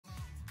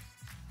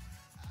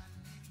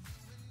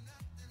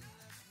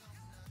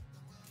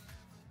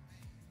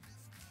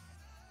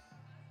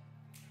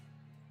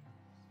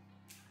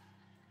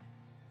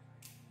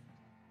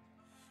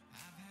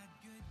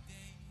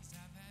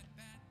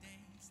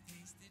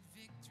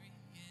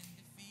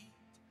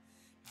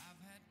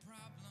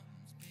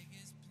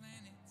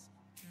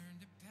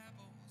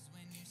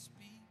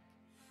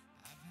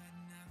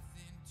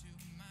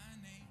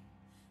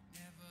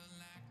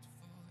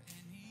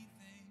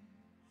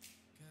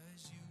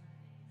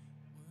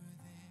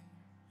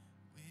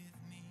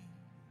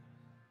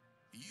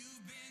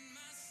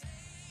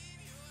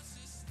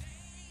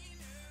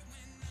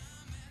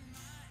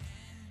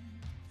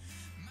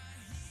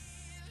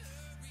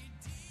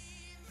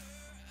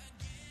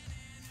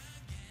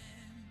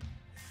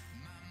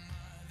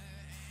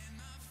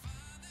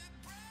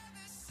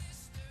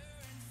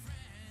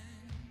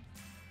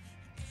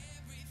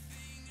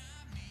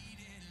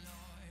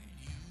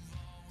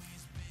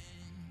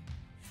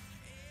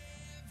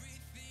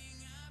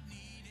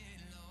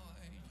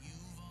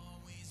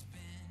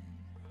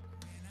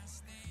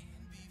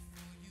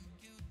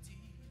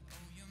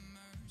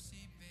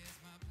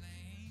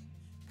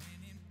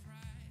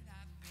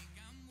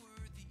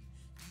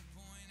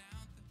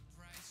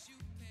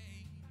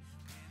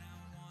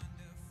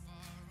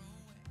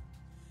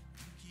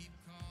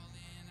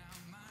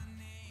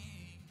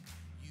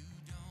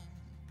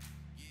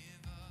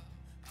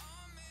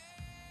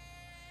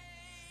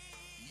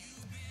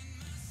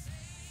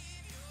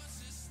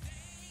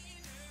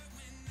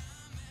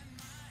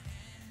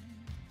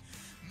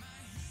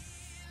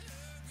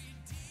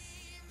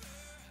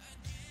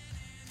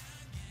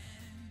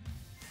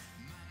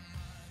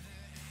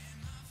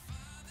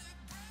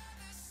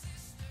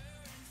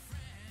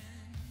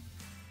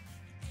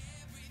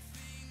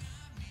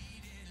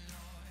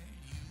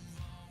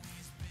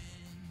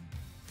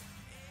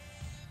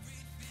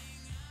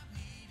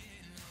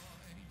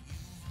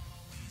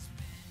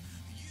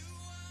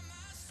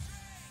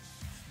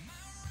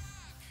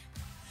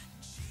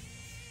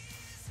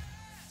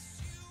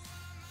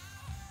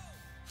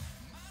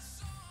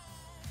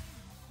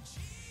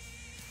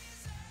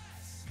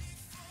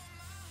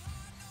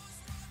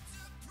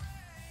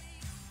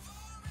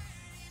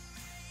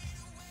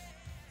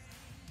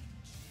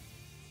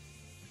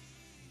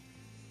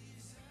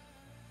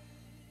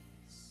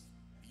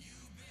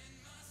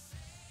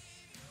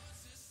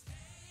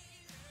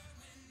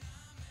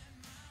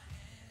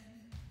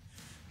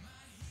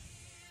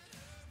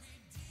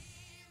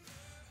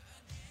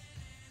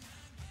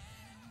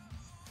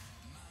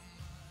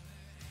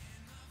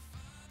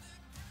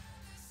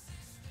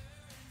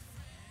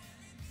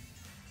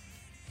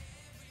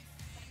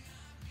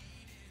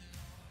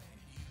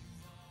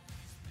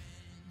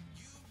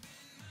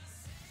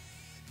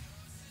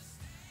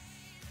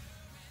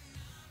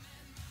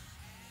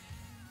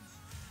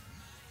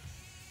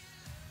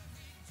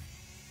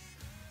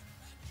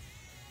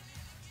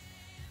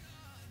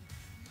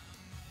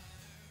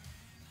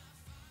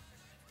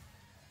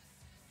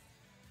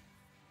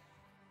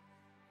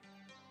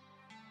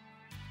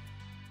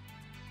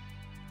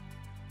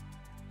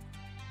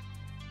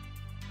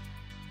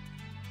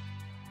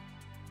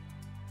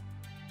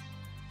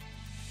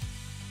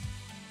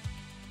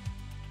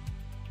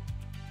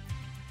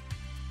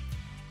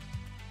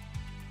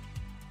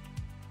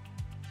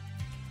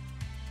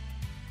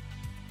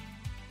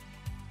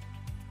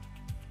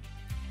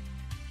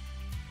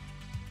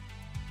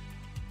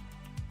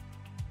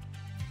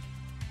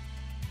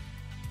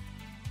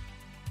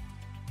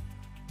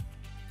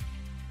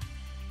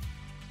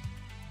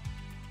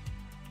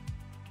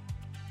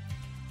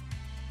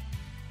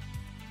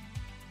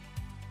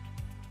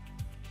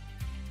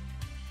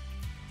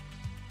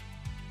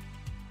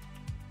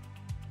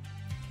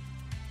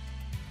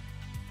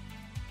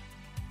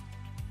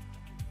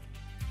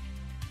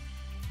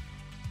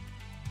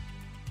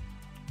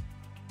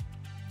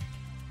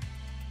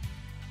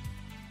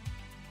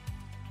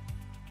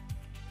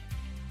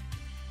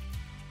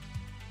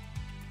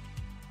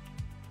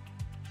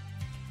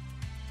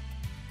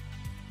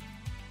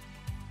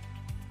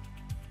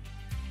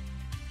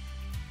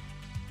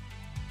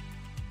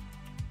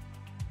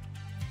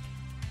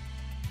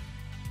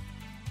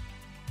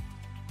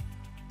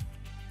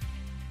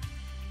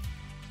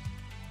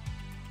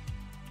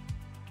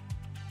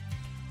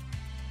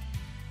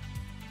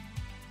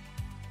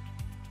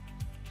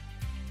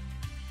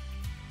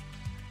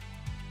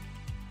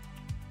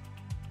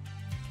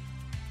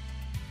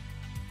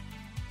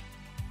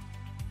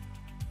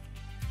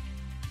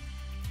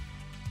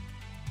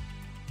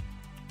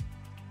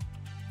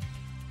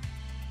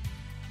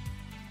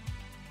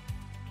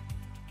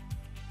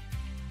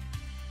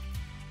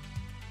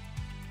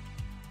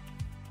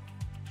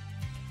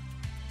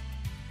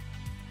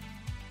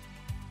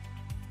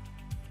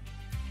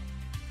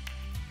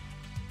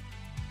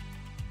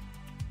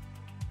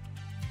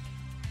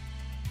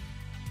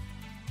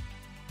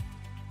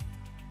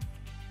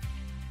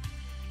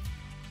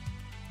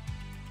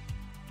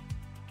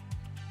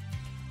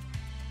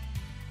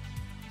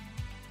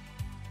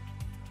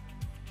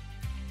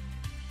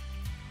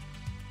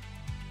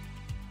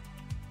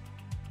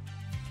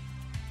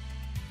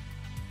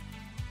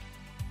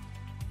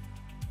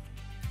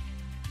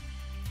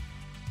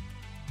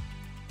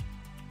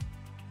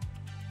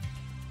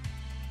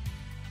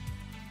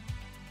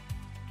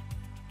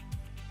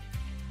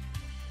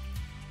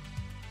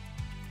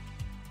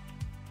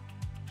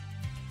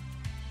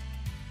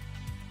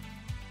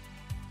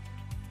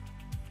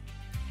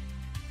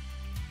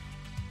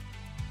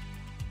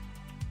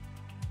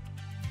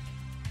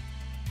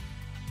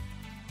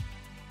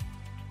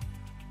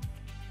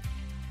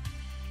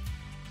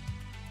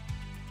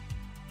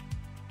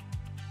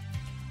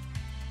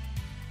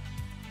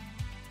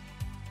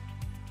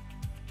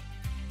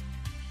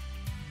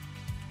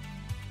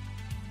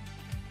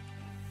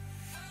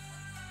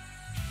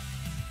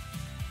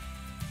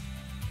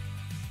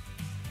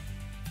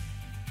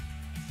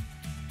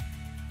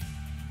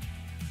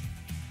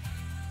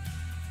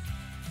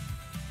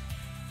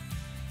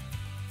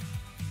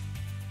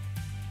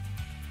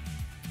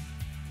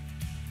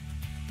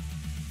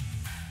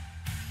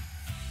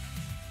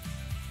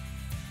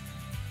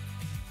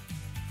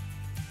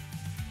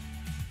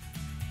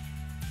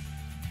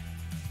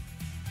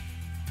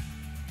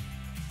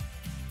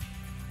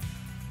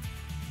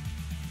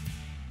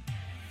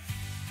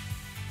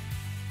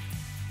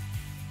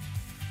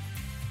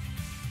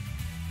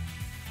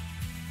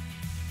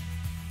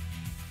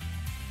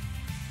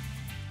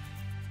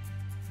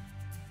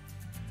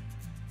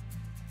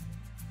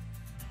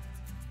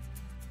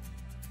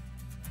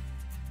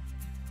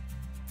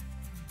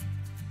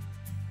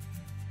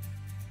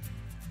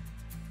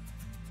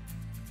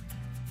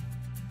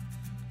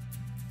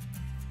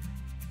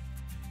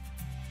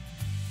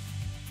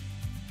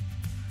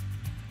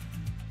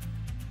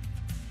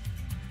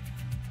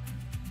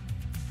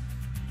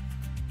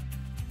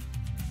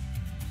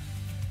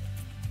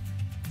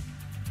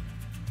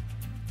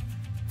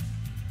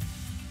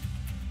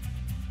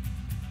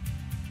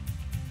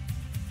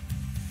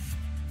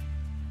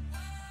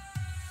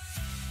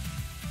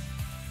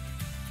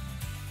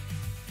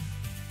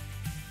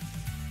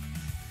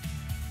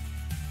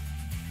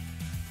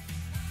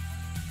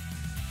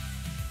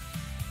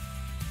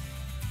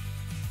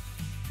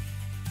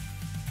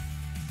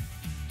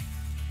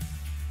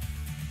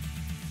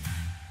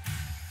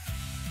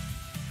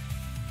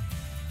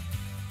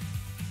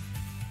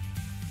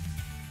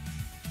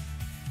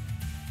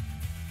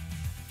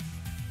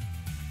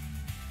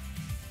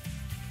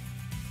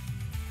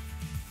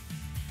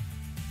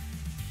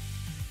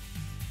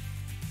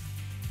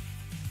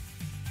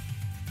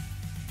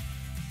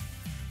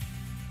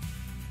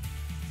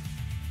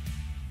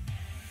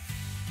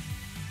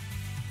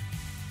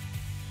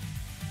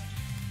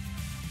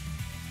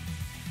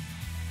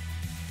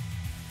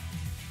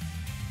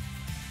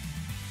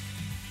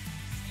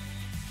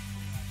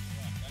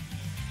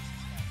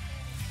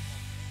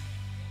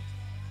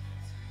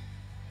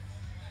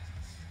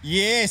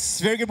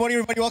Yes, very good morning,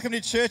 everybody. Welcome to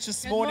church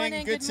this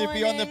morning. Good to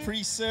be on the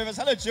pre-service.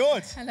 Hello,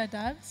 George. Hello,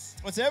 Dubs.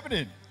 What's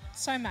happening?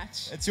 So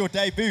much. It's your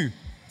debut.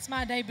 It's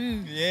my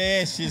debut.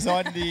 Yes, she's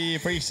on the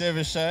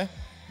pre-service show.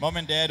 Mom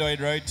and Dad are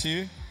in road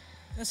 2.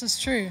 This is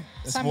true.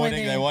 This Somewhere morning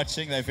there. they're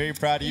watching. They're very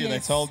proud of you.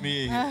 Yes. They told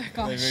me they're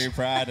very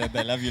proud and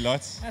they love you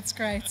lots. That's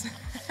great.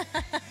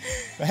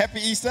 Well, happy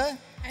Easter.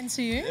 And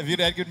to you? Have you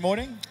had a good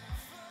morning?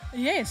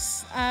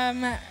 Yes.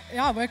 Yeah,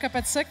 I woke up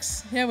at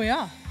 6. Here we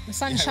are. The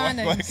sun's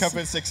shining. Woke up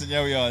at 6 and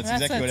here we are.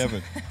 That's exactly what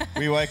happened.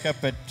 We woke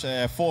up at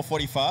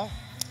 4:45.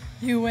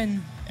 You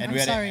win. And I'm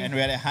sorry. we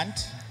had a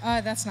hunt. Oh,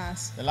 that's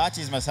nice. The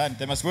lighties must hunt.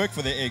 They must work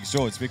for their eggs,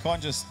 George. They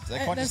can't just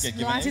get given eggs.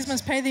 The lighties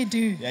must pay their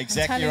due. Yeah,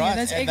 exactly I'm telling right. you,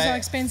 those And eggs are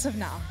expensive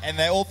now. And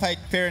they all pay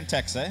parent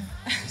tax, eh?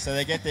 So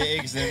they get their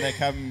eggs, then they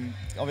come,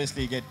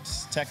 obviously get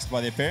taxed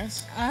by their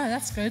parents. Oh,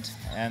 that's good.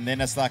 And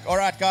then it's like, all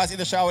right, guys, in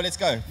the shower, let's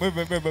go. Move,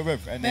 move, move, move,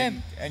 move.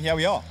 And here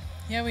we are.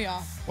 Here we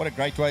are. What a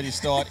great way to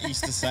start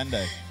Easter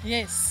Sunday.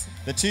 Yes.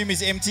 The tomb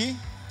is empty.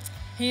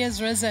 He is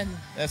risen.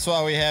 That's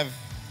why we have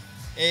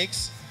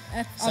eggs.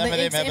 Some of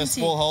them have a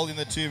small hole in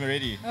the tomb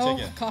already. Oh,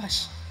 check it.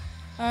 gosh.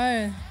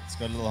 Oh. It's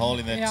got a little hole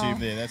in that tomb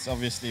there. That's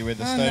obviously where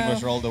the stone no.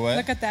 was rolled away.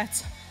 Look at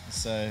that.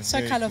 So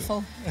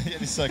colourful.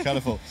 It is so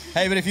colourful.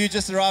 Hey, but if you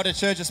just arrived at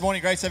church this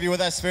morning, great to have you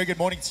with us. Very good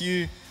morning to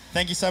you.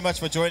 Thank you so much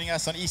for joining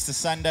us on Easter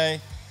Sunday.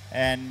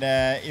 And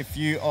if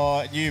you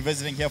are new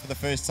visiting here for the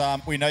first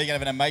time, we know you're going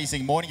to have an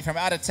amazing morning. If you're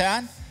from out of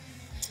town,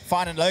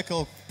 find a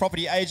local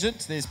property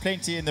agent. There's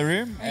plenty in the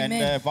room. Amen.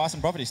 And buy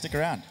some property. Stick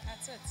around.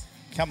 That's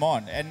it. Come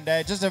on. And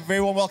just a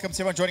very warm welcome to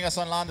everyone joining us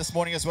online this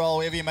morning as well,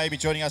 wherever you may be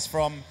joining us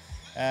from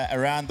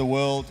around the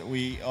world.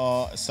 We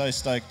are so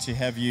stoked to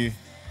have you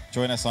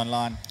join us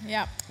online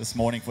this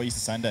morning for Easter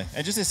Sunday.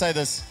 And just to say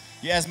this,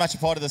 you're as much a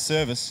part of the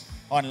service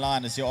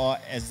online as you are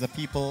as the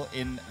people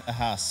in the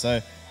house.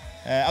 So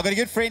I've got a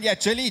good friend here,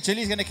 Jilly.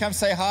 Jilly's going to come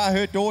say hi.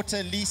 Her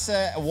daughter,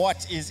 Lisa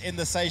Watt, is in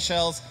the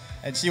Seychelles,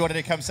 and she wanted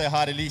to come say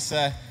hi to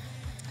Lisa.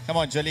 Come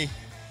on, Jilly.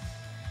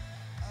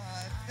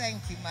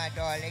 Thank you, my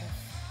darling.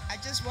 I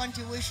just want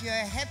to wish you a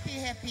happy,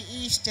 happy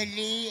Easter,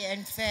 Lee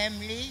and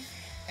family.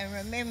 And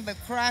remember,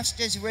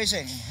 Christ is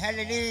risen.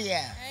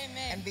 Hallelujah.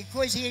 Amen. And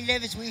because he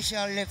lives, we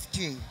shall live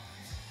too.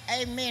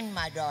 Amen,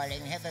 my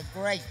darling. Have a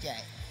great day.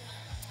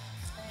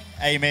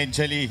 Amen,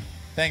 Jilly.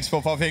 Thanks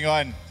for popping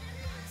on.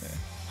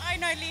 I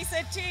know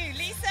Lisa too.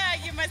 Lisa,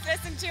 you must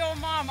listen to your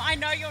mom. I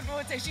know your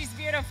daughter. She's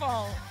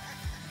beautiful.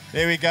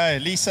 There we go.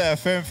 Lisa, a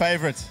firm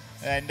favorite.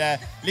 And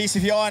Lisa,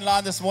 if you're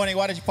online this morning,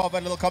 why don't you pop a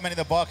little comment in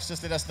the box?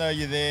 Just let us know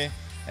you're there.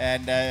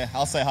 And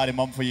I'll say hi to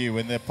Mom for you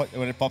when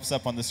it pops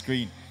up on the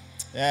screen.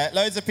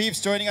 Loads of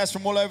peeps joining us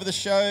from all over the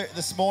show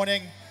this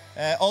morning.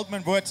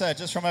 Oldman Buerta,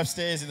 just from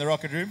upstairs in the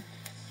rocket room.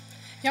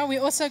 Yeah, we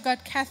also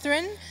got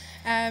Catherine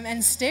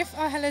and Steph.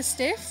 Oh, hello,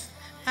 Steph.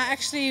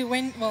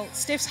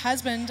 Steph's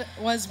husband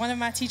was one of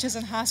my teachers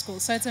in high school,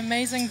 so it's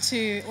amazing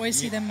to always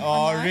see them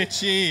online.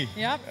 Richie.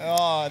 Yep.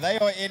 Oh, they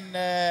are in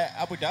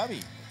Abu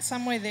Dhabi.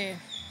 Somewhere there.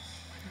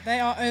 They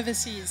are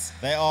overseas.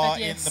 They are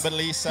yes. in the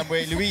Middle East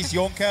somewhere. Louise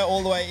Yonker,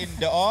 all the way in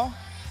Dar,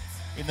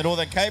 in the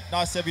Northern Cape.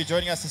 Nice to have you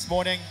joining us this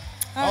morning.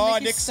 Oh,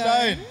 Nick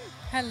Stone.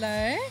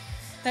 Hello.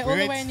 They're all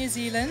the way in New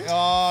Zealand.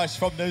 Oh, she's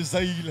from New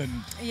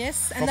Zealand.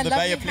 Yes, and the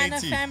lovely Hannah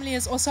family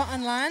is also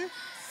online.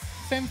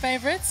 Firm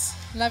favorites,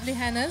 lovely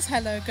Hannahs.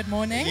 Hello, good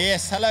morning.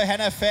 Yes, hello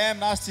Hannah fam.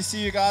 Nice to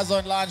see you guys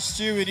online.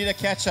 Stu, we need a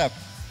catch up.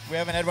 We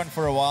haven't had one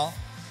for a while,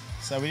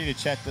 so we need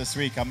to chat this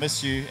week. I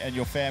miss you and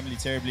your family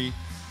terribly,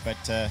 but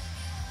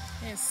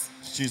yes,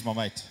 Stu's my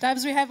mate.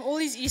 Dubs, we have all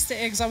these Easter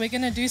eggs. Are we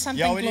going to do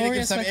something glorious with them? Yeah, we need to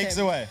give some eggs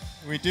away.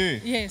 We do.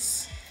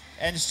 Yes.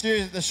 And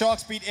Stu, the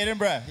Sharks beat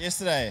Edinburgh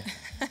yesterday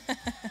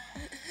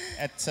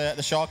at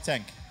the Shark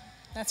Tank.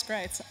 That's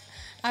great.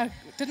 I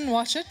didn't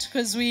watch it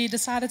because we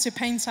decided to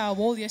paint our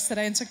wall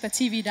yesterday and took the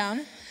TV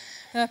down.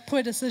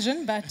 Poor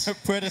decision, but...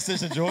 Poor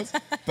decision, George,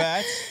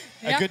 but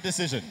a good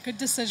decision. Good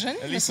decision.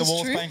 At least the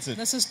wall's painted.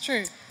 This is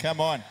true. Come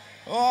on.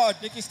 Oh,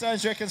 Nikki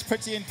Stone's reckons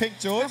pretty in pink,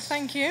 George. Oh,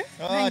 thank you.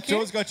 Oh, thank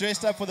George you. got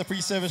dressed up for the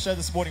pre-service show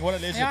this morning. What a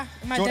legend. Yeah,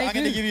 my George, debut. I'm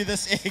going to give you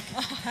this egg.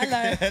 Oh,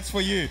 hello. That's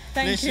for you.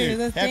 Thank Bless you.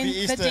 The Happy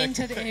Easter. The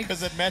dented egg.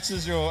 Because it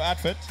matches your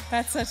outfit.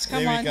 That's it.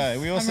 Come on. on. There we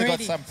go. We also got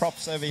ready. some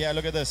props over here.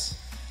 Look at this.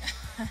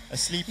 A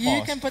sleep You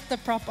mask. can put the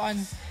prop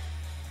on.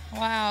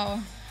 Wow.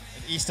 An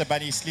Easter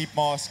Bunny sleep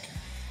mask.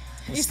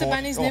 Easter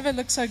Bunnies never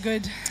look so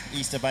good.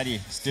 Easter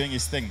Bunny is doing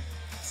his thing.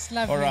 It's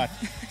lovely. All right.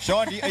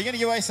 Sean, are you going to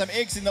give away some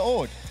eggs in the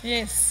Ord?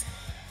 Yes.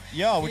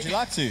 Yeah, would you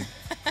like to?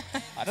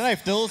 I don't know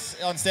if Dill's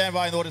on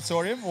standby in the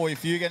auditorium or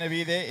if you're going to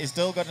be there. Is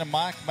Dill got a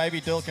mic?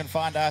 Maybe Dill can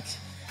find out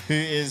who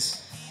is...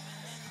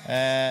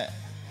 maybe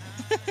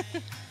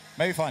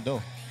find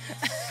Dill.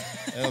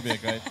 That'll be a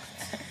great...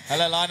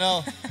 Hello,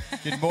 Lionel.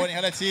 Good morning.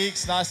 Hello,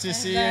 Teeks. Nice to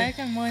see you.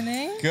 Good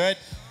morning. Good.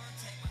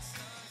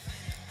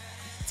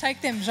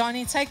 Take them,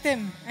 Johnny. Take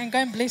them and go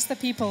and bless the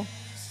people.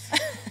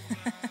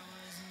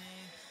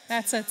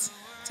 That's it.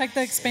 Take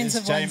the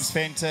expensive James ones.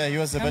 Fenter. He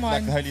was a bit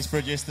like the Holy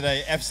Spirit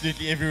yesterday.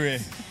 Absolutely everywhere.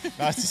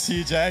 Nice to see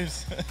you,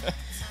 James.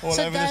 All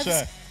over the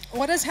show.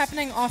 what is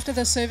happening after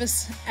the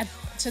service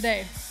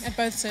today at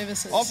both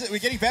services? We're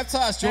getting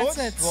baptized, George.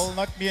 That's it. Well,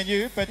 not me and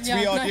you, but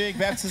we are doing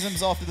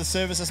baptisms after the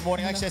service this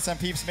morning. I actually had some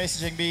peeps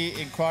messaging me,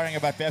 inquiring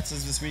about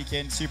baptisms this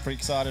weekend. Super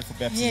excited for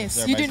baptisms.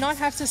 Yes, you do not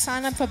have to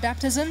sign up for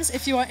baptisms.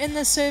 If you are in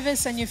the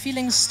service and you're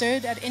feeling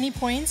stirred at any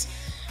point,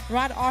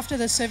 right after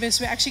the service,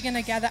 we're actually going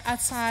to gather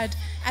outside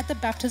at the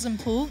baptism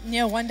pool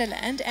near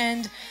Wonderland.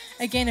 And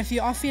again, if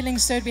you are feeling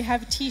stirred, we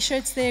have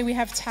T-shirts there, we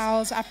have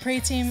towels. Our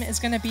prayer team is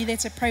going to be there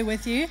to pray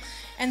with you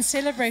and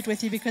celebrate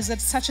with you because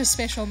it's such a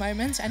special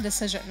moment and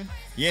decision.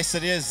 Yes,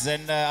 it is.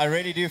 And I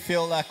really do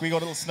feel like we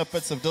got little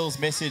snippets of Dill's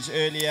message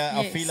earlier. Yes.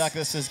 I feel like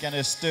this is going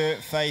to stir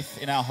faith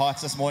in our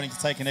hearts this morning to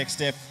take a next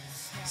step.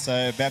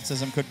 So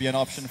baptism could be an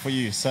option for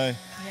you. So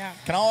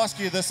can I ask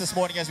you this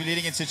morning as we're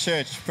leading into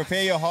church?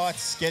 Prepare your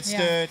hearts, get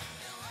stirred,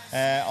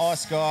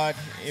 ask God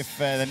if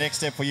the next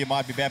step for you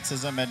might be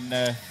baptism,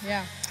 and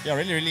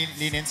really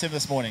lean into Him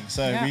this morning.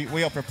 So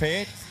we are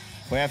prepared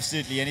for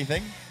absolutely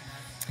anything.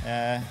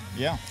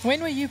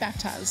 When were you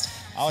baptized?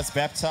 I was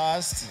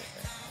baptized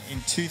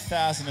in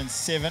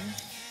 2007.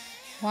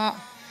 Wow.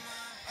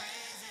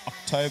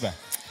 October.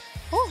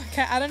 Oh,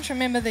 okay. I don't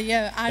remember the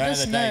year. I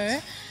just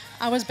know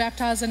I was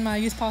baptized in my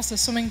youth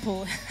pastor's swimming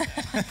pool.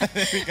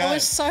 There we go. It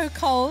was so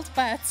cold,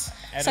 but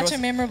such a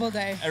memorable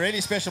day. A really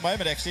special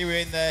moment, actually. We're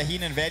in the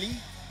Heenan Valley.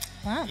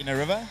 Wow. In a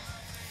river.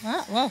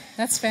 Wow, well,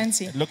 that's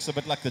fancy. It looks a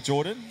bit like the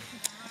Jordan.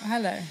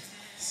 Hello.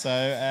 So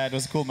it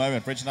was a cool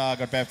moment. Bridge and I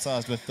got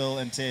baptized with Dill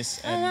and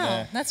Tess. And,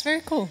 wow, that's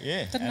very cool.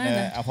 Yeah. Didn't know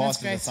that. Our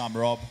pastor at the time,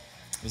 Rob.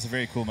 It was a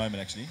very cool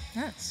moment, actually.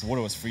 Nice. The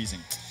water was freezing.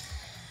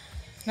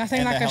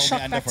 Nothing like a shock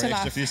back to life. For an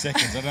extra few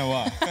seconds. I don't know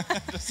why.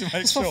 Just to make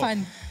Just sure. for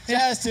fun.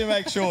 Just to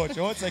make sure,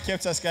 George. They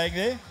kept us going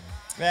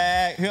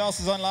there. Who else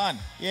is online?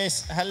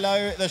 Yes,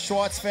 hello, the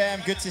Schwartz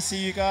fam. Good to see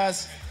you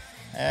guys.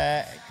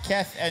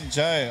 Kath and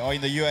Joe are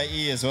in the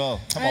UAE as well.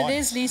 Come on.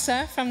 There's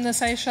Lisa from the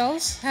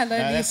Seychelles. Hello,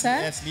 Lisa.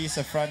 That's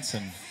Lisa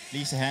Frunson.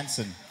 Lisa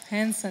Hansen.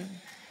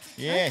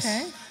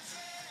 Yes.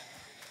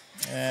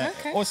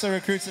 Okay. Also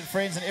recruited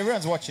friends and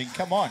everyone's watching.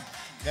 Come on.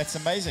 That's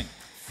amazing.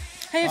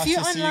 Hey, nice if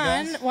you're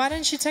online, why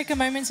don't you take a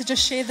moment to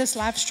just share this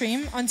live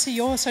stream onto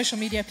your social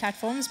media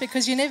platforms,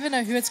 because you never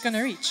know who it's going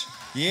to reach.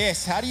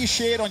 Yes. How do you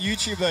share it on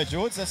YouTube though,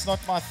 George? That's not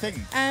my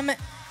thing.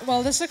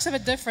 Well, this looks a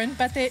bit different,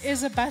 but there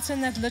is a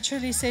button that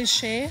literally says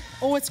share,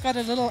 or it's got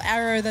a little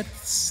arrow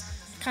that's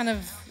kind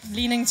of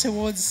leaning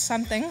towards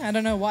something. I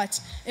don't know what.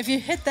 If you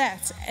hit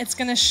that, it's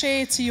going to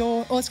share to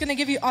or it's going to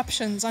give you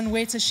options on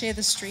where to share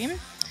the stream.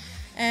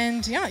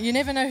 And you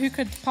never know who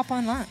could pop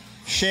online.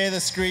 Share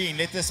the screen.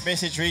 Let this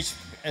message reach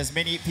as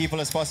many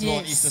people as possible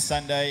on Easter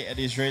Sunday. It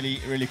is really,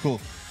 really cool.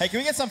 Hey, can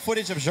we get some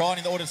footage of Jean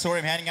in the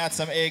auditorium handing out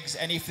some eggs?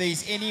 And if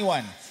there's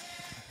anyone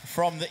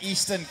from the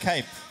Eastern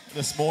Cape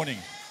this morning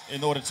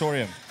in the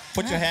auditorium,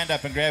 put your hand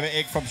up and grab an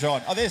egg from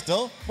Jean. Oh, there's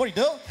Dill. Morning,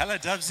 Dill. Hello,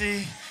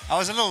 Dubsy. I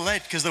was a little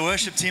late because the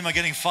worship team are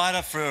getting fired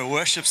up for a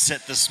worship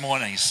set this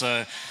morning.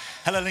 So,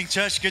 hello, Linc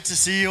Church. Good to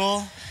see you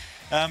all.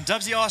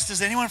 Dubsy asked, is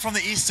there anyone from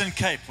the Eastern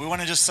Cape? We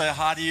want to just say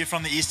hi to you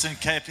from the Eastern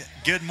Cape.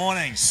 Good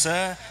morning,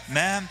 sir,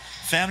 ma'am,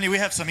 family. We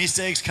have some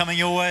Easter eggs coming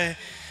your way.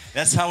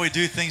 That's how we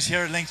do things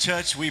here at Linc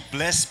Church. We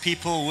bless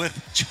people with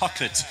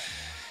chocolate.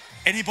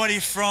 Anybody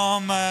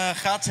from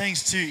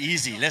Gauteng's too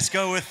easy. Let's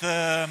go with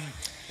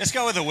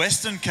the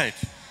Western Cape.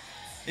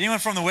 Anyone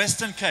from the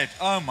Western Cape?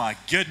 Oh my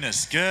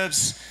goodness,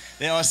 Gerbs.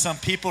 There are some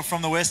people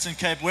from the Western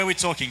Cape. Where are we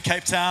talking?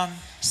 Cape Town,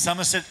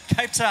 Somerset,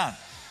 Cape Town.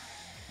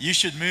 You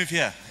should move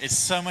here. It's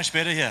so much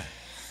better here.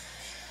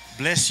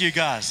 Bless you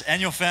guys and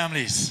your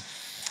families.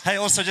 Hey,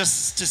 also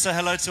just to say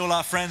hello to all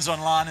our friends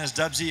online as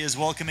Dubsy is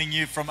welcoming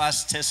you from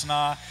us, Tess and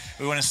I.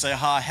 We want to say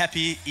hi,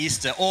 happy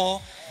Easter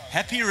or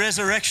happy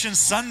Resurrection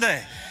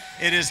Sunday.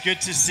 It is good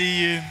to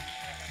see you.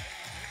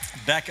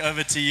 Back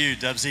over to you,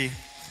 Dubsy.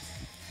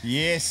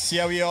 Yes,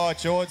 here we are,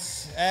 George.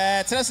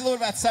 Tell us a little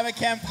about summer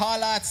camp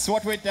highlights.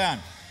 What went down?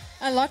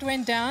 A lot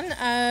went down.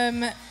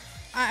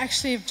 I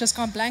actually have just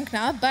gone blank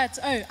now, but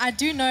I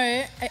do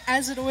know,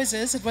 as it always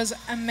is, it was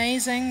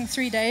amazing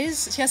 3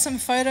 days. Here's some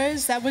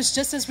photos. That was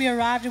just as we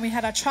arrived and we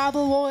had our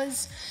tribal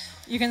wars.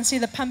 You can see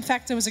the pump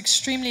factor was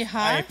extremely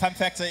high. Hey, pump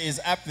factor is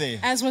up there.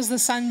 As was the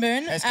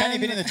sunburn. Has Kenny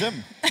been in the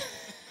gym?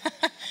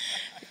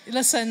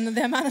 Listen,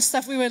 the amount of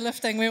stuff we were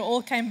lifting, we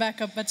all came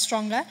back a bit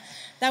stronger.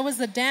 That was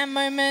the dam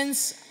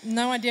moments.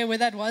 No idea where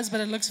that was,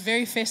 but it looks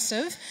very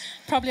festive.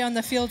 Probably on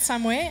the field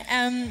somewhere.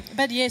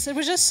 But yes, it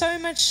was just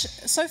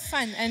so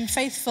fun and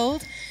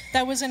faith-filled.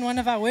 That was in one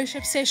of our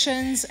worship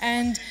sessions.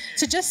 And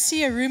to just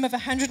see a room of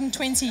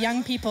 120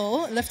 young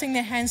people lifting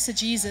their hands to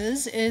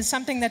Jesus is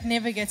something that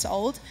never gets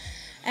old.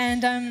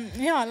 And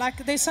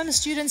like there's some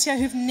students here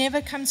who've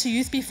never come to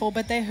youth before,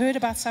 but they heard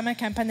about summer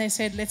camp and they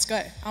said, let's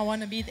go. I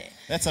want to be there.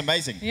 That's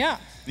amazing. Yeah.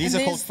 These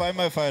are called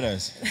FOMO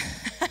photos.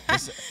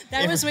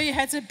 That was where you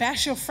had to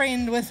bash your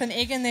friend with an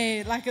egg in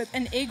there, like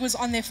an egg was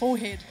on their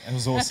forehead. It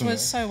was awesome. That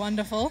was so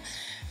wonderful.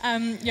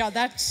 Yeah,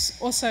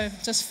 that's also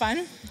just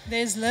fun.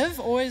 There's Liv,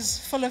 always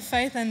full of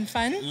faith and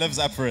fun. Liv's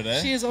up for it,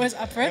 eh? She is always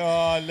up for it.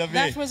 Oh, lovely.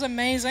 That was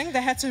amazing.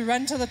 They had to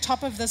run to the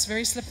top of this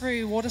very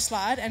slippery water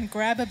slide and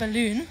grab a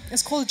balloon.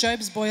 It's called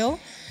Job's Boil.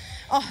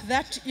 Oh,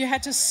 that you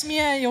had to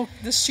smear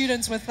the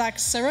students with like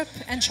syrup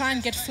and try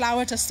and get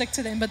flour to stick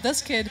to them. But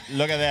this kid,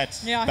 look at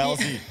that, yeah,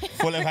 Belzy,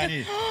 full of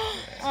honey.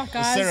 Oh,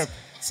 guys, syrup.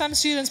 Some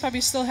students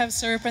probably still have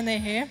syrup in their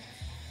hair.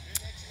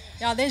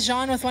 Yeah, there's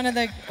Jean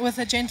with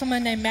a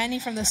gentleman named Manny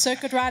from the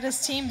Circuit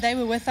Riders team. They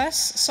were with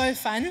us. So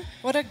fun.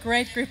 What a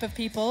great group of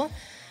people.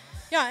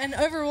 Yeah, and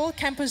overall,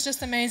 camp was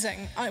just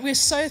amazing. We're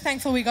so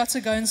thankful we got to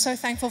go and so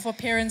thankful for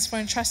parents for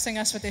entrusting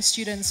us with their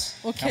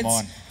students or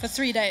kids for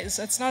 3 days.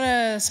 It's not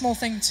a small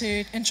thing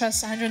to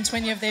entrust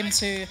 120 of them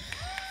to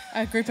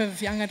a group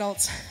of young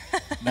adults.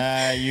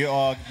 No, you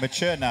are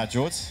mature now,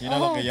 George. You're no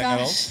longer a young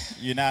adult.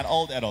 You're now an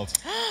old adult.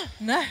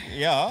 No.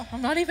 Yeah.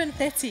 I'm not even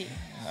 30.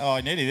 Oh,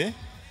 nearly there.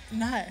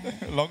 No.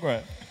 Long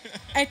way.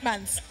 8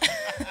 months.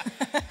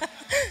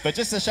 But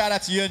just a shout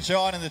out to you and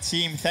John and the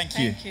team. Thank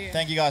you.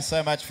 Thank you guys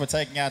so much for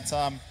taking out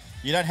time.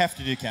 You don't have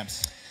to do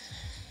camps.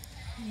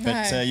 No.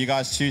 But you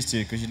guys choose to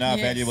because you know how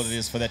valuable it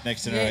is for that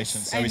next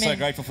generation. So we're so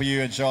grateful for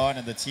you and John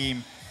and the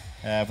team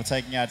for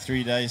taking out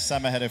 3 days.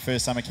 Summer had her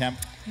first summer camp.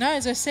 No,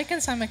 it's her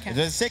second summer camp.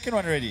 It's her second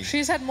one already.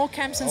 She's had more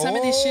camps than some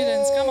of these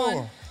students. Come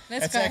on.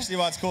 Let's That's go. actually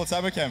why it's called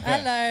summer camp.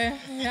 Hello.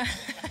 Yeah.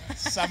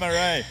 Summer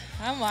Ray.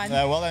 Come on.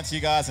 Well done to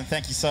you guys and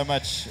thank you so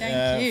much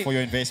for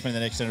your investment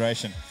in the next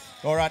generation.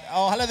 All right.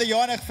 Oh, hello, the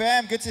Yannick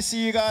fam. Good to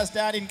see you guys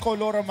down in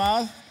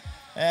Kolorama.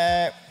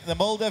 The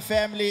Mulder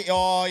family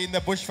are in the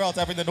bushveld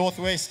up in the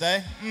northwest,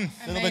 eh?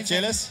 A little bit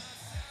jealous.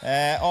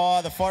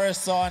 The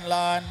forests are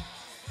online.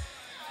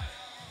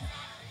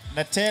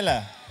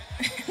 Natella.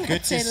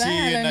 Good to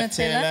see you,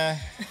 Natella.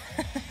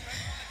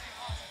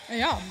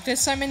 Yeah,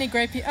 there's so many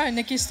great people. Oh,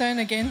 Nikki Stone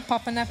again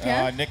popping up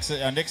here. Nix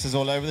is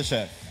all over the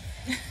show.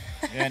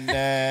 And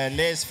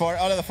Les for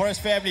all of the Forest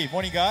family.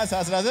 Morning, guys.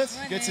 How's it?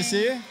 Morning. Good to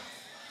see you.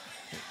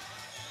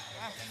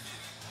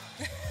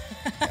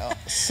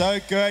 So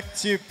good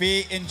to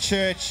be in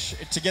church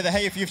together.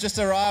 Hey, if you've just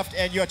arrived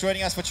and you are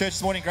joining us for church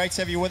this morning, great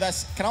to have you with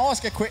us. Can I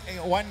ask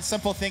one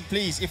simple thing,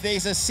 please? If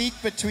there's a seat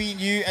between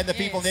you and the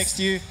people next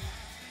to you,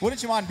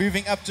 wouldn't you mind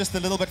moving up just a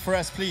little bit for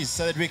us, please,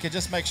 so that we could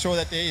just make sure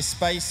that there is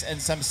space and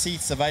some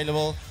seats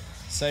available.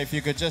 So if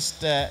you could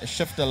just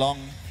shift along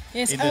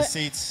in the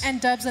seats.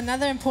 And Dubs,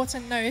 another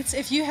important note,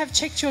 if you have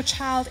checked your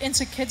child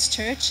into kids'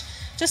 church,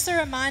 just a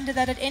reminder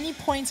that at any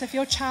point if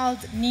your child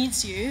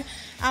needs you,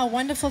 our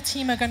wonderful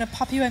team are going to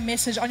pop you a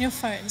message on your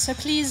phone. So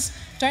please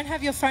don't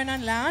have your phone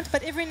on loud,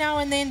 but every now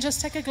and then just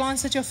take a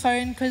glance at your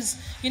phone because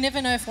you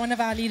never know if one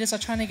of our leaders are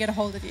trying to get a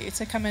hold of you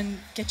to come and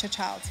get your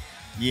child.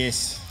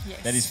 Yes,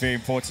 that is very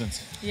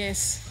important.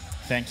 Yes.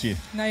 Thank you.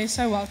 No, you're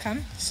so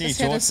welcome. See,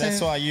 George,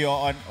 that's why you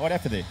are on. What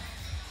happened there?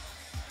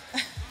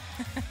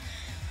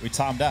 We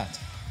timed out.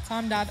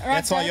 Timed out. All right,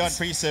 that's why you're on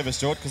pre-service,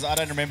 George, because I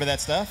don't remember that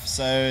stuff.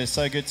 So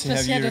good to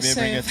have you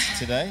remembering it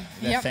today.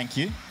 Thank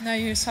you. No,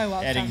 you're so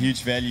welcome. Adding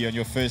huge value on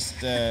your first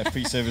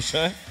pre-service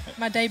show.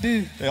 My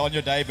debut. On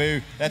your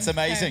debut. That's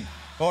amazing.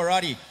 Okay.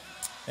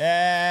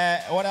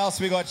 Alrighty. What else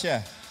we got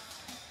here?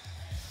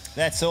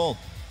 That's all.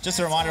 Just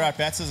a reminder about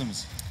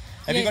baptisms.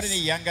 Have you got any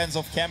young guns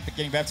off camp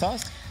getting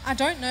baptized? I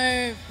don't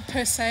know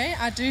per se.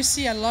 I do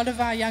see a lot of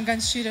our young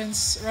gun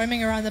students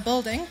roaming around the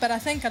building, but I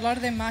think a lot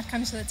of them might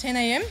come to the 10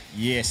 a.m.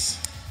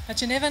 Yes. But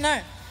you never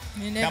know.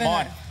 You never know. Come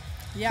on.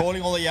 Yep.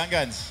 Calling all the young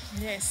guns.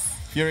 Yes.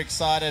 If you're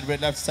excited,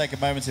 we'd love to take a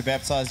moment to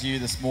baptize you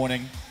this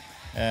morning.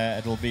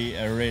 It'll be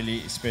a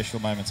really special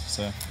moment.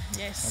 So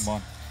yes. Come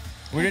on.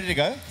 We ready to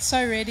go?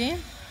 So ready.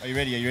 Are you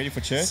ready? Are you ready for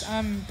church?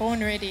 I'm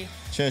born ready.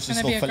 Church is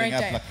still filling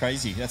up like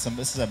crazy. This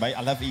is amazing.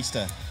 I love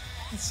Easter.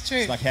 It's true.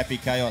 It's like happy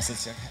chaos.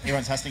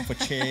 Everyone's hustling for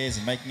chairs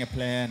and making a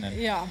plan.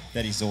 And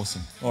that is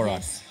awesome. All right.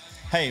 Yes.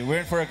 Hey, we're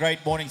in for a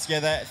great morning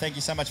together. Thank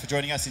you so much for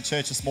joining us in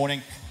church this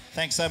morning.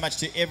 Thanks so much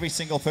to every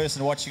single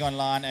person watching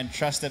online, and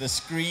trust that a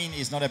screen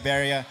is not a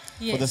barrier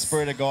for the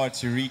Spirit of God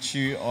to reach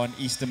you on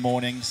Easter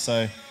morning.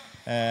 So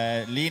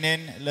lean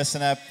in,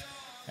 listen up.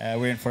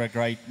 We're in for a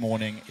great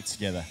morning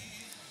together.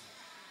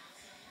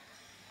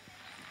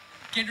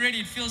 Get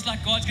ready. It feels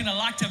like God's going to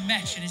light a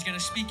match and He's going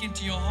to speak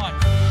into your heart.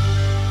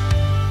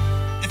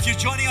 If you're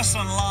joining us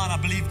online, I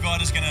believe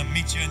God is going to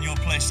meet you in your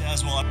place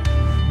as well.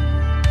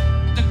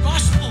 The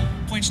gospel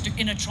points to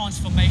inner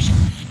transformation.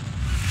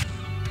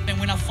 And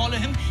when I follow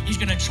Him, He's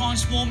going to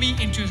transform me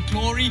into His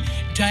glory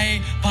day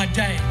by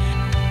day.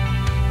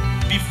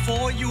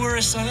 Before you were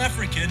a South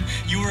African,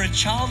 you were a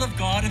child of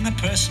God in the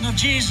person of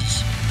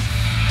Jesus.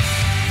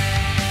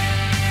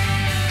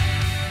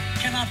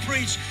 Can I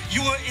preach?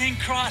 You are in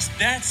Christ.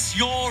 That's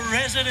your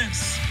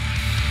residence.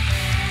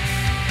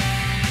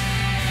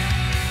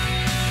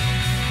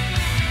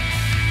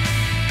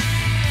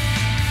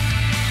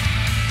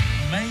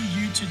 May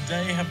you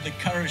today have the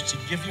courage to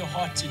give your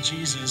heart to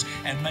Jesus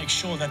and make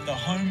sure that the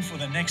home for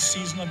the next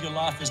season of your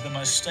life is the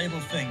most stable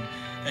thing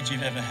that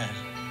you've ever had.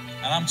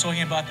 And I'm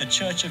talking about the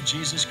church of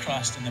Jesus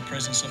Christ in the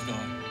presence of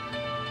God.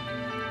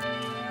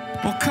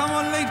 Well, come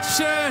on, Linc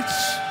Church.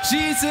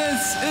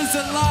 Jesus is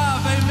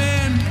alive.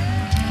 Amen.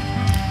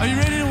 Are you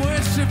ready to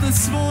worship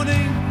this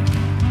morning?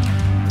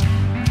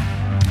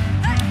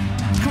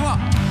 Come on.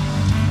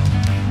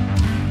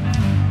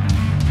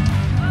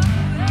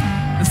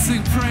 Let's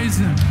sing praise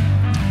Him.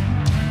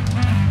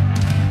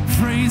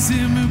 Praise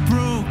Him who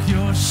broke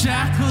your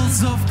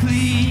shackles off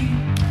clean.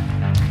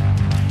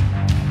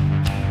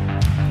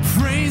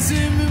 Praise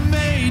Him who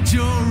made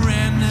your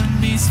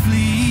enemies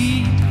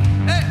flee.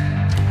 Hey.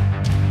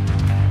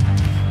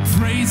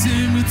 Praise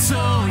Him who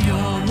tore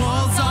your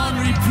walls on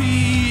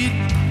repeat.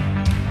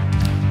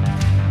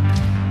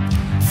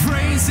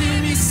 Praise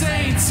Him, you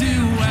saints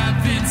who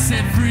have been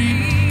set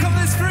free. Come,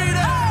 there's freedom.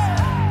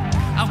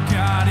 Our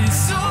God is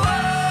so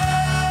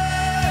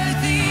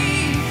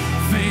worthy,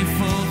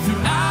 faithful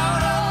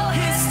throughout all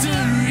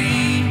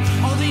history.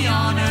 All the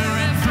honor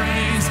and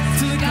praise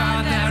to the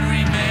God that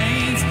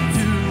remains,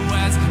 who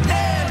has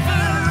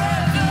never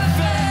ever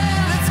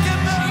failed. Let's get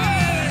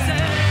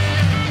moving.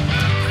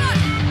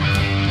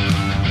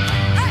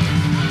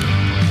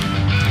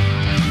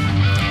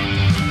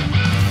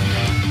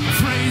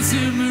 Praise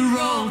Him who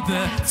rolled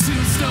the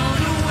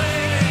tombstone away.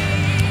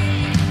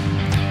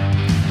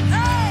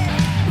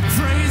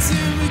 Praise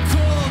Him who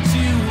called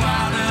you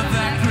out of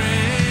that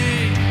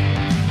grave.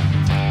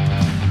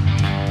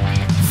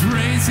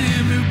 Praise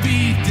Him who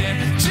beat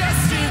death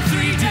just in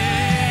 3 days.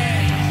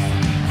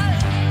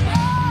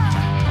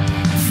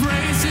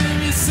 Praise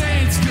Him, you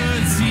saints,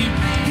 'cause He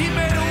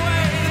made a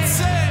way. Let's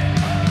say,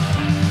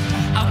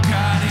 our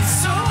God is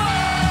so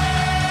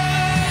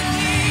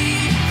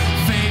worthy,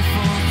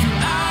 faithful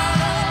throughout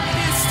all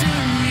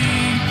history.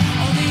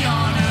 All the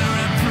honor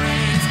and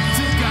praise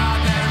to God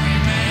that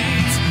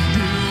remains,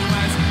 who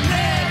has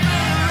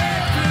never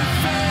ever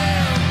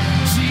failed.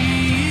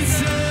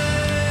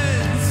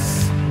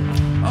 Jesus,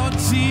 oh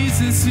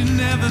Jesus, you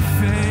never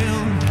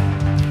failed.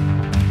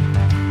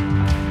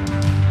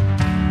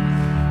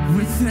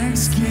 With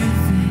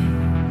thanksgiving,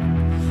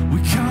 we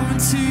come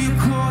into your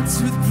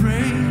courts with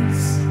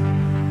praise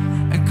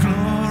and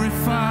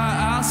glorify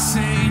our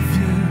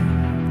Savior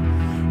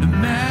and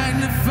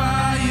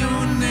magnify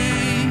your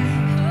name.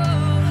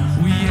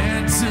 We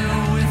enter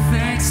with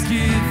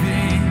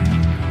thanksgiving,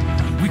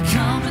 we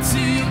come into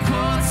your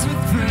courts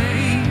with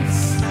praise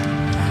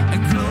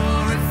and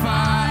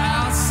glorify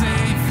our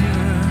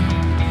Savior.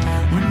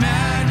 We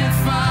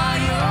magnify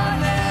your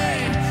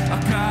name.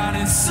 Our God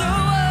is so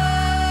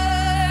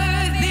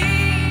worthy,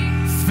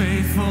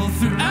 faithful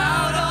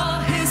throughout all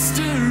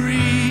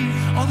history.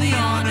 All the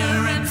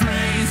honor and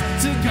praise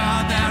to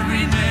God that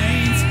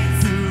remains,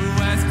 who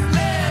has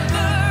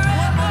never.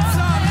 One more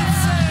time, let's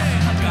say,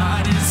 our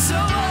God is so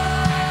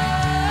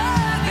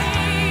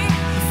worthy,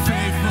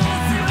 faithful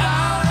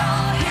throughout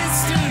all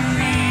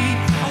history.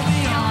 All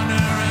the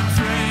honor and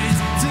praise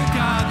to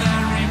God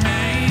that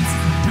remains,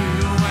 who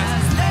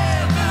has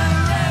never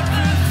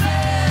ever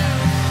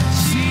failed.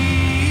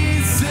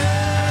 Jesus,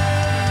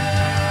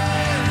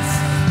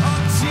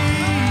 oh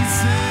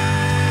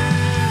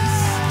Jesus,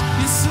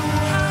 you're so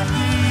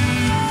worthy.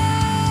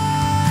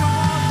 Come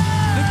on,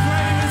 the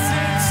grave is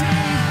empty.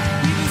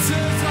 He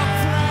deserves our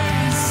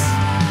praise.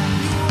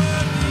 You're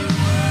worthy, you're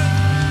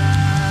worthy.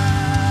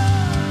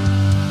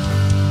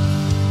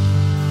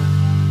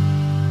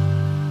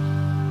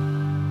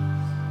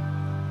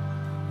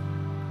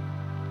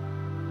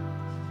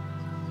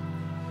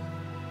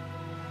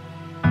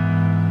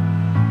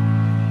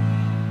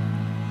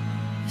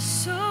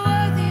 So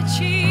worthy,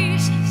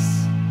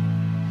 Jesus.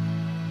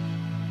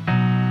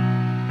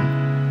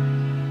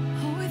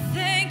 Oh, we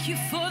thank you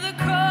for the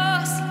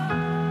cross.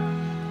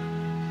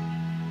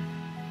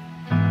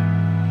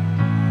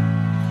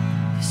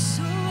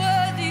 So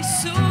worthy,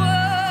 so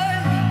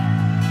worthy.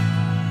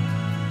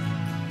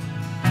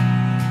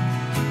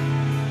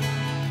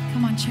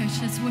 Come on,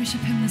 church, let's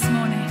worship Him this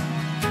morning.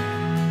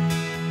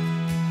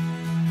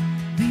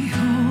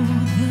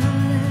 Behold the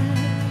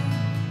Lamb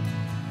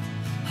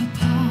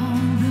upon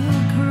the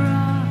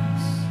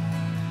cross,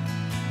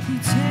 who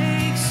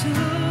takes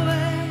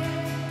away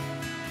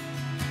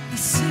the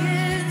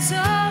sins of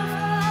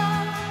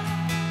all.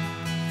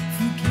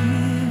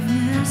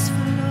 Forgiveness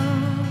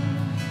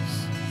flows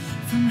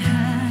from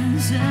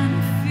hands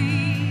and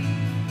feet.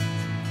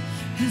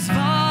 His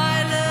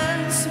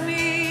violence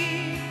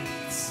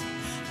meets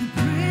the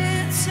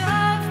Prince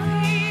of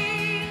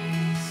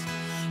Peace.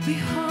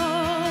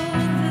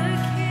 Behold the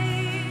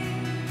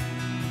King,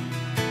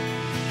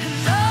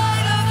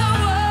 Light of the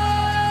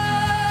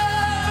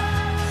world,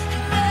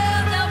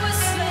 Lamb that was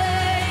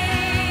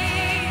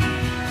slain,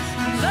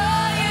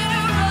 Lion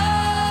who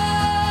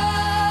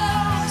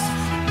rose,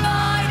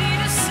 mighty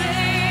to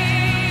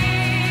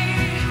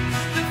save.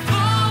 The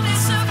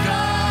fullness of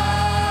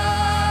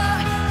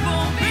God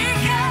won't be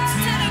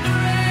cast in a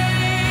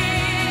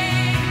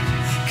grave,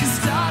 'cause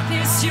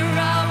darkness, your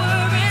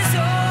hour is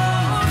over.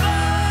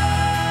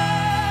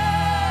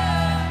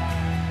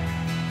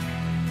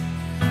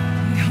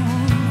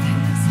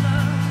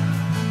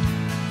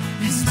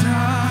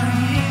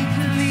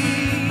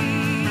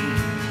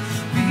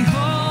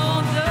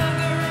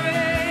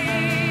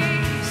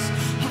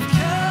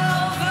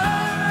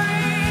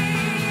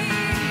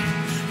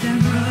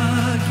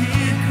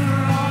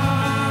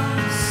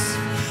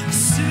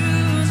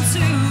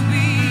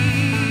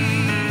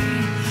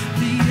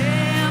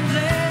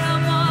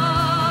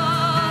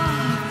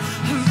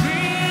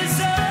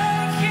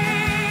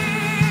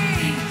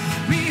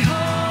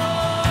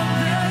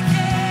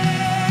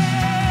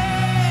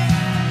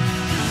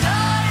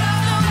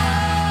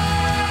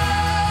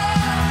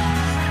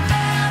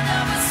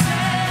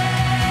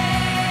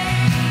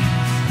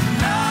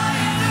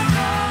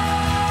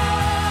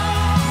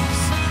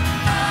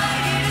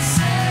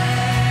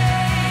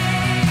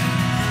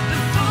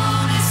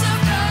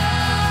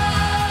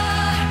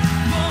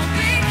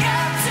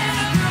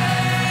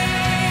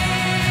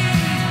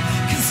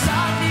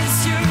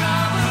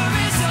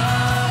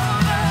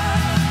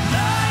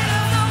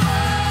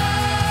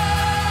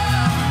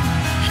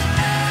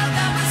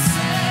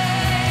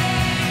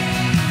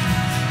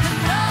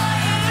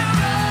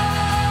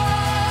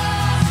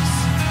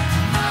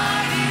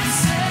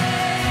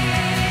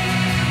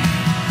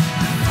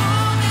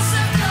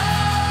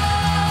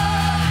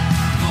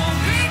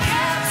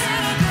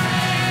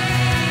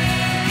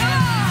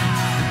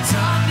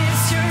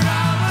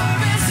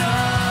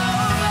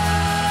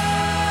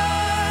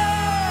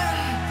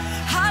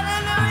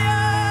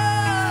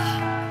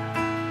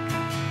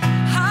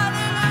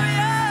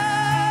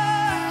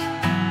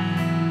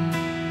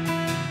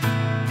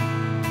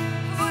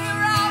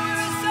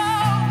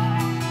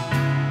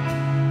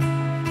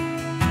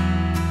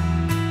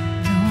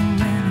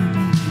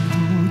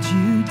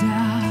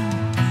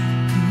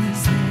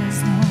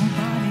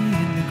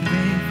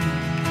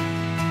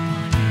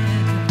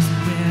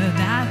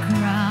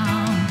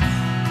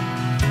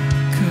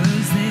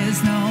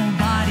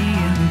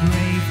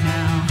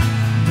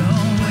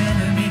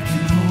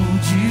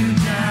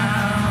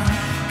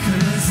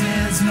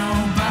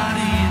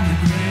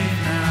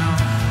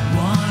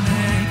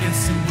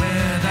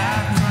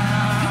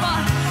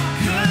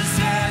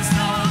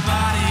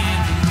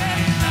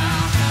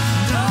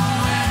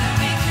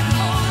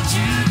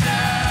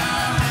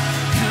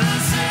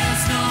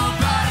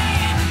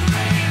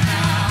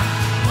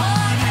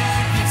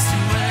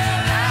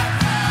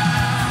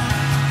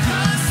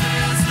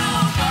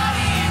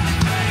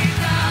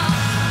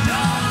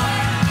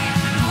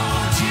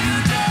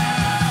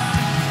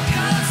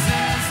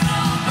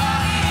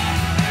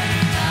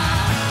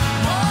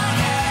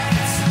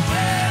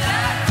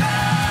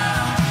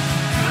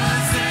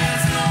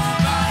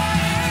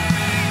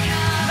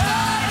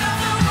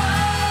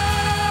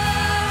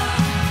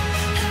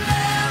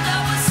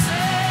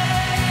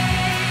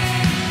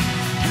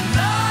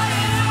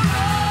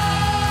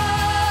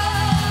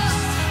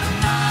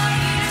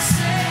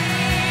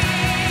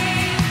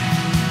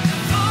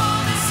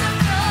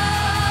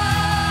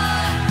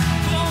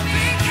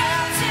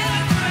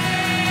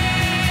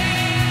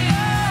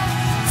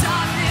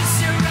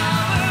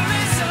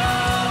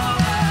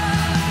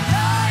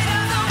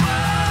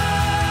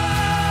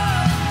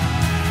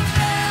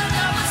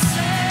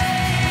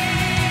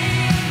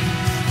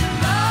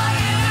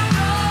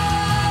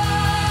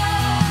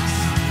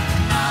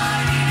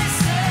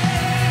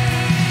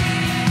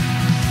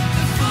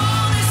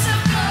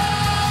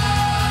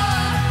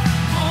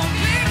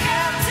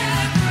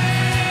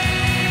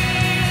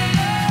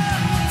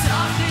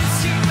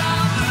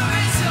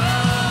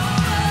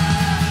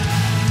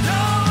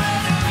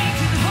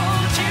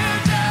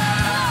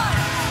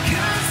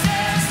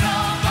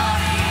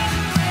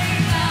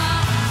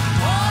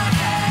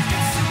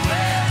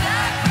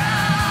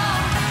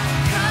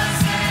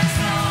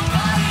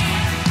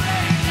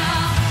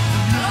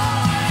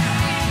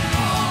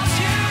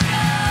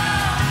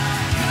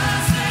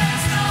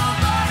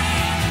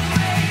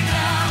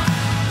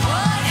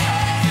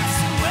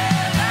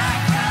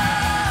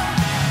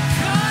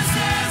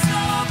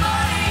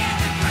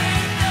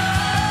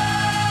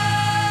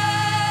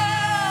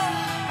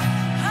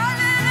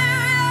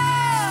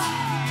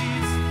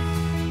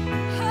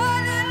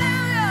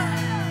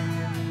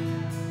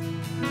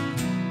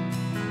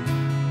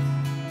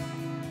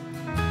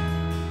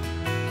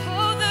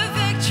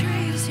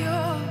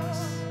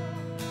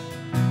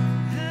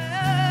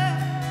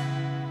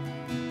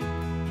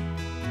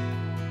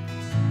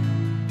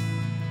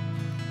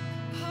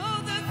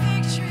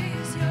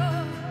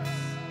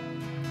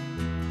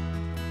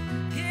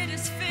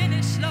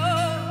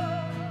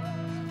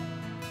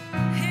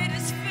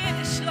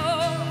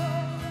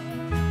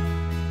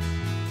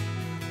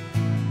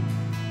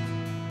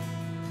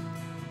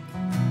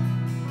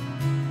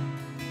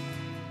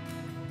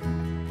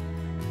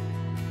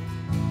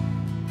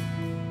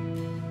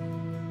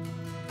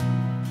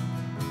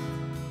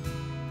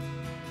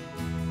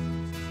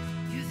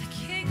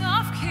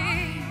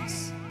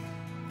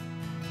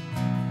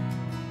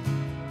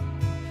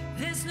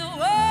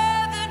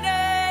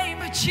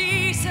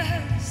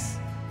 Jesus.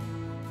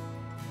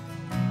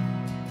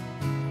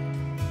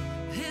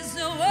 There's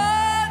no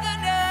other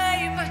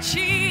name but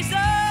Jesus.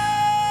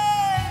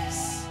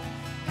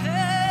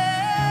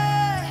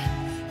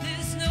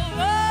 There's no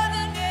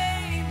other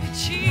name but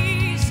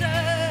Jesus.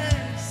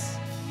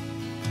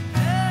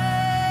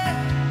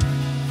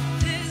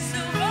 There's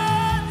no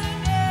other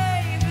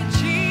name but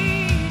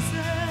Jesus.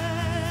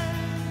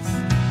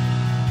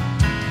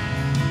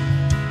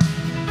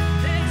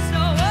 There's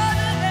no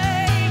other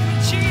name but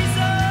Jesus.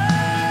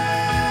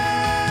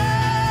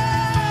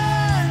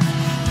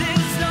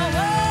 There's no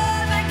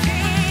other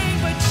king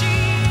but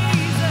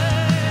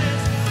Jesus.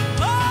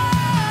 Oh,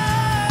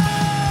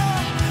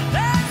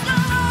 there's no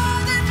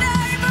other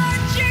name but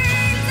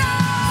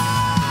Jesus.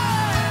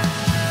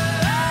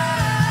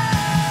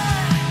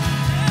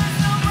 There's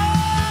no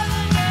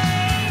other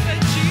name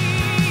but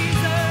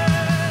Jesus.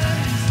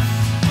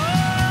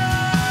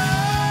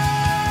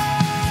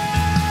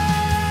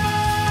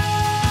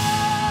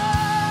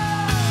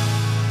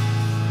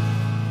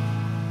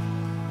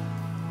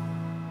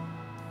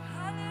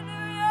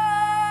 Hallelujah.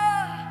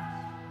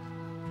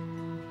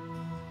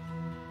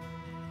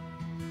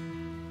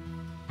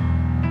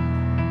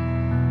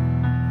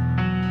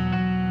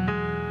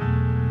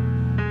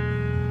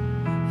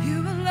 You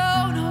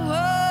alone are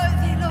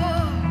worthy,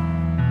 Lord.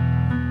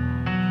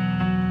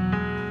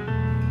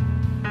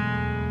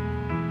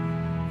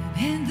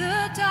 In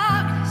the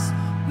darkness,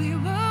 we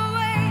were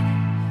waiting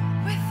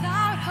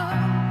without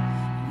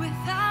hope,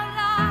 without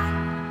light,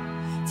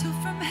 till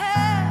from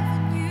heaven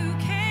you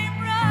came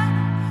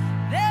running.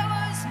 There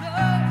was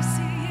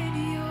mercy in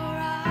your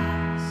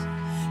eyes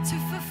to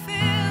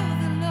fulfill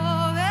the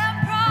law and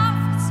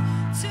prophets.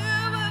 To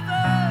a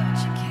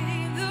virgin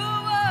came the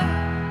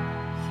word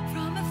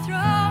from a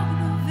throne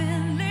of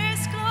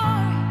endless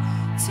glory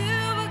to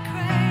a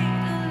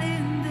cradle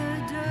in the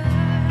dirt.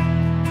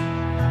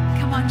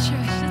 Come on,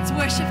 church, let's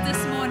worship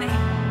this morning.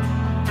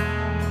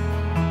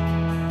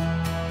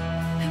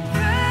 And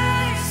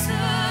praise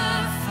the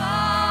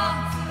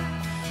Father,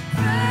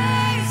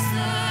 praise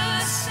the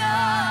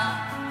Son,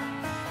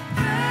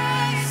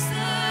 praise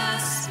the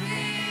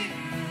Spirit,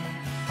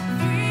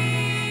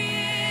 three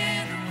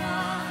in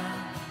one.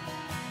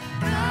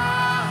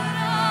 God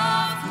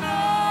of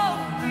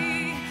glory,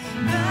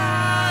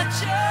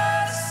 majesty,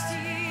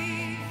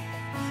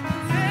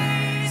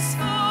 praise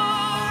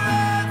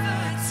forever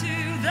to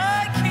the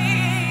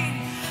King.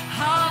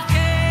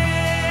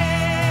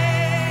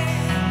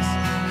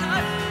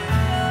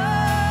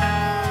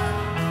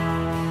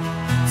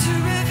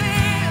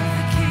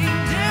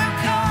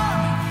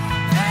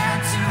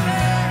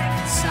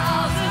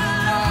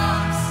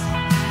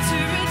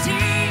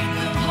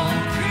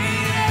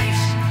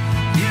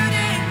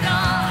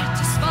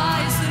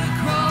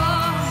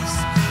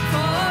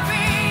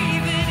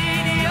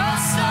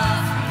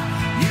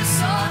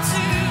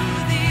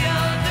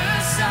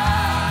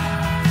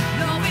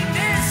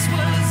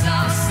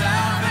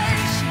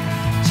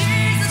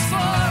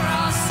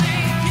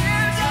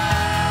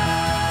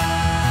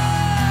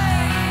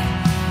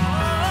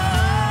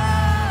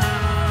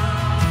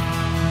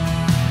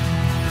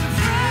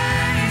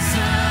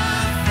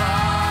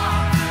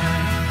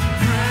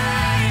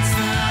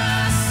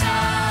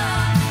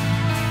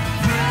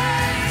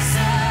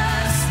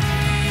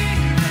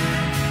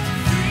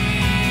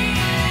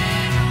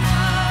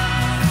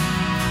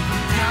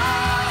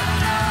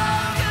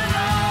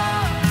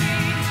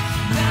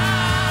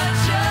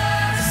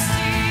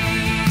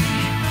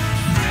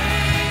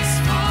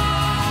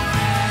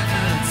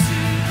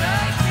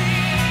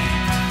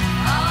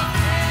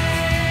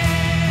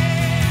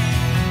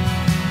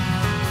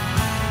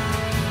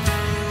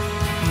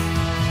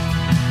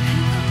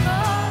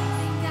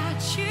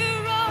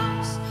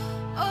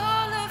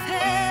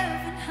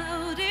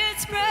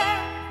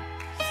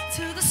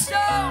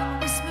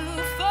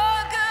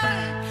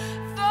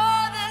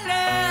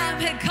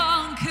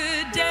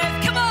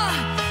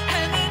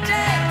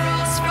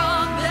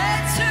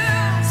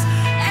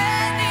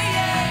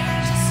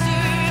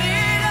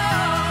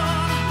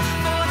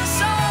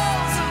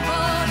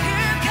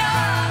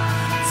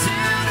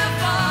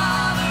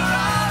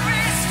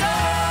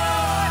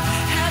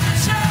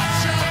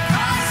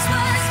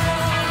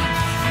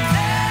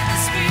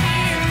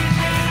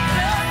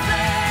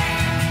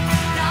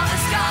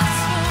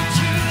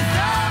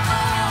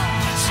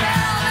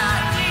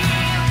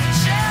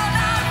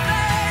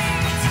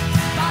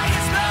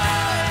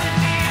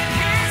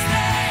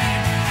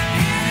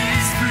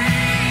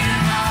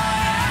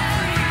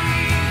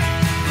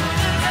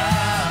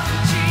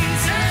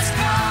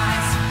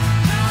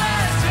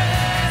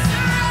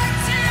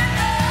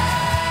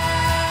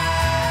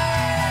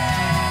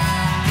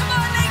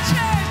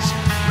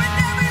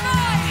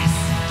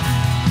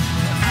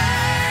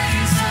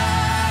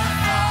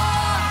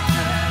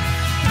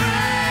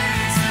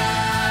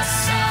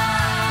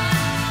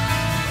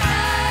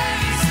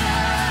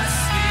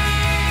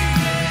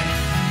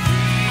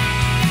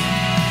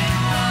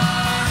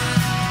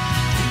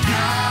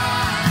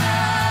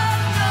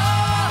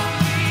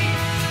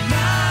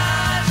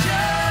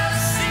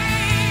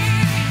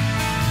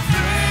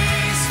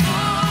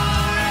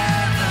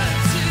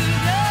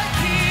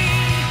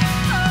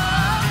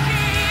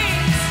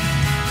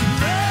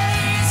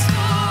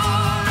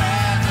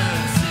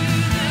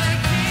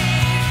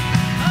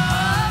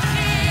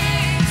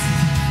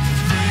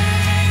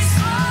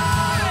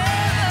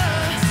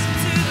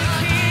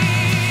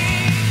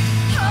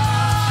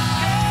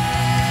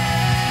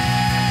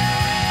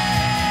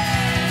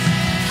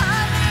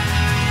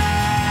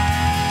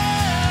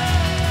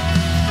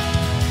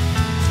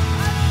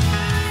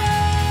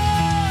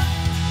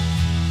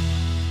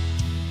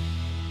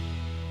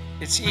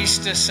 It's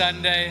Easter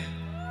Sunday.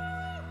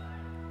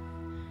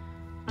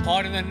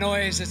 Pardon the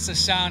noise, it's the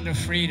sound of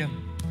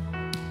freedom.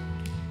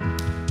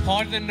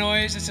 Pardon the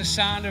noise, it's the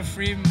sound of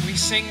freedom. We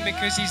sing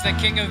because He's the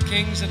King of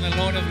Kings and the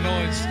Lord of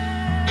Lords.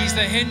 He's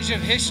the hinge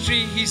of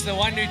history. He's the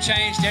one who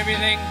changed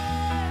everything.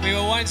 We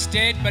were once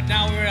dead, but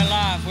now we're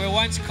alive. We were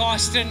once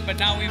cast in, but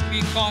now we've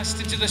been cast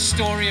into the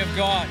story of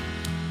God.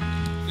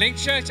 Linc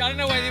Church, I don't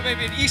know whether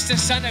maybe at Easter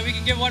Sunday we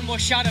can give one more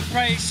shout of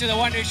praise to the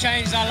one who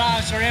changed our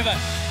lives forever.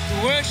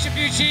 We worship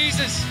you,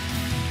 Jesus.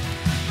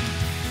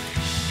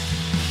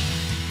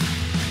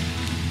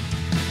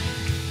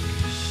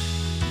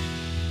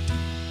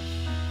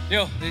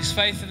 Yo, there's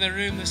faith in the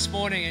room this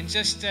morning, and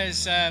just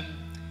as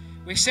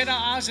we set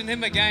our eyes on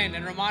Him again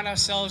and remind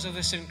ourselves of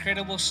this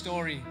incredible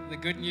story, the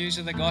good news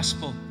of the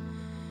gospel,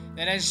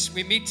 that as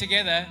we meet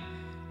together,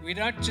 we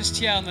don't just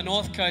here on the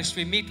North Coast,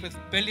 we meet with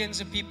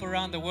billions of people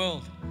around the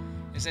world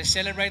as they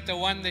celebrate the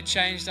one that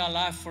changed our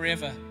life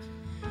forever.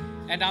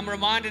 And I'm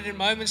reminded in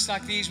moments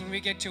like these when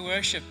we get to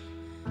worship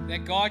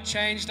that God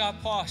changed our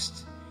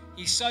past.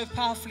 He's so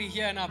powerfully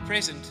here in our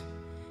present,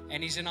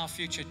 and He's in our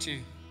future too.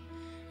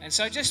 And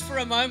so just for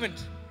a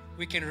moment,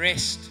 we can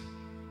rest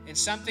in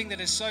something that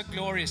is so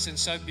glorious and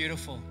so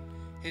beautiful,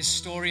 His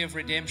story of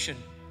redemption.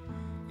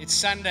 It's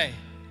Sunday,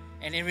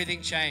 and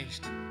everything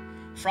changed.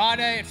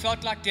 Friday, it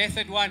felt like death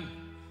had won,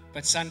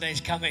 but Sunday's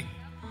coming,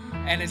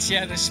 and it's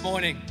here this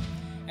morning.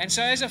 And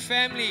so as a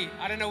family,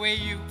 I don't know where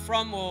you're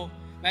from, or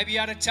maybe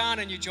you're out of town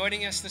and you're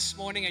joining us this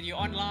morning and you're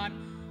online,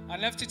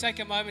 I'd love to take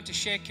a moment to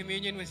share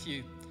communion with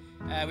you.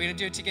 We're going to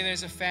do it together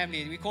as a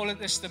family. We call it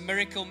this the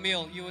miracle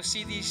meal. You will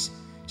see these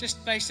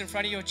just placed in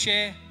front of your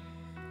chair.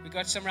 We've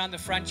got some around the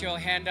front you'll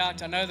hand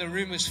out. I know the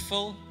room is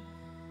full,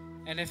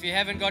 and if you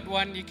haven't got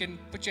one, you can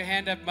put your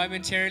hand up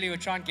momentarily. We'll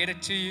try and get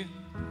it to you.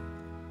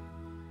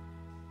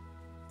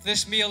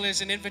 This meal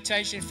is an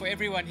invitation for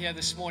everyone here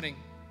this morning.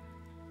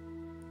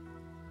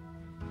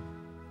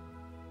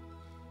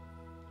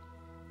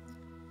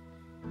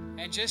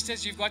 And just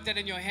as you've got that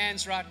in your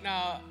hands right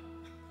now,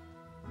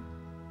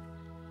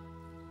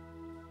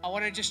 I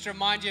want to just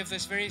remind you of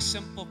this very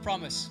simple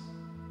promise.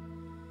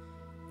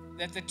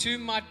 That the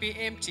tomb might be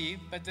empty,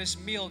 but this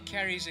meal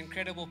carries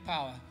incredible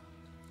power.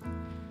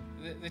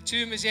 The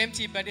tomb is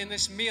empty, but in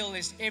this meal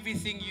is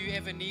everything you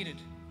ever needed.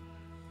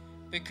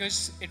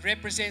 Because it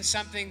represents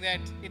something that,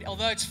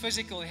 although it's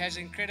physical, it has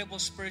incredible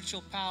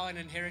spiritual power and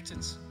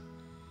inheritance.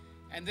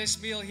 And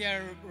this meal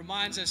here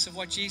reminds us of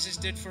what Jesus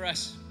did for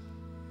us.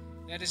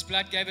 That His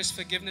blood gave us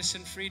forgiveness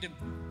and freedom.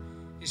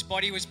 His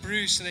body was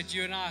bruised so that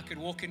you and I could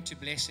walk into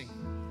blessing.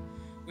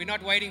 We're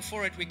not waiting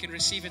for it, we can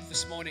receive it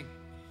this morning.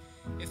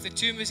 If the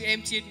tomb is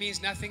empty, it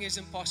means nothing is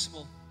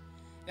impossible.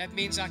 That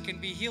means I can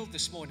be healed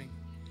this morning.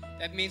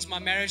 That means my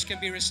marriage can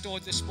be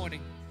restored this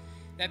morning.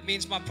 That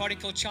means my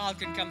prodigal child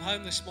can come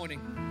home this morning.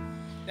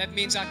 That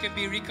means I can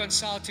be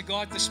reconciled to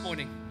God this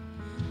morning.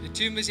 The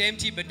tomb is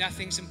empty, but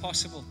nothing's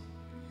impossible.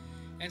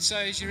 And so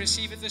as you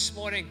receive it this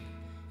morning,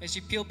 as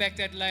you peel back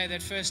that layer,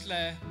 that first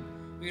layer,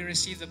 we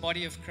receive the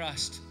body of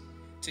Christ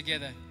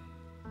together.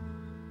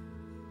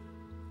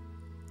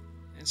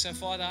 And so,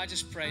 Father, I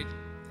just prayed,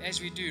 as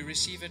we do,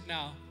 receive it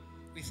now.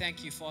 We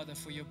thank you, Father,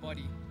 for your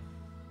body.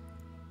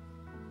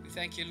 We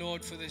thank you,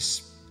 Lord, for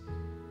this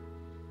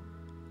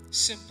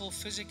simple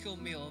physical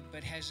meal,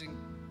 but has a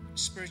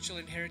spiritual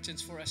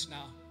inheritance for us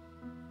now.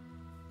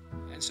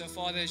 And so,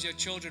 Father, as your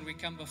children, we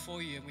come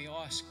before you and we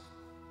ask.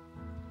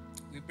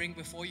 We bring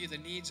before you the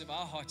needs of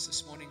our hearts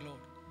this morning, Lord.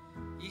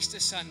 Easter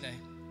Sunday.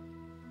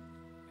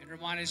 And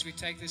remind us as we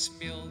take this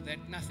meal that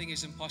nothing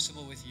is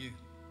impossible with you.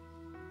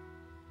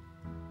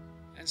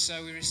 And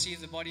so we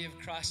receive the body of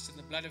Christ and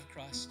the blood of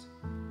Christ.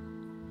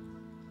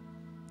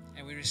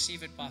 And we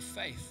receive it by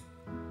faith.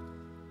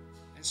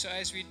 And so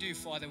as we do,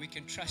 Father, we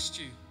can trust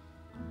you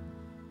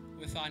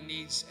with our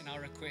needs and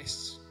our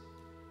requests.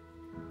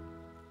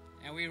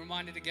 And we're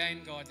reminded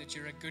again, God, that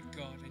you're a good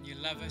God and you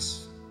love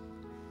us.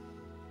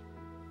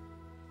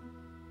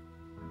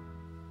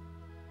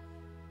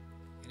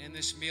 And in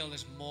this meal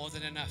is more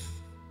than enough.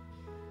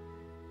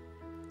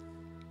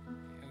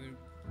 And we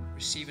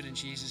receive it in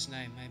Jesus'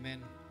 name.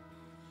 Amen.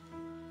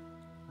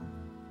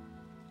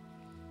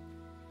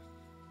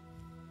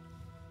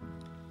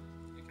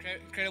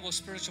 Incredible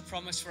spiritual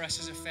promise for us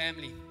as a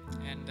family,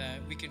 and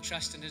we can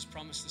trust in His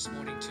promise this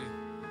morning too.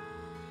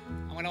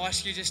 I want to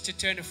ask you just to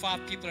turn to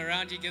 5 people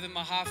around you, give them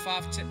a high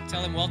five,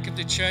 tell them welcome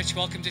to church,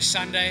 welcome to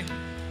Sunday,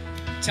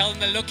 tell them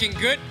they're looking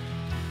good.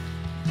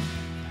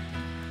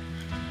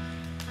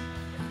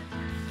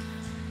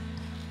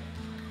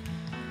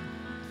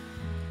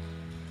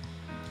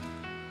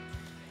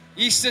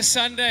 Easter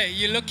Sunday,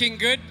 you're looking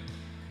good.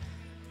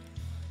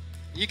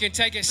 You can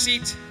take a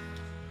seat.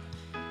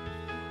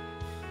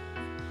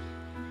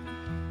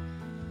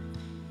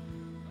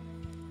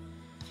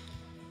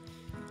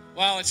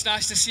 Wow, it's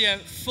nice to see a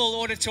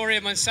full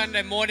auditorium on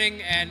Sunday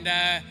morning, and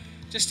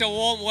just a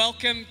warm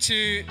welcome to,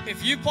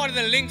 if you're part of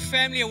the Linc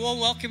family, a warm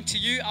welcome to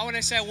you. I want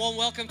to say a warm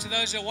welcome to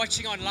those who are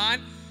watching online.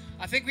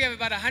 I think we have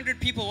about 100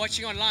 people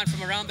watching online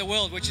from around the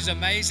world, which is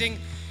amazing.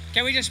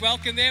 Can we just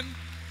welcome them?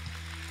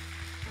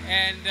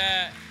 And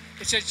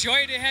it's a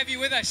joy to have you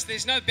with us.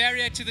 There's no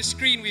barrier to the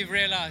screen, we've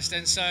realized.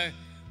 And so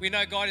we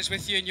know God is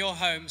with you in your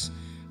homes.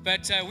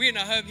 But we're in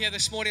a home here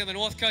this morning on the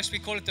North Coast. We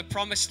call it the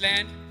Promised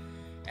Land.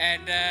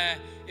 And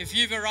if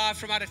you've arrived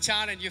from out of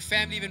town and your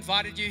family have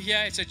invited you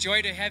here, it's a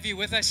joy to have you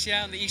with us here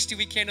on the Easter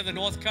weekend of the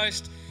North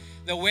Coast.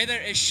 The weather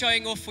is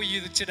showing off for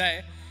you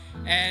today.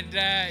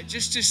 And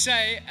just to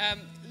say,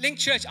 Linc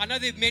Church, I know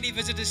there are many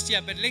visitors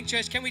here, but Linc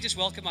Church, can we just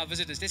welcome our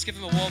visitors? Let's give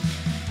them a warm.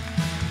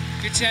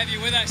 Good to have you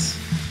with us.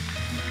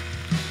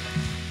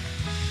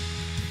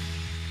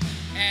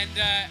 And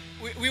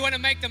we want to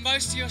make the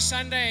most of your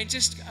Sunday, and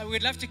just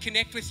we'd love to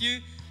connect with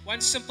you.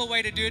 One simple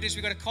way to do it is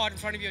we've got a card in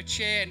front of your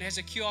chair and it has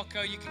a QR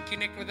code. You can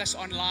connect with us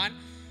online.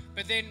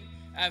 But then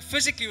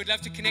physically, we'd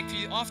love to connect with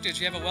you afterwards.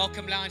 We have a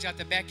welcome lounge out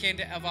the back end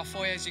of our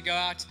foyer as you go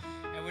out,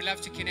 and we'd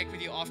love to connect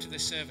with you after the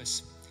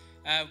service.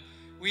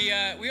 We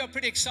are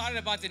pretty excited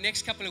about the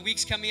next couple of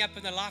weeks coming up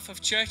in the life of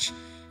church.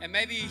 And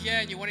maybe you're here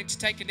and you're wanting to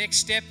take a next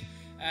step.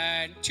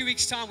 In 2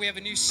 weeks' time, we have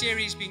a new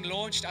series being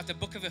launched out the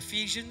book of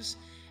Ephesians.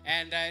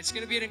 And it's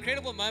going to be an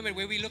incredible moment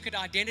where we look at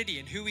identity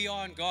and who we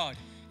are in God.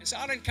 And so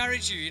I'd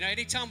encourage you,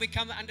 anytime we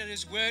come under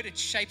His Word, it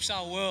shapes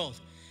our world.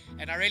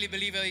 And I really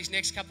believe that these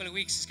next couple of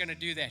weeks is going to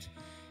do that.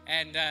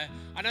 And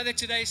I know that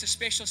today is a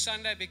special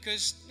Sunday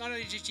because not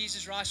only did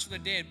Jesus rise from the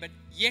dead, but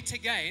yet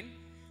again,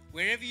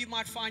 wherever you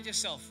might find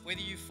yourself,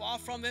 whether you're far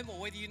from Him or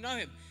whether you know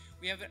Him,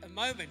 we have a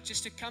moment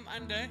just to come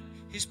under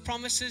His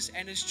promises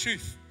and His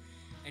truth.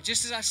 And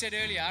just as I said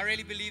earlier, I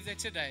really believe that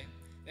today,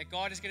 that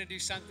God is going to do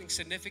something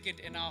significant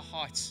in our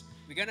hearts.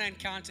 We're going to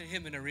encounter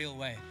Him in a real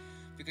way.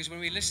 Because when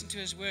we listen to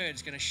His Word,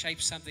 it's going to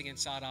shape something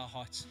inside our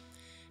hearts.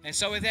 And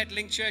so with that,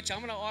 Linc Church, I'm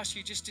going to ask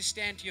you just to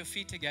stand to your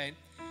feet again.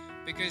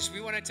 Because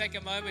we want to take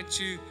a moment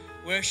to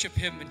worship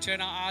Him and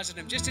turn our eyes on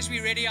Him, just as we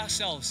ready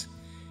ourselves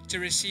to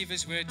receive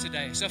His Word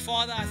today. So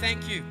Father, I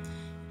thank you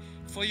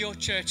for your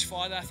church.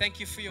 Father, I thank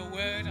you for your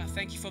Word. I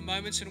thank you for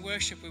moments in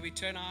worship where we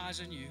turn our eyes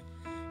on you.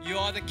 You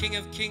are the King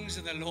of Kings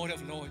and the Lord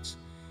of Lords.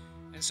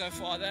 And so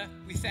Father,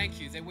 we thank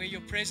you that where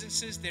your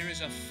presence is, there is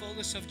a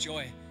fullness of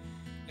joy.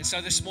 And so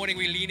this morning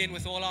we lean in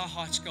with all our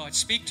hearts, God.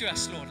 Speak to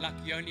us, Lord, like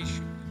you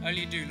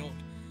only do, Lord.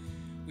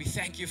 We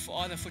thank you,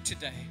 Father, for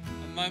today,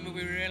 a moment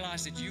where we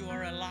realize that you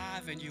are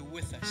alive and you're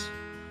with us,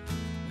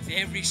 with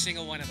every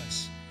single one of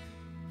us.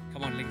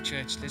 Come on, Linc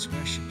Church, let's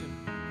worship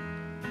Him.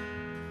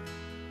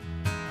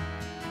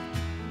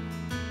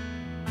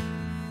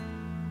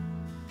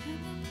 In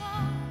the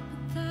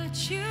moment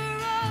that you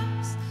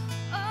rose,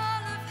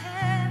 all of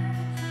heaven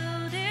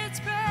held its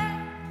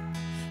breath,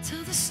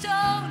 till the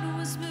stone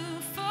was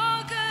moved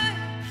for good,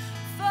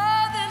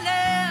 for the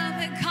Lamb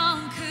that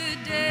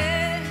conquered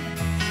death.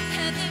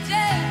 And the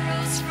dead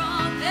rose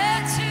from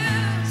their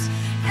tombs,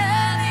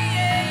 and the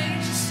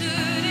angels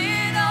stood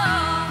in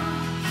awe,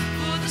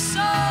 for the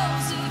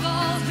souls of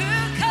all who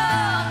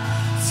come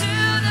to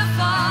the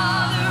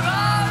Father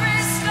are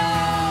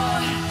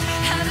restored.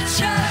 And the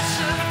church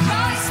of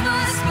Christ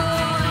was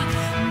born,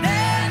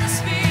 then the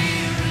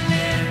Spirit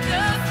lit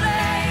the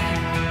flame.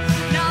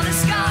 Now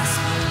this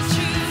gospel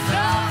truth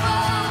of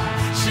all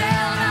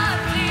shall not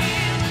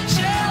bleed,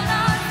 shall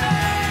not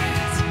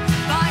fade.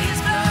 By His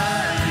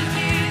blood and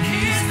in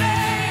His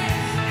name,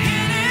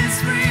 in His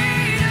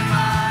freedom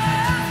I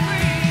am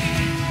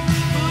free.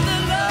 For the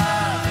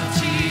love of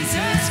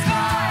Jesus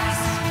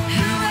Christ,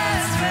 who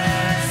has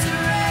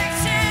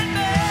resurrected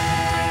me.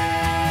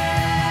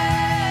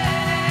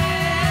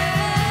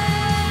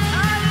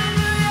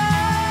 Hallelujah.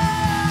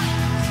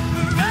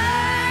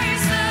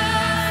 Praise the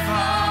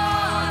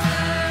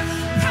Father,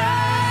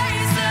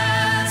 praise the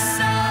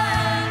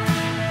Son,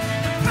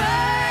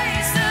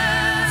 praise the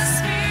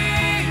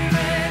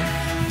Spirit,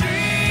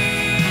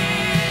 three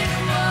in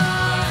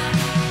one.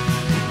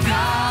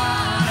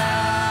 God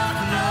of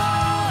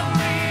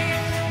glory,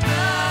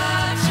 majesty,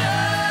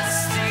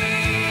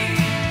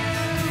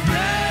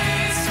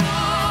 praise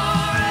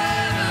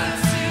forever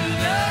to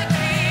the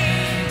King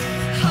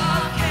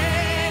of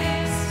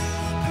Kings.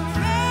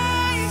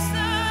 Praise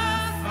the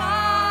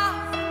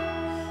Father,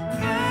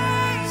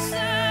 praise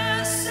the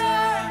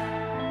Son,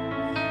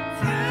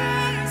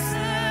 praise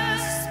the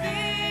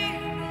Spirit,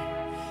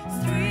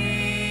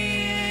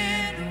 three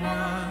in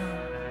one.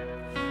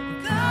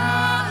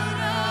 God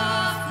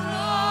of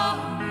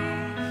glory,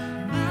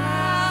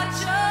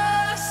 majesty,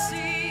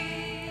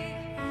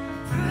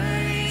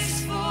 praise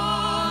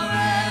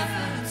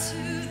forever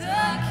to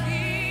the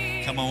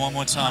King. Come on, one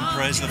more time.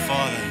 Praise the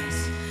Father.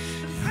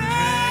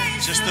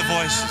 Praise Just the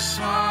voices.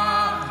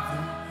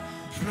 Father,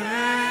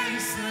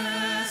 praise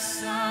the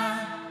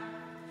Son,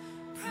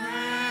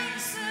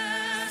 praise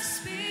the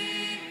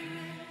Spirit,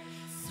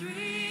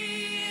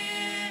 three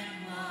in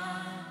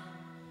one.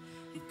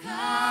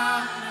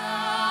 God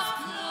of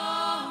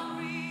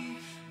glory,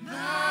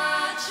 majesty,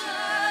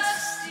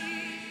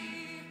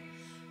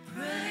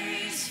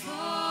 praise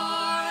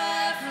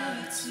forever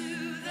to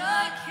the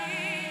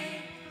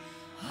King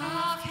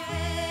of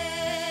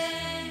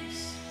Kings.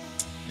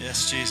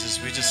 Yes, Jesus,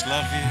 we just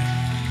love you.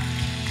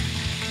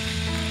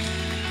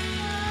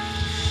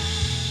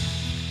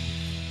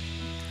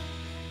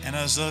 And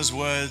as those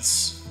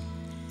words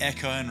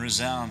echo and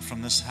resound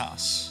from this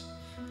house,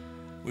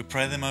 we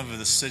pray them over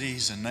the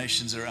cities and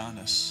nations around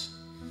us.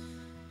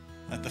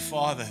 That the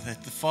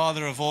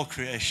Father of all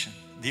creation,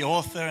 the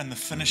author and the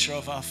finisher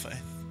of our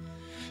faith,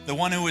 the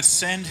one who would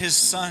send his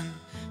Son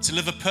to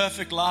live a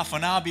perfect life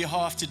on our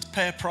behalf, to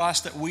pay a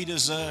price that we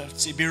deserved,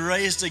 to be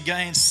raised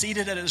again,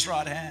 seated at his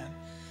right hand,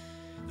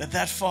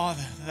 that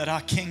Father, that our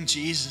King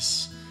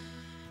Jesus,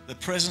 the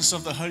presence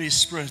of the Holy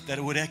Spirit, that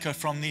it would echo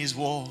from these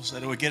walls,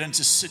 that it would get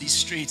into city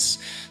streets,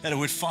 that it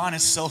would find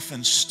itself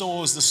in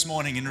stores this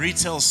morning, in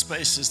retail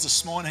spaces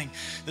this morning,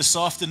 this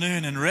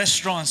afternoon, in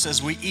restaurants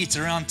as we eat,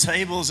 around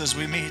tables as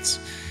we meet,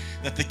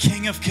 that the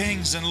King of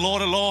Kings and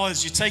Lord of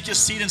Lords, you take your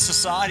seat in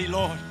society,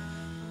 Lord.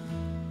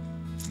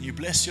 You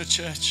bless your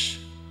church.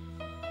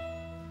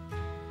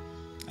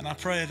 And I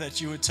pray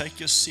that you would take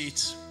your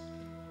seat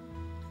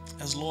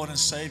as Lord and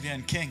Savior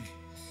and King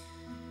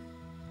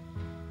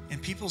in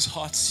people's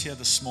hearts here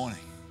this morning.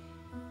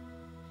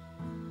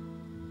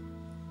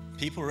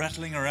 People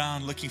rattling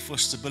around looking for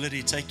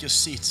stability, take your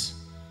seat.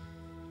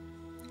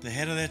 The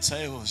head of their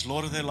tables,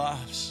 Lord of their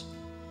lives.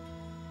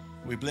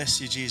 We bless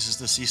you, Jesus,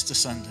 this Easter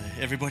Sunday.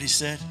 Everybody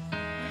said?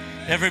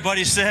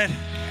 Everybody said?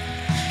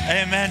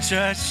 Amen,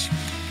 church.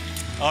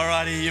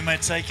 Alrighty, you may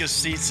take your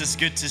seats. It's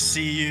good to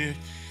see you.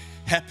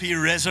 Happy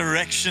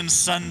Resurrection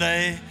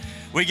Sunday.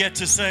 We get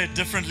to say it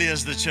differently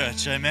as the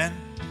church. Amen.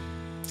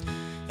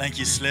 Thank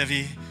you,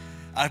 Slevy.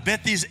 I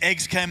bet these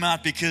eggs came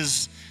out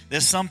because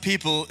there's some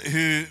people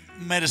who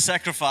made a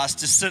sacrifice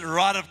to sit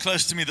right up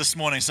close to me this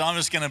morning. So I'm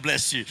just going to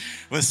bless you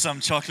with some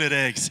chocolate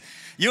eggs.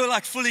 You were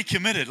like fully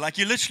committed. Like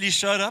you literally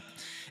showed up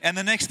and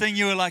the next thing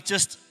you were like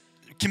just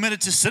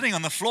committed to sitting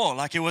on the floor.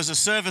 Like it was a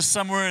service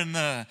somewhere in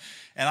the...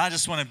 And I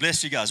just want to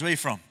bless you guys. Where are you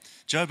from?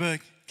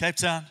 Joburg, Cape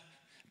Town,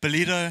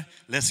 Ballito?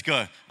 Let's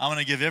go. I'm going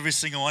to give every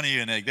single one of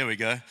you an egg. There we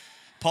go.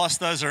 Pass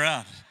those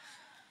around.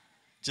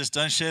 Just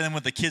don't share them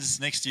with the kids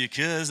next to you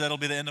because that'll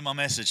be the end of my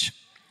message.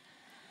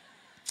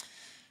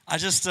 I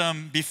just,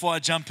 before I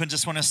jump in,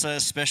 just want to say a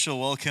special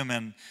welcome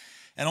and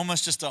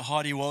almost just a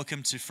hearty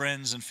welcome to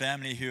friends and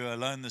family who are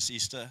alone this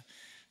Easter.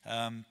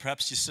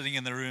 Perhaps you're sitting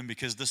in the room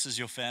because this is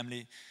your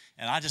family.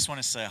 And I just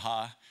want to say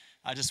hi.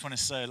 I just want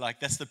to say, like,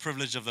 that's the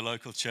privilege of the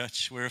local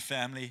church. We're a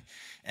family,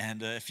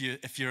 and if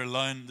you're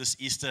alone this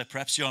Easter,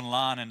 perhaps you're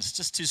online, and it's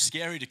just too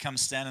scary to come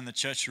stand in the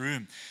church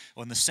room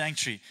or in the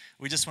sanctuary.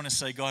 We just want to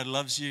say, God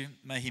loves you.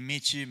 May He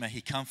meet you. May He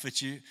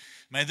comfort you.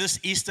 May this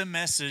Easter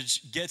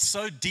message get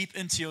so deep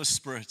into your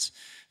spirit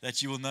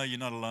that you will know you're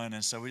not alone.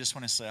 And so we just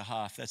want to say,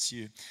 hi, if that's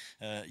you,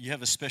 you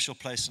have a special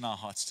place in our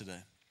hearts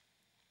today.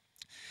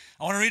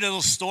 I want to read a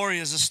little story.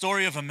 It's a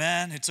story of a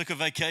man who took a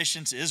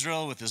vacation to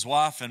Israel with his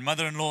wife and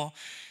mother-in-law.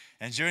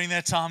 And during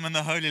their time in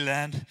the Holy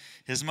Land,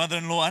 his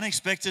mother-in-law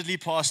unexpectedly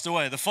passed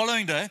away. The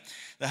following day,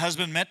 the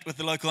husband met with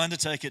the local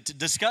undertaker to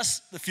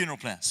discuss the funeral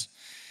plans.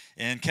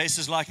 In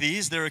cases like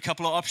these, there are a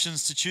couple of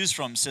options to choose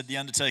from, said the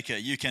undertaker.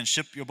 You can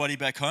ship your body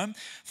back home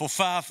for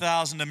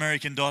 5,000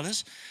 American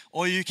dollars,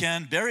 or you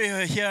can bury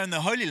her here in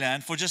the Holy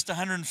Land for just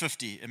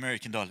 150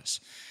 American dollars.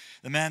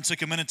 The man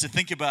took a minute to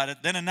think about it,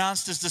 then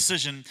announced his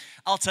decision.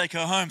 I'll take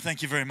her home,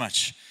 thank you very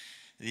much.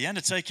 The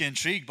undertaker,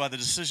 intrigued by the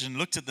decision,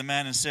 looked at the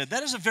man and said,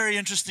 that is a very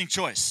interesting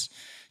choice.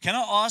 Can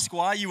I ask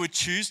why you would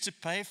choose to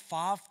pay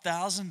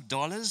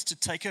 $5,000 to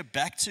take her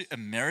back to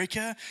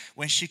America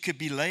when she could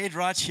be laid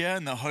right here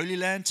in the Holy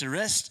Land to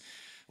rest?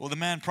 Well, the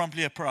man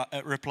promptly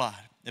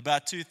replied,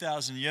 about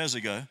 2,000 years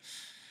ago,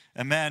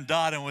 a man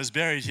died and was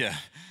buried here.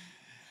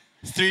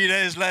 3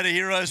 days later,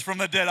 he rose from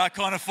the dead. I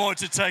can't afford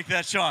to take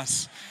that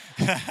chance.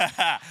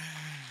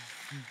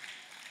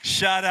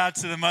 Shout out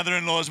to the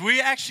mother-in-laws. We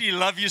actually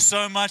love you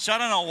so much. I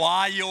don't know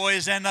why you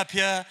always end up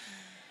here.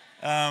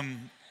 Tap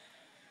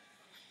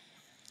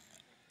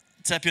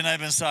your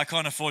neighbor and say, I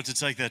can't afford to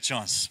take that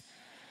chance.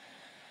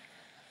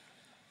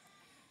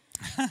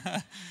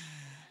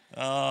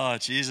 Oh,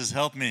 Jesus,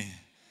 help me.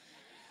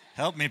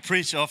 Help me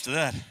preach after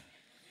that.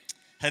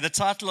 Hey, the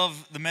title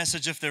of the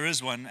message, if there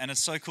is one, and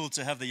it's so cool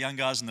to have the young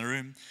guys in the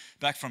room,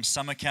 back from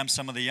summer camp,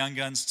 some of the young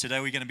guns.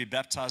 Today we're going to be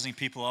baptizing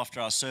people after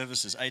our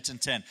services, 8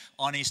 and 10,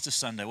 on Easter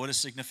Sunday. What a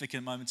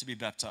significant moment to be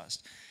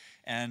baptized.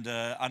 And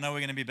I know we're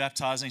going to be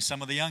baptizing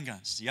some of the young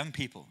guns, young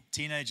people,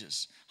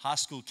 teenagers, high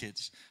school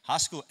kids, high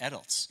school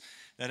adults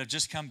that have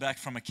just come back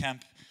from a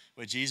camp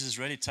where Jesus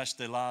really touched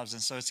their lives.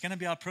 And so it's going to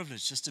be our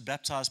privilege just to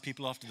baptize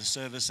people after the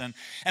service. And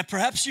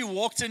perhaps you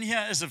walked in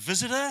here as a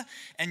visitor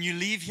and you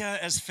leave here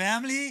as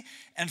family,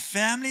 and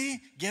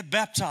family get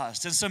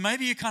baptized. And so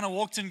maybe you kind of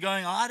walked in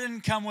going, I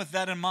didn't come with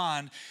that in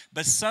mind.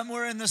 But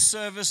somewhere in the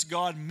service,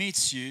 God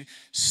meets you,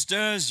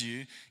 stirs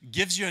you,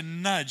 gives you a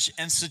nudge,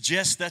 and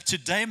suggests that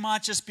today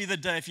might just be the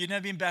day. If you've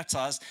never been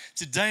baptized,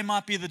 today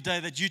might be the day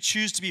that you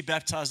choose to be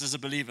baptized as a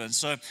believer. And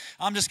so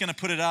I'm just going to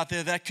put it out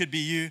there. That could be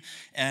you.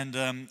 And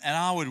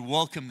I would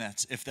welcome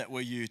that if that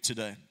were you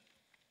today.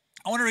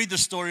 I want to read the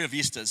story of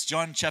Easter. It's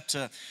John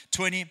chapter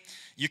 20.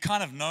 You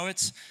kind of know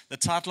it. The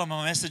title of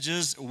my message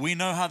is, We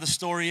Know How the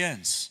Story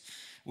Ends.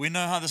 We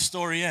know how the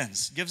story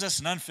ends. It gives us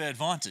an unfair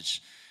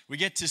advantage. We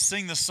get to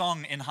sing the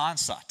song in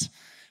hindsight.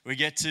 We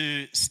get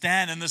to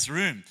stand in this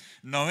room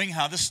knowing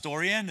how the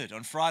story ended.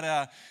 On Friday,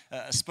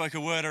 I spoke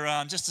a word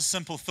around just a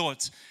simple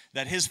thought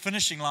that his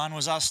finishing line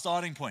was our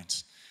starting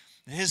point.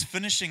 His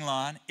finishing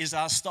line is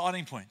our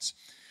starting point.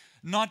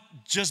 Not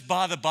just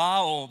by the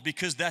bar or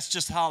because that's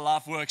just how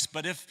life works,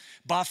 but if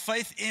by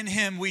faith in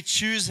him we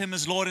choose him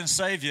as Lord and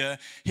Savior,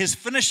 his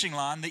finishing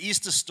line, the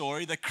Easter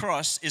story, the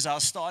cross, is our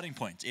starting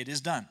point. It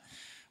is done.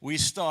 We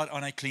start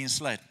on a clean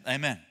slate.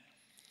 Amen.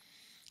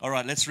 All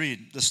right, let's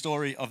read the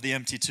story of the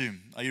empty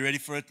tomb. Are you ready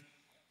for it?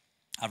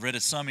 I've read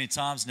it so many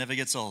times, never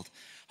gets old.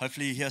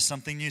 Hopefully you hear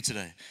something new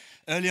today.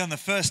 Early on the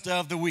first day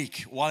of the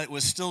week, while it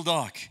was still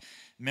dark,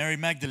 Mary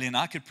Magdalene,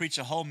 I could preach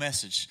a whole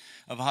message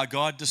of how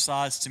God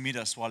decides to meet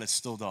us while it's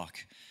still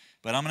dark.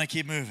 But I'm going to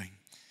keep moving.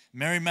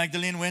 Mary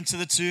Magdalene went to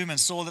the tomb and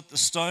saw that the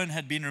stone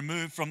had been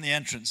removed from the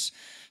entrance.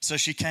 So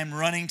she came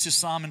running to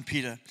Simon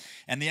Peter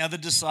and the other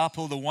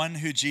disciple, the one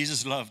who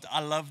Jesus loved.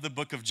 I love the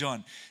book of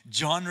John.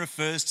 John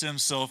refers to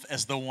himself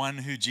as the one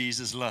who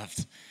Jesus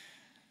loved.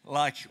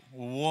 Like,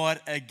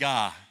 what a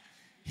guy.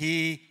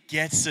 He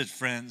gets it,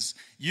 friends.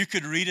 You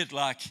could read it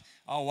like,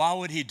 oh, why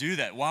would he do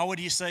that? Why would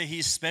he say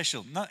he's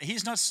special? No,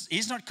 he's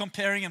not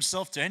comparing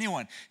himself to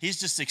anyone. He's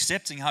just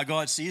accepting how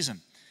God sees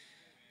him.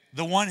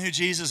 The one who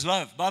Jesus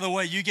loved. By the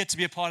way, you get to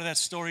be a part of that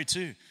story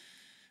too.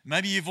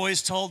 Maybe you've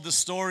always told the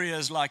story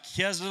as like,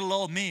 here's little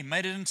old me,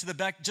 made it into the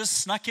back, just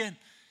snuck in.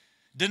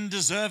 Didn't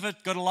deserve it,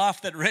 got a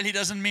life that really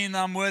doesn't mean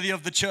I'm worthy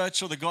of the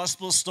church or the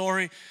gospel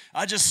story.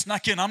 I just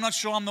snuck in. I'm not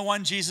sure I'm the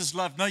one Jesus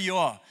loved. No, you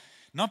are.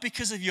 Not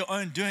because of your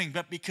own doing,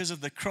 but because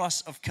of the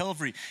cross of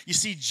Calvary. You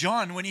see,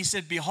 John, when he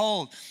said,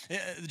 behold,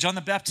 John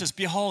the Baptist,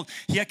 behold,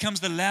 here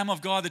comes the Lamb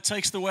of God that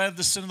takes the away of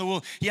the sin of the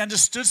world. He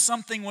understood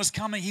something was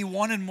coming. He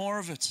wanted more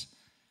of it.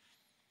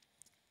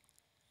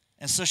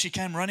 And so she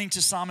came running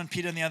to Simon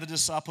Peter and the other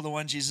disciple, the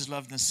one Jesus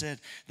loved, and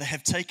said, they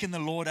have taken the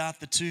Lord out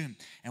the tomb,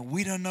 and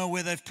we don't know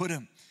where they've put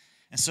him.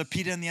 And so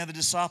Peter and the other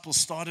disciple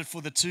started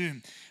for the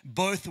tomb.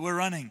 Both were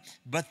running,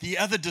 but the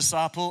other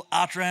disciple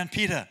outran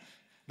Peter,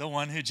 the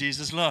one who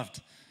Jesus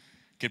loved.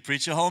 Could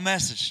preach a whole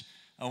message.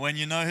 And when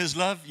you know his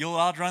love, you'll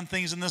outrun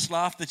things in this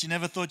life that you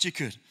never thought you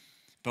could.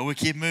 But we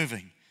keep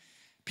moving.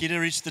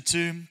 Peter reached the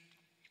tomb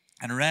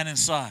and ran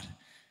inside.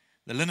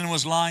 The linen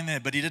was lying there,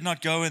 but he did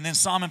not go. And then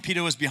Simon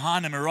Peter was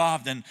behind him,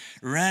 arrived and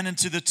ran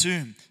into the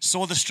tomb,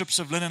 saw the strips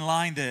of linen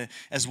lying there,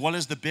 as well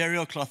as the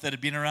burial cloth that had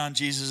been around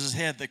Jesus'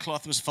 head. The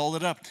cloth was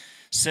folded up,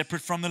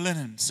 separate from the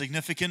linen.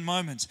 Significant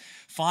moments.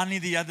 Finally,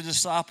 the other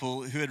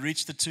disciple who had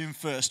reached the tomb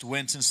first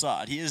went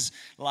inside. He is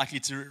likely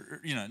to,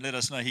 let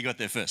us know he got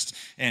there first.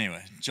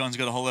 Anyway, John's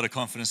got a whole lot of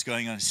confidence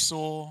going on. He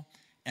saw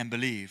and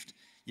believed,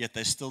 yet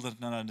they still did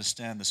not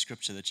understand the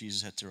scripture that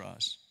Jesus had to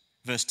rise.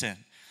 Verse 10.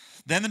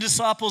 Then the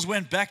disciples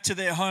went back to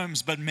their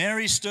homes, but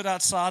Mary stood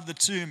outside the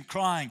tomb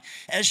crying.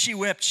 As she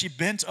wept, she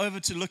bent over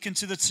to look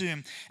into the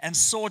tomb and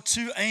saw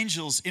two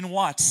angels in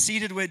white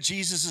seated where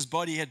Jesus'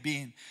 body had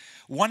been,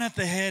 one at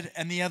the head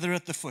and the other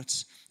at the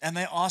foot. And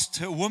they asked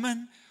her,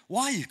 woman,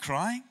 why are you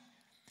crying?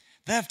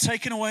 They have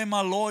taken away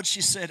my Lord, she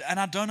said, and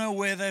I don't know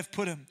where they've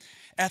put him.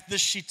 At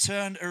this, she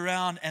turned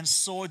around and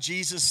saw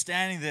Jesus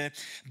standing there,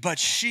 but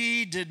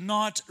she did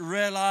not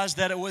realize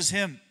that it was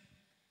him.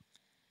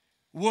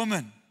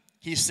 Woman,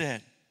 he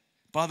said,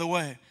 by the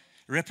way,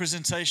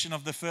 representation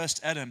of the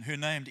first Adam who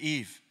named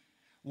Eve.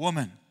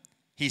 Woman,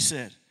 he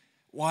said,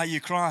 why are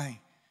you crying?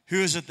 Who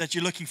is it that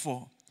you're looking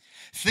for?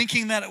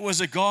 Thinking that it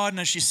was a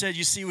gardener, she said,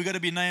 you see, we've got to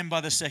be named by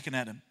the second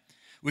Adam.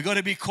 We've got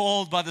to be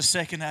called by the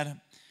second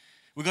Adam.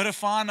 We've got to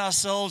find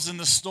ourselves in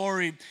the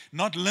story,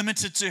 not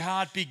limited to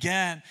how it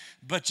began,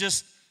 but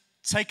just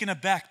taken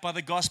aback by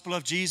the gospel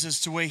of Jesus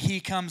to where he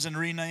comes and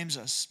renames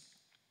us.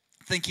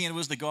 Thinking it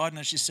was the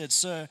gardener, she said,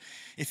 sir,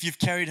 if you've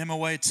carried him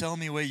away, tell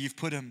me where you've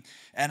put him,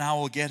 and I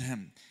will get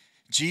him.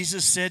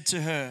 Jesus said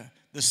to her,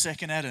 the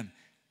second Adam,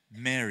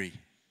 Mary.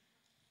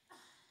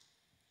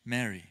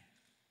 Mary.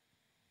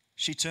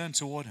 She turned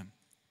toward him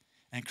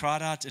and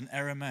cried out in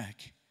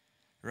Aramaic,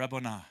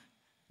 Rabboni,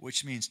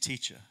 which means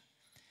teacher.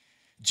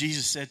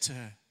 Jesus said to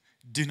her,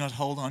 do not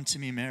hold on to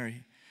me,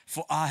 Mary,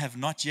 for I have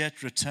not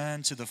yet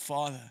returned to the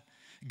Father.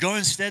 Go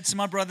instead to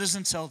my brothers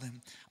and tell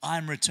them, I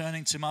am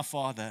returning to my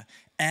Father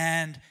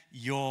and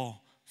your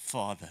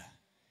Father.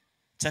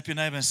 Tap your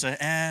neighbor and say,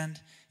 and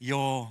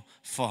your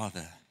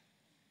Father.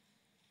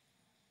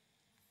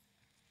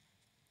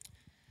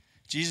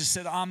 Jesus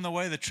said, I'm the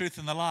way, the truth,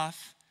 and the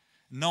life.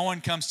 No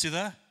one comes to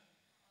the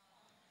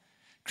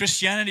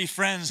Christianity,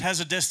 friends,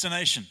 has a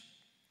destination.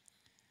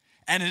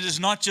 And it is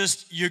not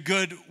just you're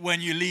good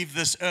when you leave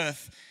this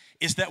earth.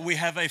 It's that we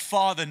have a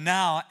Father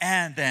now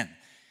and then.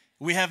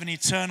 We have an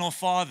eternal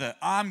Father.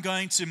 I'm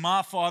going to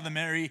my Father,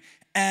 Mary,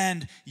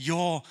 and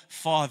your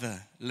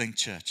Father, Linc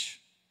Church.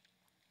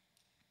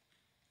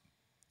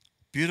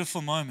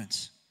 Beautiful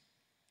moments.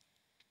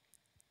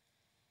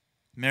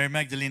 Mary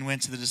Magdalene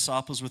went to the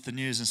disciples with the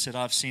news and said,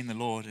 I've seen the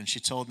Lord. And she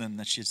told them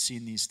that she had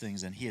seen these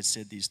things and he had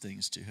said these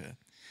things to her.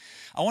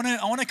 I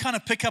want to kind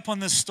of pick up on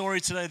this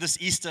story today, this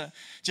Easter,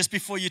 just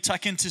before you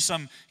tuck into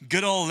some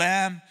good old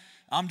lamb.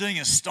 I'm doing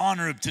a staan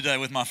rib today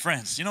with my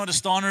friends. You know what a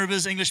staan rib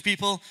is, English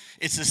people?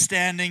 It's a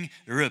standing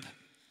rib.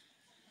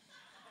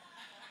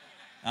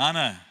 I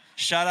know.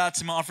 Shout out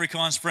to my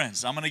Afrikaans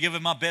friends. I'm going to give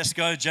it my best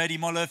go. JD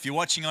Moller, if you're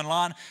watching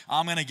online,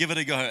 I'm going to give it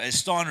a go. A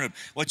staan rib.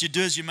 What you do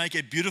is you make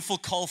a beautiful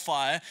coal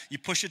fire. You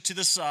push it to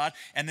the side.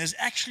 And there's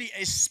actually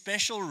a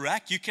special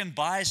rack. You can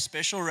buy a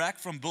special rack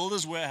from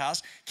Builder's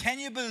Warehouse. Can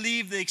you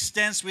believe the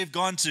extents we've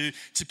gone to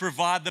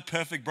provide the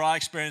perfect braai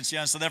experience here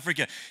in South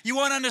Africa? You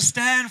won't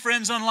understand,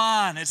 friends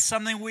online. It's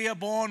something we are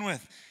born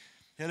with.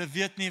 Julle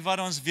weet nie wat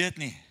ons weet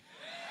nie.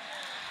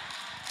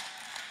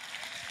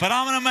 But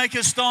I'm going to make a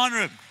staan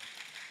rib.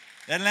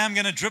 That lamb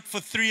going to drip for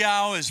 3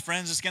 hours,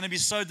 friends. It's going to be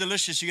so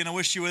delicious. You're going to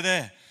wish you were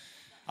there.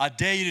 I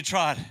dare you to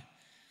try it.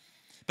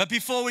 But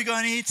before we go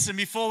and eat, and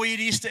before we eat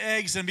Easter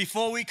eggs, and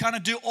before we kind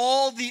of do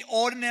all the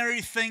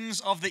ordinary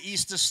things of the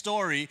Easter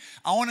story,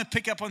 I want to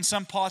pick up on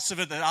some parts of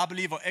it that I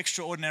believe are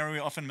extraordinary. We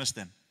often miss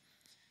them.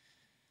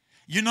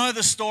 You know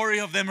the story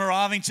of them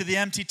arriving to the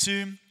empty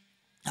tomb.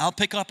 I'll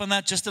pick up on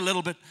that just a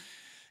little bit.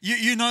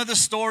 You know the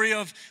story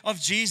of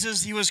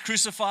Jesus. He was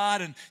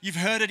crucified, and you've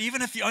heard it,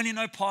 even if you only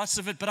know parts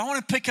of it. But I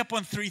want to pick up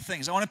on 3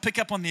 things. I want to pick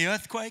up on the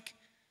earthquake.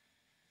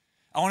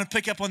 I want to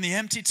pick up on the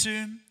empty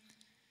tomb.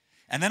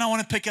 And then I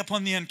want to pick up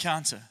on the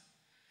encounter.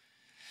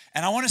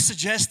 And I want to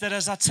suggest that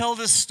as I tell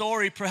this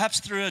story, perhaps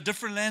through a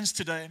different lens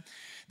today,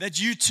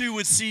 that you too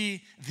would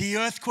see the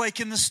earthquake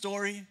in the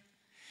story,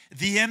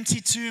 the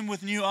empty tomb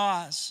with new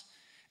eyes,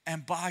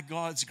 and by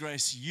God's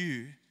grace,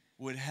 you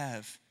would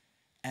have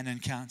an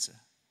encounter.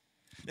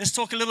 Let's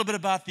talk a little bit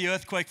about the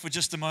earthquake for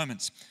just a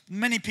moment.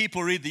 Many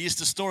people read the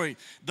Easter story,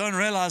 don't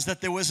realize that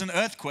there was an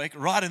earthquake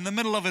right in the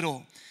middle of it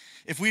all.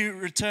 If we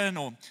return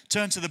or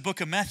turn to the book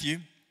of Matthew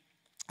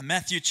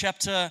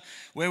chapter,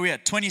 where we're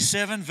at,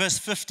 27, verse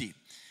 50.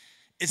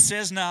 It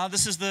says now,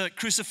 this is the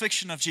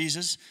crucifixion of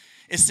Jesus.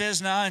 It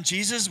says now, and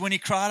Jesus, when he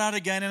cried out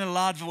again in a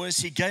loud voice,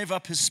 he gave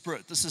up his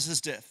spirit. This is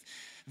his death.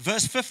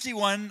 Verse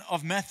 51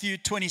 of Matthew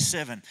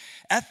 27.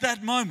 At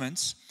that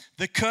moment,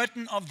 the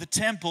curtain of the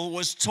temple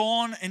was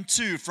torn in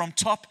two from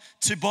top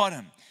to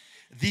bottom.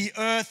 The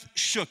earth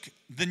shook.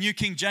 The New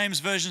King James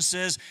Version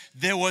says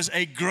there was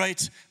a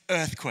great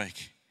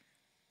earthquake.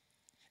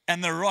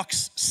 And the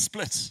rocks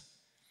split.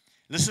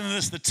 Listen to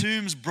this. The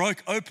tombs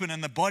broke open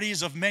and the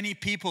bodies of many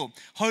people,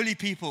 holy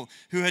people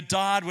who had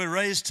died, were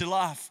raised to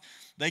life.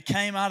 They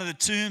came out of the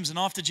tombs, and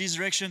after Jesus'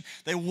 resurrection,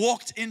 they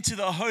walked into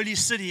the holy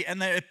city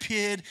and they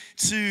appeared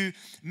to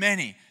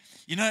many.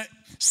 You know,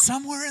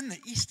 somewhere in the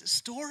Easter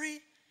story,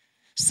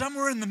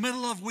 somewhere in the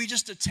middle of we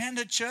just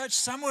attended church,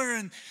 somewhere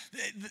in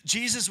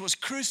Jesus was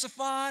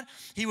crucified,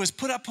 he was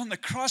put up on the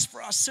cross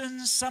for our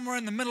sins, somewhere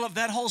in the middle of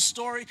that whole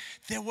story,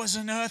 there was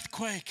an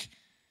earthquake.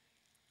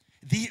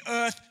 The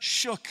earth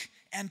shook,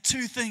 and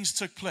 2 things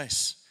took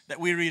place that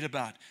we read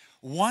about.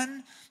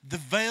 1, the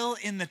veil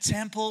in the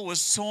temple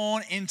was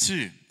torn in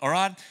 2, all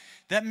right?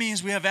 That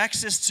means we have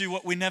access to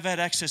what we never had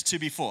access to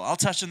before. I'll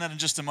touch on that in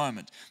just a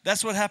moment.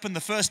 That's what happened,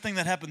 the first thing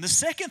that happened. The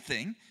second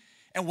thing,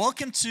 and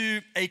welcome to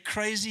a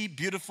crazy,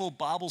 beautiful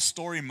Bible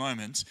story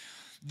moment.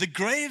 The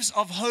graves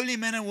of holy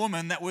men and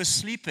women that were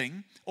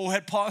sleeping or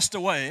had passed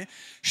away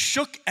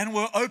shook and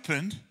were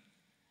opened.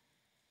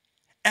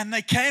 And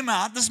they came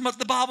out. This is what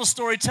the Bible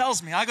story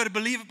tells me. I got to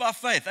believe it by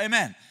faith.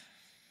 Amen.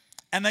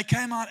 And they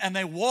came out and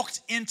they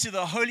walked into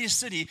the holy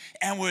city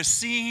and were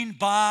seen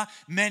by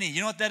many. You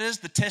know what that is?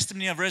 The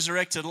testimony of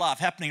resurrected life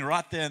happening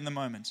right there in the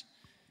moment.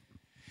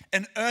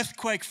 An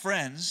earthquake,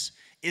 friends,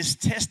 is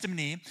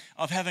testimony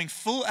of having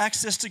full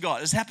access to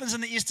God. This happens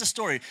in the Easter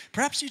story.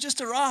 Perhaps you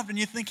just arrived and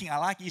you're thinking, I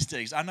like Easter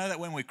eggs. I know that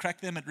when we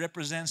crack them, it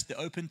represents the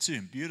open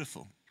tomb.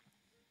 Beautiful.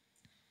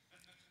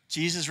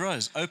 Jesus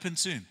rose, open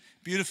tomb.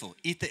 Beautiful.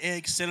 Eat the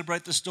egg,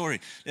 celebrate the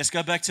story. Let's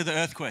go back to the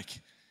earthquake.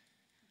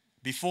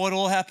 Before it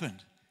all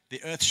happened,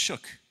 the earth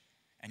shook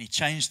and he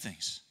changed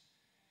things.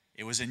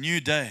 It was a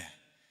new day.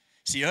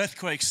 See,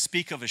 earthquakes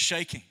speak of a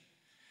shaking.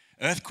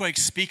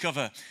 Earthquakes speak of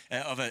a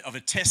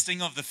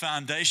testing of the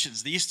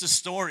foundations. The Easter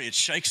story, it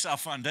shakes our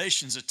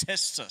foundations. It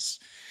tests us.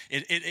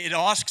 It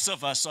asks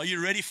of us, are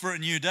you ready for a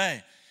new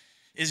day?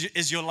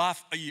 Is your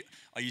life,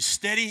 are you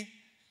steady?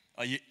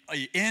 Are you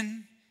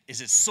in?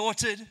 Is it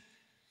sorted?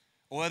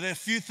 Or are there a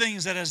few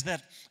things that as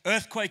that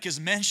earthquake is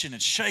mentioned,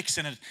 it shakes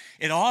and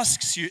it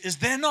asks you, is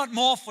there not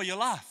more for your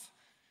life?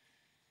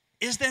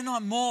 Is there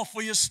not more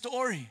for your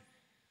story?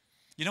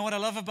 You know what I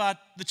love about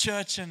the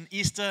church and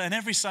Easter and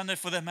every Sunday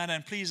for that matter,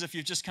 and please, if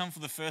you've just come for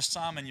the first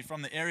time and you're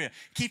from the area,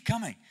 keep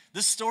coming.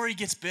 This story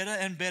gets better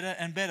and better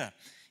and better.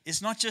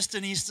 It's not just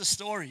an Easter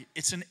story.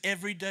 It's an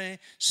everyday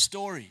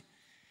story.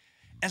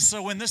 And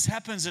so when this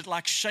happens, it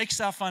like shakes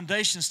our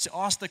foundations to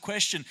ask the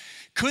question,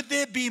 could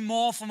there be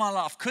more for my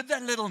life? Could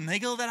that little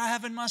niggle that I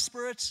have in my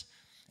spirit?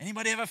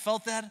 Anybody ever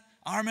felt that?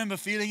 I remember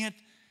feeling it.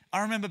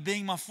 I remember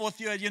being my 4th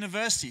year at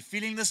university,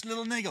 feeling this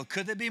little niggle.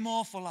 Could there be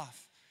more for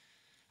life?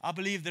 I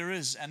believe there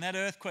is. And that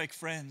earthquake,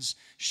 friends,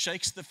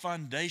 shakes the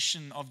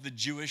foundation of the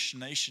Jewish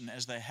nation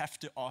as they have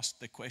to ask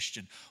the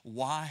question,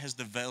 why has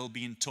the veil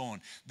been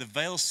torn? The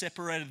veil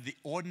separated the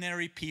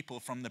ordinary people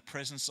from the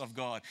presence of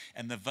God,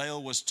 and the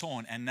veil was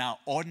torn. And now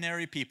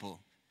ordinary people,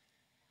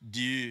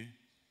 do you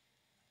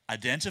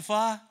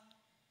identify?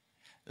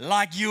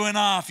 Like you and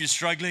I, if you're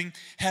struggling,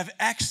 have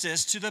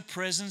access to the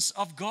presence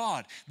of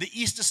God. The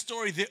Easter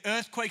story, the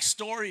earthquake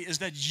story is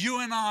that you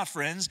and I,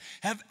 friends,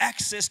 have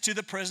access to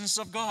the presence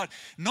of God.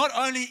 Not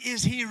only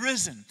is He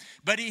risen,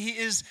 but He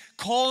is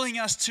calling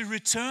us to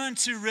return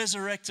to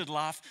resurrected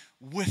life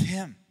with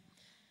Him.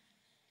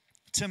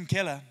 Tim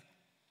Keller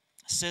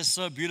says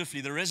so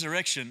beautifully, the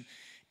resurrection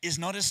is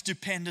not a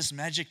stupendous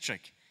magic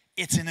trick.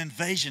 It's an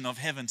invasion of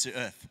heaven to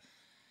earth.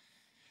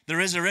 The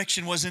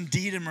resurrection was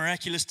indeed a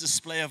miraculous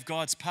display of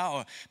God's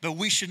power, but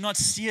we should not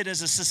see it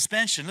as a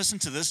suspension, listen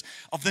to this,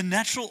 of the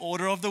natural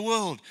order of the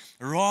world.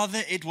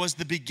 Rather, it was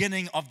the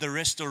beginning of the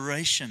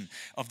restoration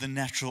of the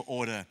natural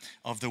order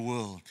of the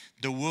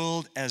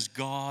world as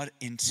God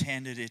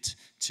intended it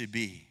to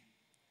be.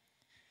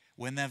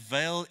 When that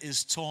veil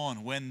is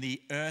torn, when the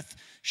earth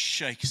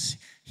shakes,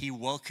 He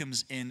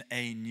welcomes in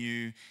a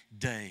new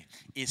day.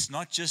 It's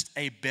not just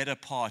a better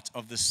part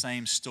of the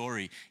same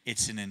story,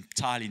 it's an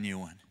entirely new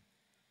one.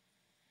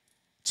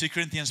 2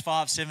 Corinthians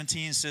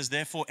 5:17 says,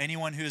 therefore,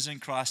 anyone who is in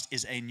Christ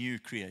is a new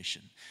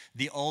creation.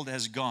 The old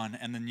has gone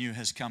and the new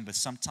has come. But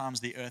sometimes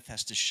the earth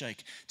has to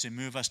shake to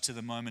move us to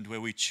the moment where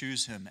we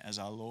choose Him as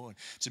our Lord.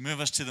 To move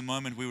us to the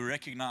moment where we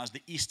recognize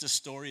the Easter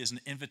story is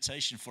an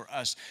invitation for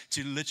us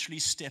to literally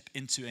step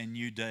into a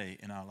new day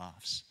in our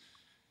lives.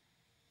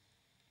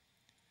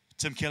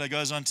 Tim Keller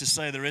goes on to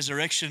say the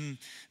resurrection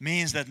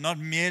means that not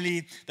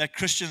merely that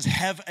Christians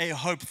have a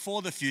hope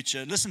for the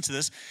future, listen to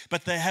this,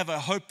 but they have a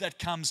hope that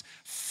comes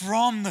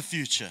from the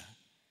future.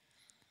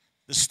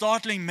 The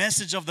startling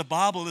message of the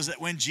Bible is that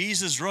when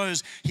Jesus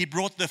rose, He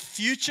brought the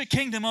future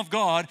kingdom of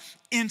God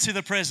into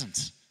the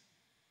present.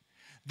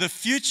 The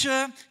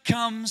future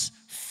comes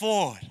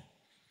forward.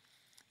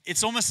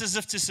 It's almost as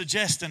if to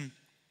suggest, and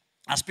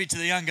I speak to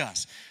the young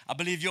guys, I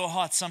believe your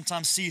hearts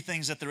sometimes see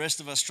things that the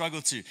rest of us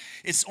struggle to.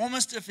 It's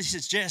almost as if it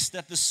suggests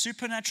that the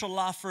supernatural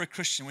life for a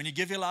Christian, when you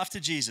give your life to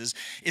Jesus,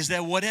 is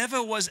that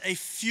whatever was a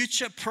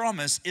future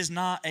promise is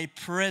now a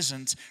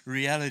present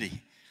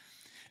reality.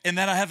 In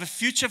that I have a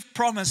future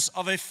promise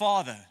of a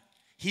Father.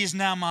 He is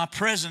now my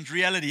present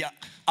reality.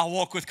 I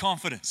walk with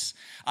confidence.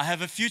 I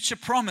have a future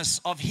promise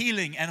of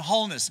healing and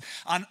wholeness.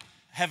 I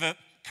have a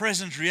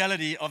present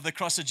reality of the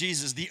cross of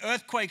Jesus. The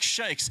earthquake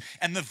shakes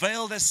and the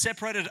veil that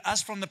separated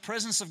us from the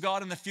presence of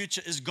God in the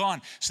future is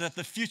gone so that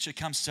the future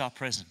comes to our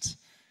present.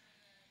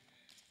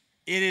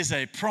 It is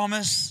a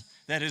promise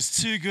that is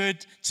too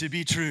good to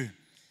be true.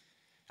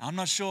 I'm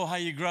not sure how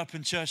you grew up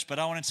in church, but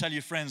I want to tell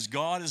you, friends,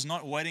 God is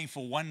not waiting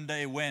for one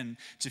day when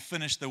to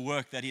finish the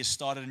work that He has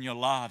started in your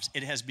lives.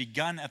 It has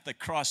begun at the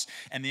cross,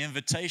 and the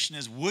invitation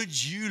is,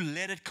 would you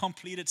let it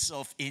complete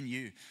itself in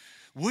you?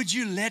 Would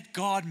you let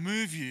God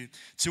move you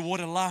toward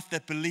a life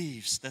that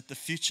believes that the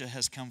future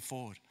has come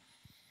forward?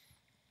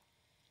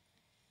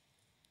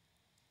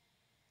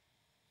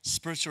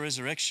 Spiritual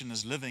resurrection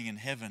is living in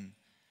heaven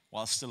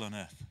while still on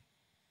earth.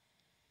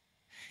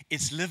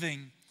 It's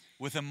living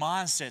with a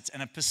mindset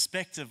and a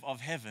perspective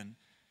of heaven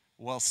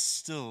while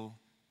still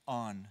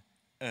on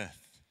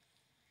earth.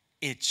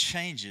 It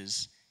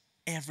changes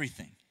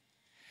everything.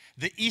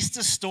 The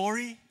Easter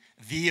story,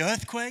 the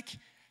earthquake,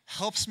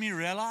 helps me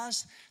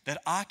realize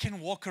that I can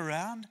walk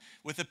around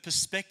with a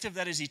perspective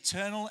that is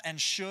eternal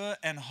and sure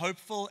and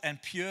hopeful and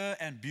pure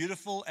and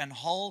beautiful and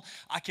whole.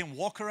 I can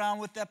walk around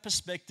with that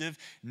perspective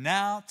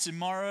now,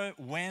 tomorrow,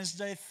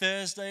 Wednesday,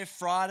 Thursday,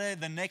 Friday,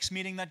 the next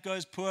meeting that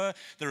goes poor,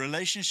 the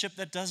relationship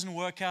that doesn't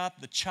work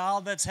out, the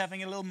child that's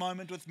having a little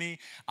moment with me.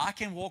 I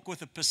can walk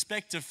with a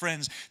perspective,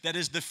 friends, that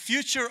is the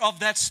future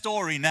of that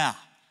story now.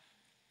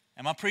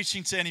 Am I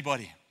preaching to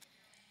anybody?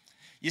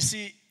 You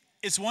see,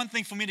 it's one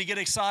thing for me to get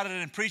excited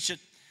and preach it,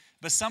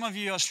 but some of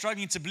you are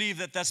struggling to believe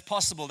that that's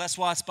possible. That's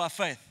why it's by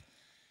faith.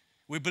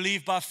 We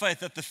believe by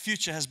faith that the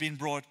future has been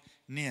brought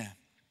near.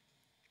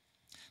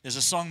 There's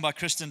a song by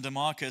Kristen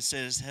DeMarco. It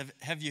says,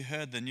 have you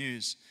heard the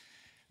news?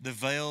 The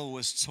veil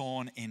was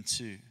torn in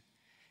two,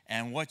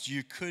 and what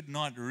you could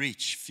not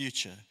reach,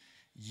 future,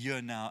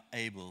 you're now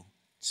able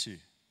to.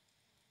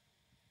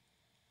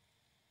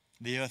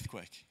 The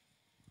earthquake.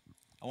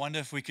 I wonder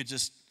if we could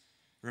just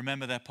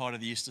remember that part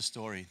of the Easter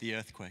story, the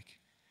earthquake.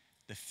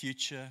 The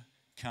future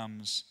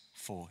comes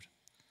forward.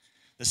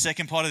 The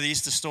second part of the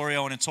Easter story I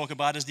want to talk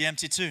about is the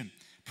empty tomb.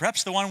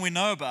 Perhaps the one we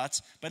know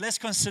about, but let's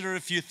consider a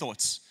few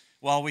thoughts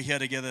while we're here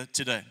together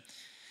today.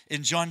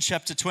 In John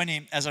chapter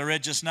 20, as I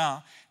read just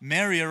now,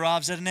 Mary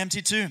arrives at an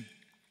empty tomb.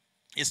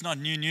 It's not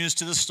new news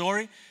to the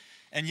story,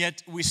 and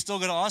yet we still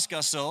got to ask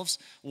ourselves,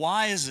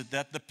 why is it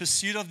that the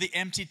pursuit of the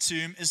empty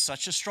tomb is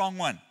such a strong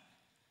one?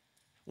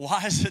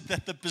 Why is it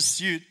that the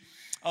pursuit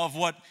of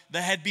what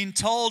they had been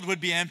told would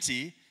be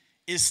empty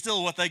is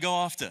still what they go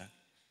after?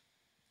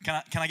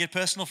 Can I get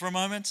personal for a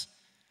moment?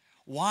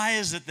 Why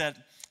is it that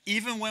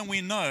even when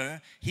we know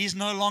he's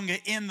no longer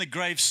in the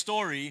grave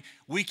story,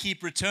 we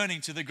keep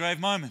returning to the grave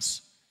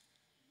moments.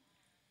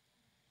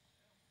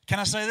 Can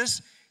I say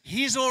this?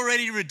 He's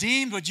already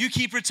redeemed what you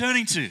keep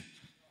returning to.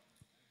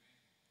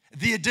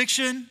 The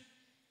addiction,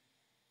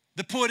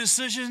 the poor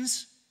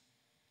decisions,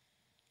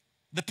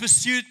 the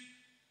pursuit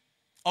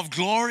of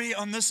glory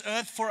on this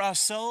earth for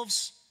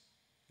ourselves,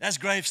 that's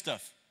grave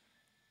stuff.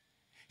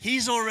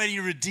 He's already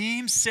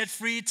redeemed, set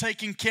free,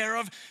 taken care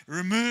of,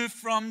 removed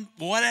from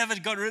whatever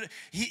got rid of.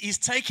 He's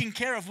taken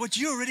care of what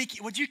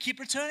you keep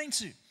returning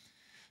to.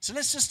 So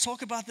let's just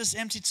talk about this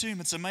empty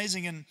tomb. It's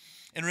amazing.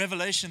 In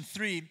Revelation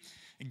 3,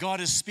 God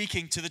is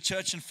speaking to the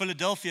church in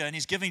Philadelphia, and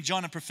he's giving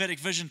John a prophetic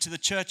vision to the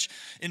church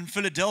in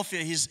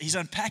Philadelphia. He's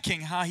unpacking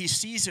how he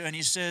sees her, and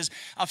he says,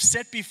 I've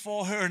set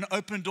before her an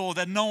open door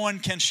that no one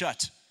can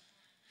shut.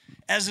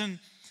 As in,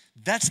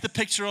 that's the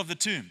picture of the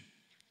tomb.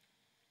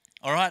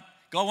 All right?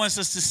 God wants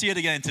us to see it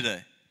again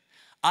today.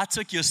 I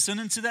took your sin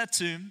into that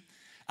tomb.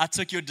 I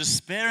took your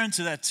despair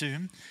into that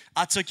tomb.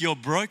 I took your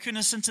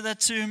brokenness into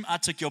that tomb. I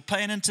took your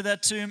pain into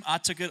that tomb.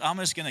 I'm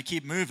just going to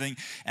keep moving,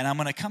 and I'm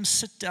going to come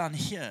sit down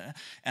here,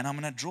 and I'm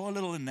going to draw a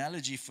little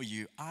analogy for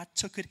you. I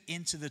took it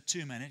into the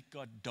tomb, and it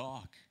got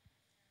dark.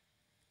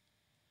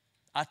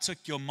 I took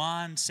your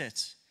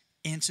mindset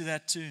into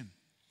that tomb.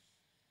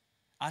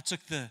 I took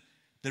the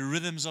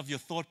rhythms of your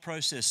thought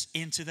process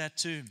into that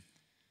tomb.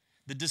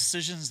 The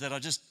decisions that are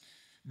just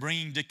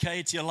bringing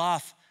decay to your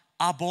life,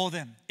 I bore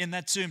them in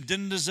that tomb.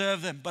 Didn't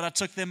deserve them, but I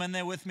took them in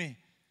there with me.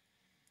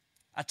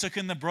 I took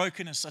in the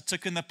brokenness. I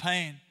took in the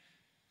pain.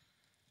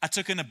 I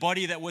took in a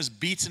body that was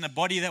beaten, a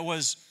body that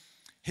was,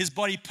 his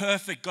body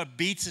perfect, got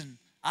beaten.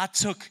 I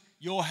took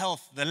your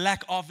health, the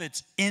lack of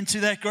it, into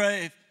that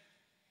grave.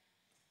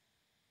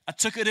 I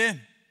took it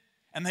in,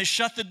 and they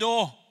shut the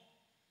door.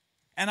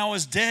 And I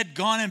was dead,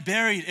 gone, and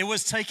buried. It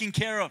was taken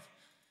care of.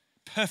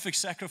 Perfect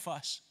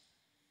sacrifice.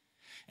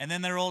 And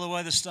then they rolled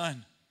away the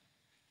stone.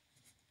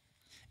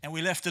 And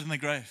we left it in the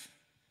grave.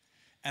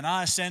 And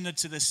I ascended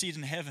to the seat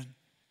in heaven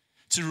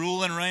to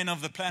rule and reign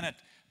of the planet.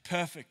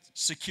 Perfect,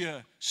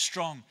 secure,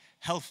 strong,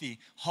 healthy,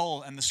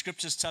 whole. And the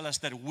scriptures tell us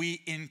that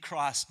we in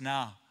Christ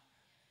now.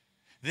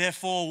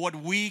 Therefore, what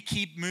we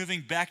keep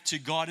moving back to,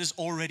 God is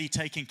already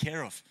taken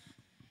care of.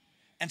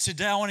 And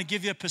today I want to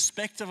give you a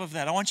perspective of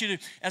that. I want you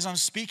to, as I'm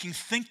speaking,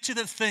 think to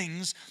the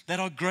things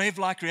that are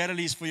grave-like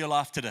realities for your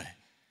life today.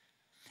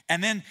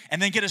 And then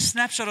get a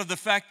snapshot of the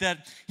fact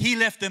that he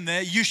left them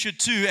there, you should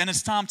too, and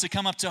it's time to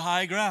come up to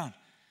higher ground.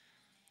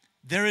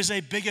 There is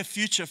a bigger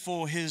future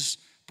for his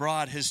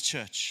bride, his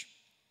church.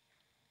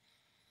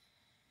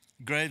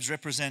 Graves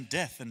represent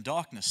death and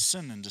darkness,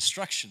 sin and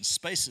destruction,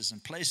 spaces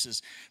and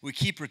places we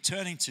keep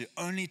returning to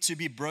only to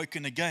be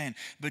broken again.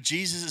 But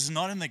Jesus is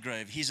not in the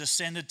grave. He's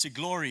ascended to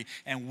glory,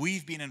 and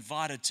we've been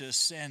invited to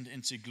ascend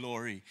into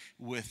glory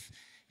with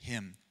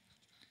him.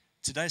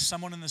 Today,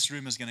 someone in this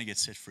room is going to get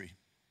set free.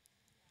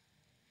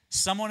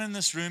 Someone in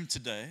this room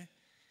today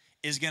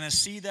is going to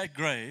see that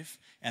grave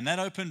and that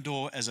open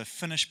door as a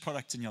finished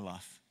product in your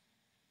life.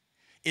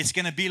 It's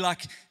going to be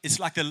like, it's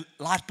like the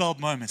light bulb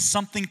moment.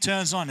 Something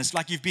turns on. It's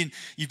like you've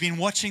been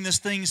watching this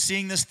thing,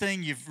 seeing this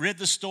thing. You've read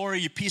the story.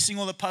 You're piecing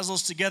all the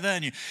puzzles together,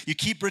 and you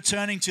keep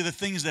returning to the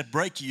things that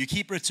break you. You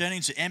keep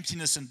returning to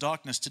emptiness and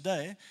darkness.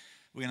 Today,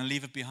 we're going to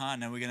leave it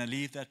behind, and we're going to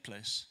leave that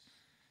place.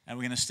 And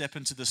we're going to step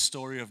into the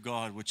story of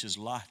God, which is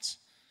light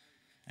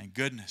and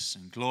goodness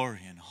and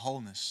glory and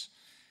wholeness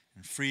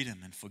and freedom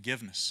and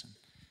forgiveness. And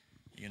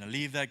you're going to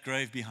leave that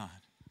grave behind.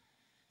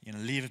 You're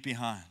going to leave it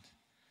behind.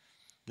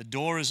 The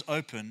door is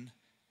open,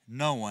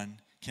 no one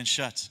can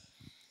shut.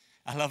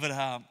 I love it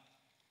how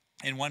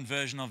in one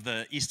version of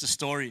the Easter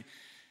story,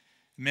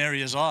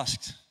 Mary is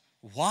asked,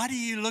 why do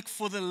you look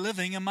for the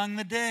living among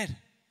the dead?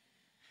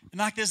 And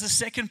like there's a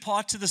second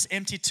part to this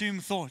empty tomb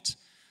thought.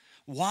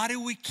 Why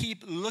do we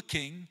keep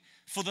looking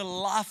for the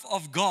life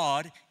of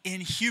God in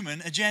human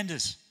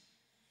agendas?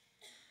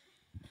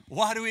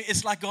 Why do we?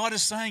 It's like God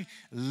is saying,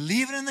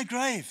 leave it in the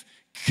grave.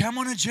 Come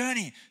on a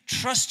journey.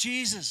 Trust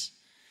Jesus.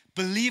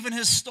 Believe in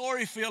his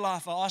story for your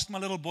life. I asked my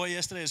little boy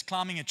yesterday, he was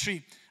climbing a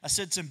tree. I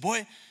said to him,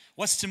 boy,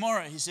 what's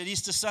tomorrow? He said,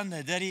 Easter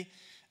Sunday, Daddy.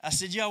 I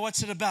said, yeah,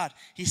 what's it about?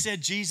 He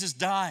said, Jesus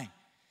dying.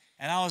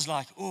 And I was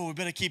like, oh, we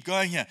better keep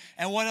going here.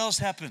 And what else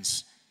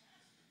happens?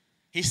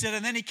 He said,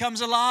 and then he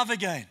comes alive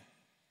again.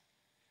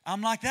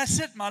 I'm like, that's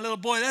it, my little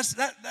boy.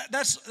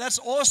 That's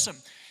awesome.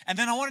 And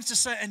then I wanted to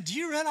say, and do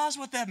you realize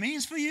what that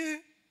means for you?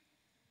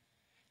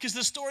 Because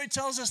the story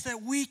tells us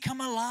that we come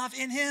alive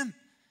in him.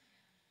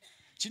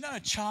 Do you know a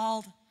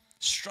child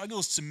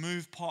struggles to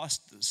move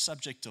past the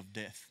subject of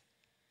death?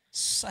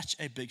 Such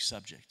a big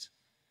subject.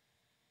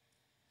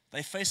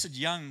 They face it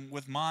young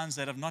with minds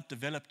that have not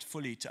developed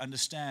fully to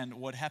understand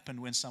what happened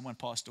when someone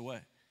passed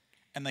away,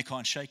 and they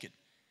can't shake it.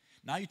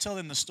 Now you tell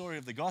them the story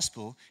of the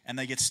gospel, and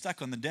they get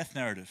stuck on the death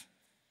narrative.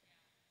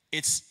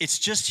 It's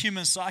just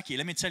human psyche.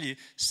 Let me tell you,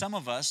 some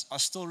of us are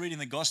still reading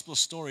the gospel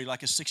story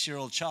like a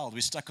 6-year-old child.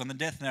 We're stuck on the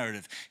death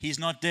narrative. He's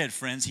not dead,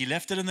 friends. He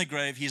left it in the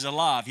grave. He's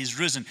alive. He's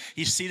risen.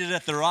 He's seated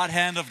at the right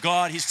hand of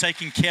God. He's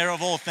taking care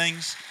of all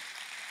things.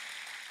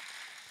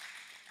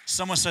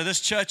 Someone say, this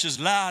church is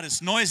loud,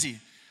 it's noisy.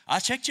 I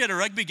checked you at a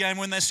rugby game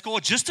when they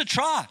scored just to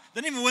try.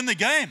 They didn't even win the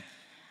game.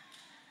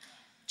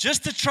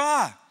 Just to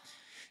try.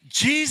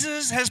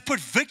 Jesus has put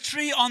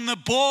victory on the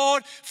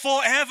board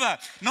forever.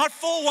 Not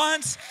for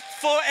once,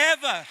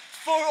 forever,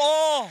 for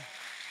all.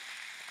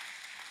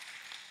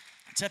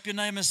 Tap your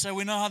neighbor and say,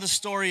 we know how the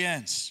story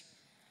ends.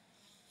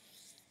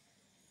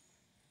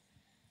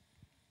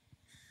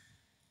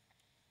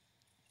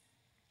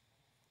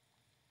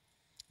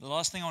 The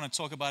last thing I want to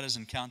talk about is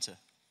encounter.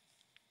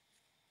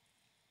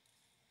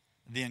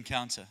 The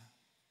encounter.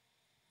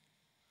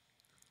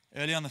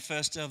 Early on the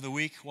first day of the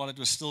week, while it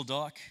was still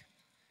dark,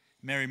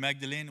 Mary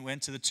Magdalene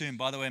went to the tomb.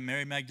 By the way,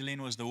 Mary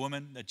Magdalene was the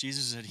woman that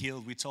Jesus had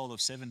healed, we told,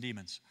 of 7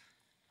 demons.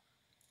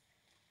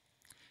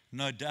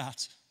 No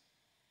doubt,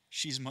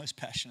 she's most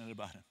passionate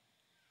about him.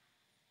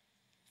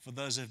 For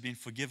those who have been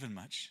forgiven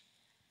much,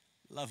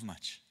 love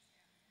much.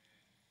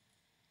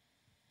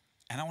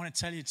 And I want to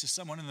tell you, to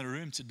someone in the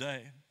room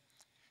today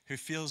who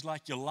feels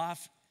like your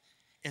life,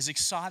 as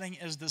exciting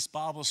as this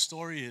Bible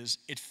story is,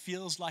 it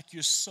feels like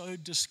you're so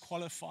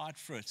disqualified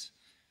for it.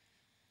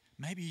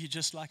 Maybe you're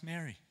just like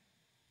Mary.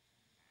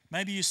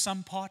 Maybe you're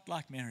some part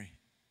like Mary,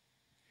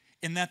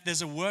 in that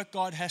there's a work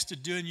God has to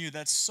do in you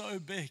that's so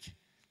big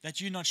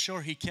that you're not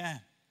sure He can.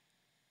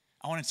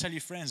 I want to tell you,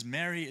 friends,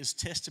 Mary is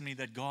testimony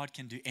that God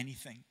can do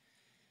anything.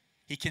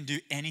 He can do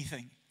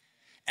anything.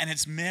 And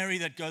it's Mary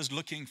that goes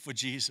looking for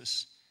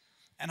Jesus.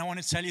 And I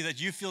want to tell you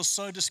that you feel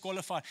so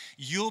disqualified.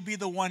 You'll be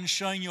the one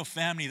showing your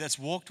family that's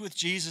walked with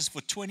Jesus for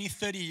 20,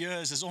 30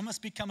 years, has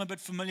almost become a bit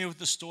familiar with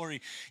the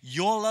story.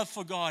 Your love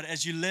for God,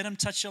 as you let Him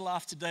touch your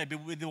life today,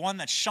 be the one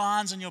that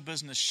shines in your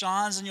business,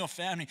 shines in your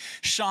family,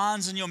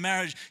 shines in your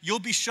marriage. You'll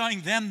be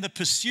showing them the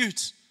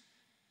pursuit.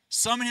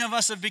 So many of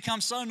us have become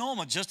so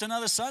normal. Just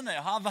another Sunday.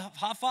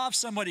 High five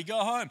somebody, go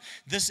home.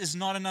 This is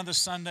not another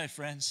Sunday,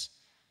 friends.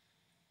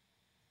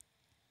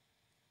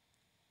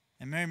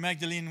 And Mary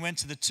Magdalene went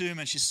to the tomb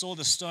and she saw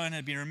the stone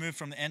had been removed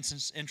from the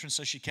entrance,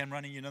 so she came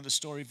running. You know the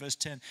story, verse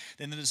 10.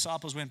 Then the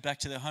disciples went back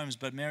to their homes,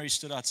 but Mary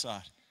stood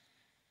outside.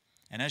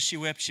 And as she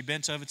wept, she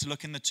bent over to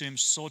look in the tomb,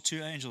 saw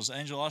 2 angels. The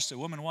angel asked her,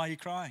 woman, why are you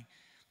crying?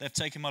 They've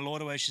taken my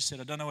Lord away. She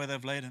said, I don't know where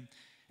they've laid him.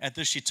 At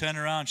this, she turned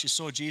around. She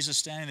saw Jesus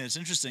standing there. It's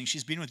interesting.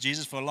 She's been with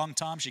Jesus for a long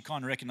time. She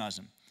can't recognize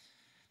him.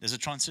 There's a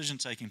transition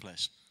taking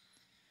place.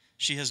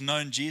 She has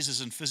known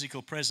Jesus in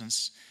physical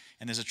presence,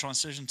 and there's a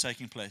transition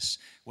taking place.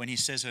 When he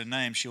says her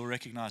name, she'll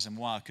recognize him.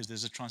 Why? Because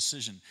there's a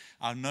transition.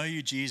 I'll know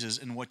you, Jesus,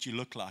 in what you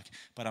look like,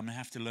 but I'm going to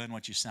have to learn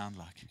what you sound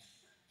like.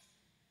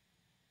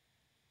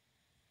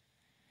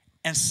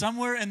 And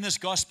somewhere in this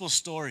gospel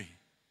story,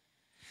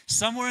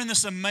 somewhere in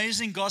this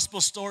amazing gospel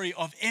story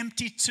of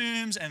empty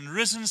tombs and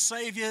risen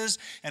saviors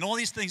and all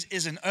these things,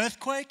 is an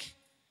earthquake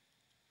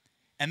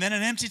and then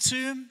an empty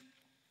tomb,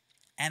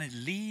 and it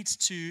leads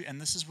to,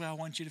 and this is where I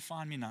want you to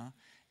find me now,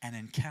 an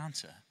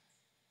encounter.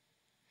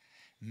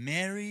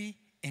 Mary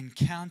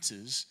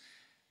encounters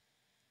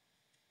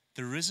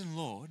the risen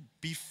Lord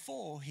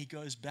before he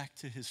goes back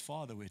to his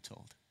Father, we're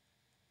told.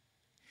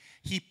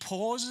 He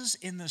pauses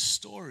in the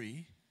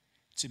story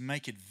to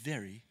make it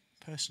very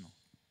personal.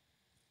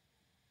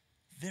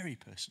 Very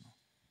personal.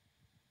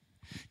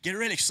 Get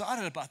really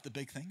excited about the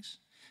big things.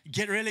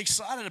 Get really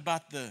excited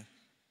about the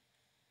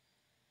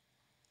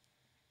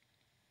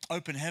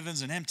open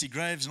heavens and empty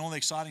graves and all the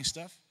exciting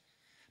stuff.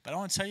 But I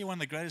want to tell you, one of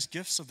the greatest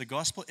gifts of the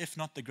gospel, if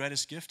not the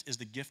greatest gift, is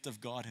the gift of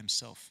God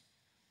himself.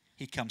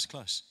 He comes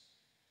close.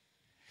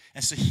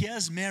 And so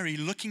here's Mary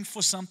looking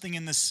for something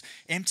in this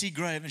empty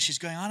grave, and she's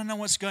going, I don't know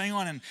what's going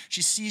on. And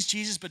she sees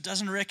Jesus but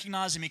doesn't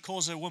recognize him. He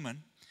calls her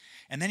woman.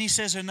 And then he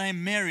says her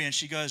name, Mary, and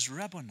she goes,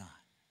 Rabboni.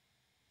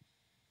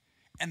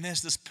 And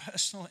there's this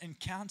personal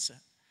encounter.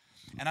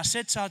 And I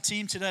said to our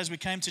team today as we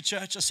came to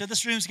church, I said,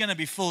 this room's going to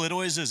be full. It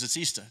always is. It's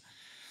Easter.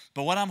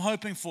 But what I'm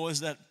hoping for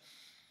is that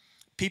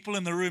people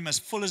in the room, as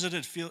full as it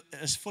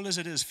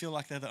is, feel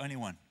like they're the only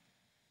one.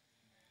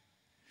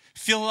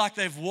 Feel like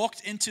they've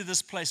walked into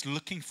this place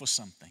looking for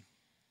something.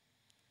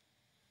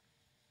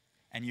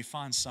 And you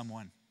find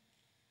someone.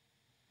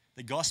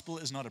 The gospel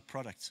is not a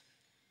product.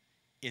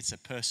 It's a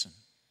person.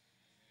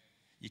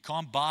 You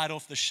can't buy it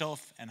off the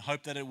shelf and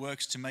hope that it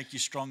works to make you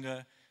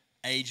stronger,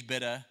 age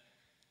better.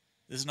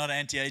 This is not an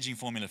anti-aging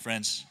formula,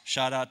 friends.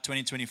 Shout out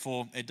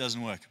 2024, it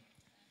doesn't work.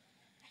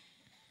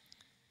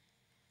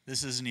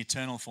 This is an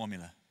eternal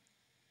formula.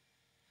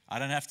 I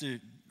don't have to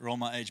roll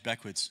my age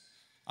backwards.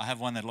 I have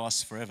one that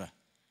lasts forever.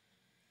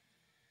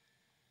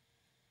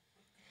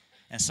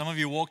 And some of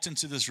you walked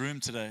into this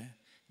room today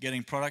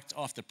getting product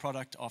after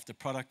product after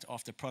product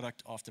after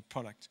product after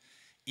product.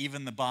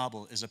 Even the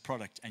Bible is a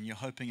product, and you're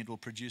hoping it will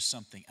produce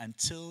something.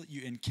 Until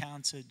you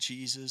encounter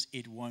Jesus,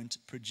 it won't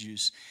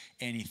produce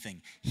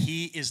anything.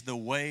 He is the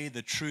way,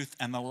 the truth,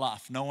 and the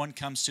life. No one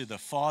comes to the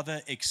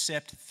Father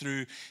except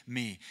through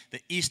me. The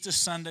Easter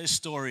Sunday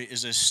story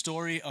is a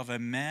story of a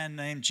man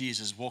named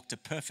Jesus, walked a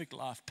perfect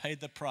life,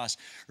 paid the price,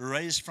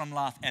 raised from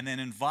life, and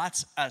then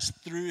invites us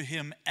through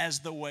him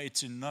as the way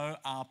to know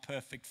our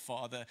perfect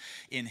Father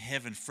in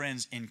heaven.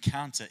 Friends,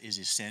 encounter is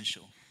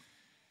essential.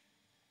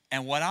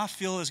 And what I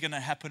feel is going to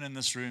happen in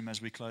this room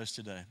as we close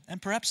today,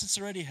 and perhaps it's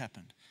already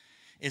happened,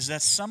 is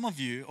that some of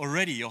you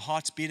already, your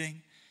heart's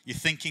beating, you're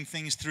thinking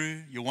things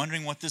through, you're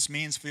wondering what this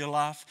means for your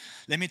life.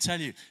 Let me tell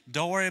you,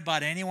 don't worry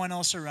about anyone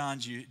else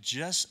around you.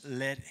 Just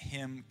let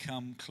him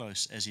come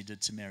close as he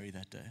did to Mary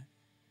that day.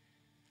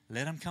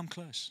 Let him come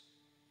close.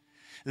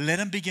 Let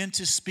him begin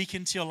to speak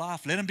into your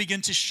life. Let him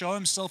begin to show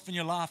himself in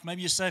your life.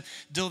 Maybe you say,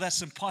 Dill,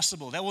 that's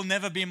impossible. That will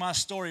never be my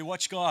story.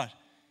 Watch God.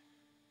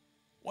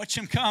 Watch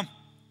him come.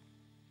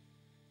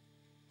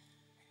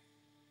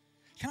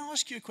 Can I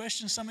ask you a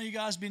question? Some of you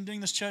guys have been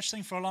doing this church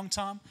thing for a long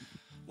time.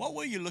 What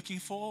were you looking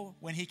for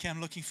when he came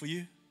looking for you?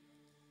 You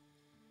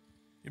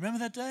remember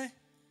that day?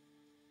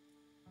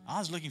 I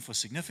was looking for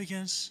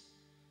significance.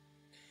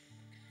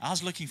 I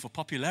was looking for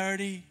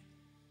popularity.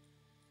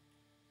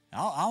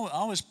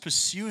 I was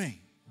pursuing.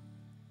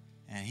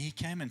 And he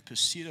came in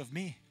pursuit of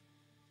me.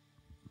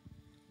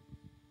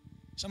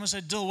 Someone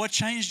said, Dill, what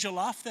changed your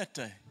life that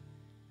day?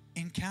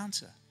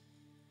 Encounter.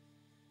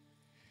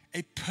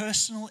 A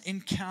personal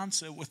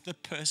encounter with the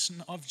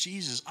person of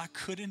Jesus. I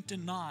couldn't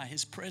deny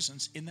his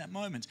presence in that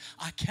moment.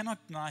 I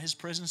cannot deny his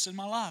presence in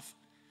my life.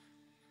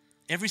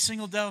 Every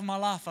single day of my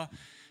life, I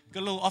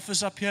got a little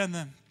office up here in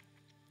the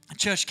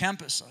church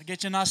campus. I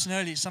get you nice and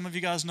early. Some of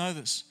you guys know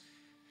this.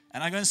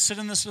 And I go and sit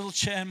in this little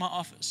chair in my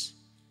office.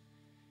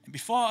 And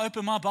before I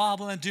open my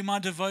Bible and do my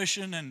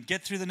devotion and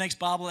get through the next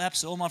Bible app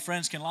so all my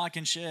friends can like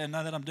and share and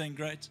know that I'm doing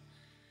great,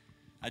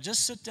 I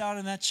just sit down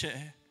in that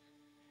chair.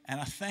 And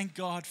I thank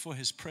God for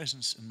his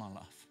presence in my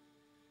life.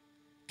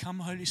 Come,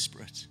 Holy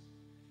Spirit.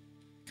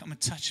 Come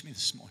and touch me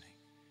this morning.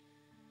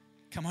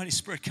 Come, Holy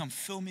Spirit, come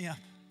fill me up.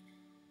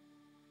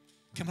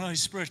 Come, Holy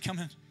Spirit, come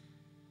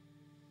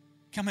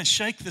and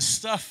shake the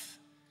stuff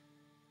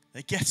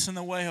that gets in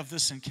the way of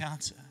this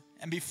encounter.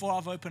 And before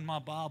I've opened my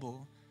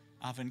Bible,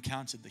 I've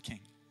encountered the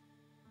King.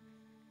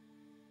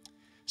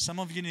 Some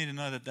of you need to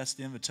know that that's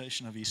the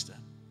invitation of Easter.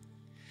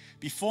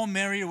 Before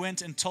Mary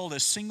went and told a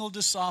single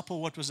disciple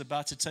what was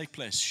about to take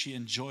place, she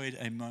enjoyed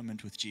a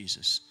moment with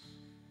Jesus.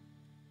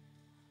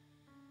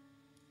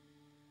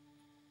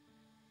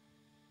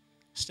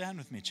 Stand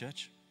with me,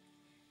 church.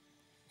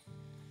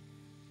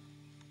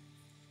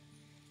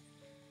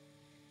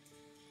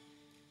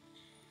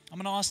 I'm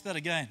going to ask that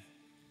again.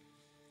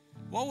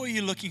 What were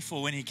you looking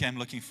for when he came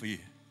looking for you?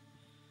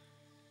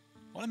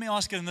 Well, let me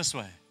ask it in this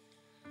way.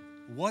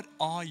 What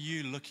are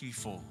you looking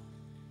for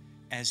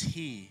as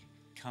he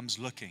comes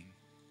looking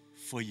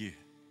for you?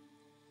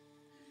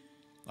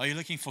 Are you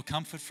looking for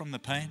comfort from the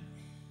pain?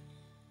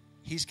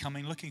 He's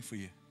coming looking for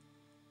you.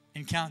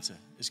 Encounter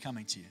is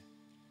coming to you.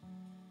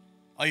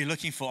 Are you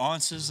looking for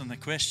answers and the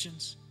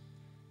questions?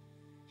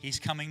 He's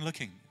coming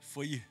looking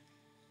for you.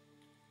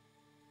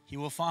 He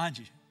will find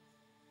you.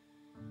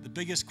 The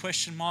biggest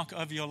question mark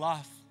over your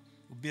life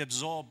will be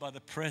absorbed by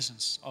the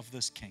presence of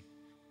this King.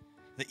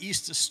 The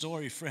Easter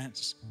story,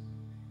 friends,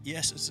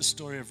 yes, it's a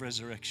story of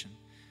resurrection,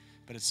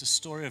 but it's a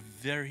story of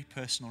very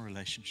personal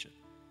relationship.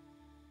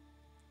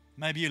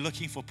 Maybe you're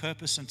looking for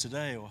purpose in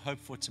today or hope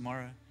for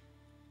tomorrow.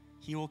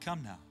 He will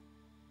come now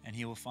and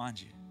he will find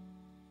you.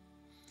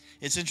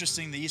 It's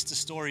interesting, the Easter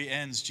story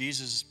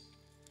ends.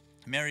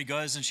 Mary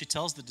goes and she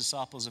tells the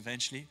disciples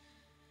eventually.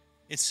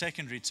 It's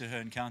secondary to her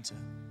encounter.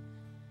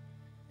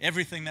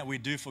 Everything that we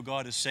do for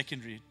God is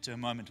secondary to a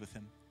moment with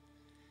him.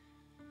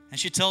 And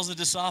she tells the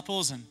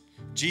disciples, and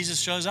Jesus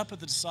shows up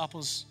with the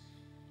disciples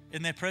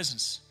in their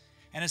presence.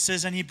 And it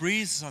says, and he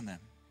breathes on them,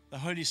 the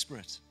Holy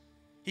Spirit.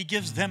 He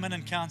gives them an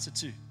encounter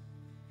too.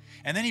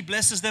 And then he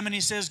blesses them and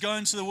he says, go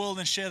into the world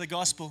and share the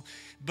gospel.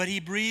 But he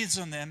breathes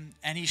on them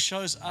and he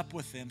shows up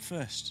with them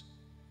first.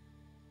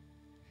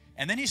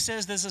 And then he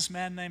says, there's this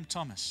man named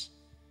Thomas.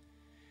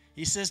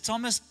 He says,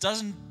 Thomas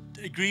doesn't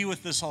agree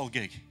with this whole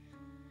gig.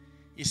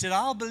 He said,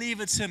 I'll believe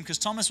it's him, because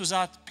Thomas was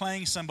out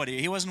playing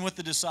somebody. He wasn't with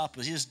the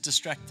disciples. He was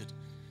distracted.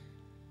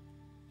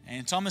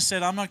 And Thomas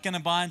said, I'm not going to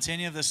buy into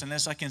any of this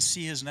unless I can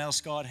see his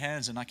nail-scarred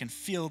hands and I can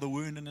feel the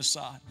wound in his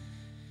side.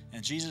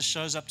 And Jesus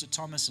shows up to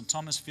Thomas, and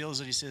Thomas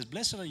feels it. He says,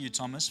 blessed are you,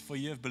 Thomas, for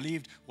you have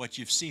believed what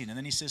you've seen. And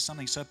then he says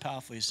something so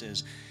powerful. He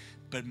says,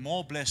 but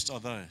more blessed are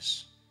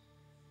those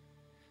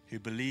who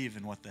believe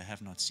in what they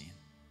have not seen.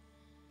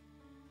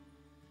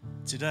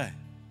 Today,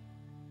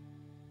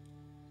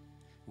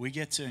 we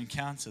get to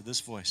encounter this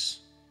voice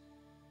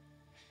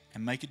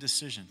and make a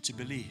decision to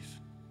believe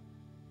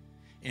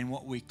in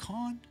what we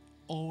can't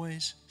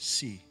always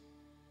see,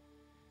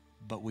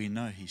 but we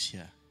know he's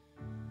here.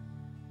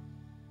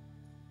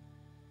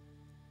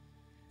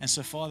 And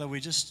so, Father,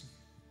 we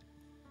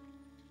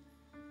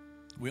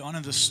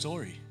honor this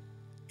story.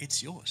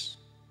 It's yours.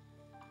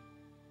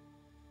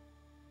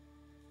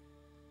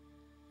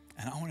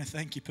 And I want to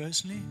thank you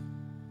personally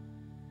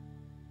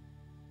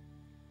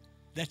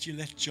that you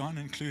let John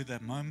include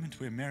that moment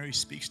where Mary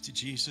speaks to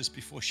Jesus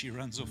before she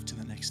runs off to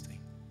the next thing.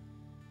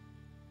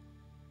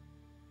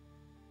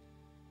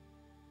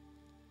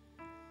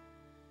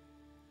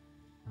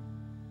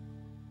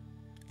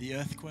 The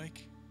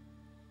earthquake,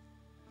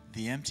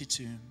 the empty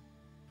tomb,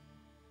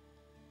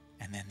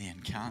 and then the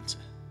encounter.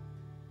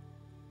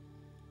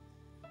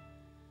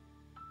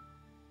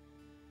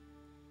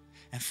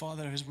 And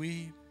Father, as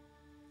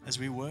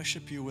we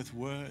worship you with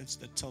words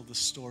that tell the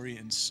story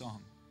in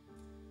song,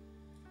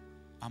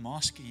 I'm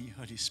asking you,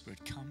 Holy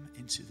Spirit, come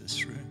into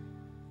this room.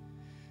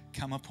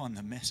 Come upon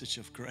the message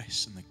of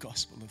grace and the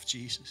gospel of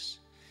Jesus.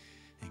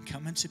 And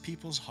come into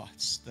people's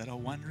hearts that are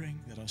wondering,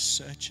 that are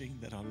searching,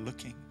 that are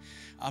looking.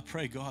 I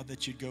pray, God,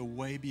 that you'd go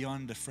way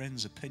beyond a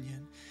friend's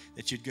opinion,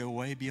 that you'd go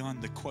way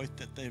beyond the quote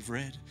that they've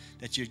read,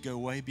 that you'd go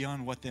way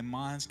beyond what their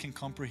minds can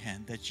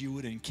comprehend, that you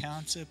would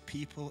encounter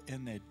people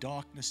in their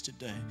darkness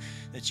today,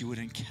 that you would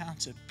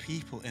encounter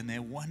people in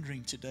their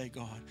wondering today,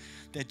 God,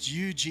 that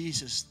you,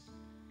 Jesus,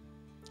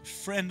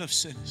 friend of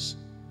sinners,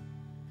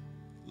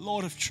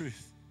 Lord of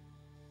truth,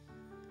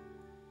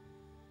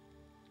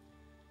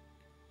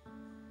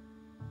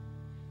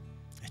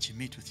 that you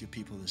meet with your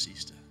people this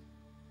Easter.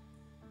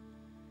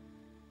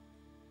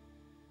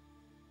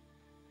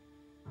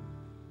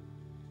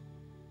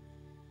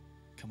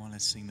 Come on,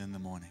 let's sing in the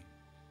morning.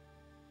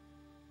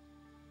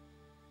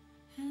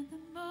 And the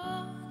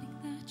morning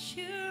that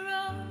you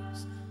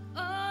rose,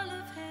 all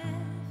of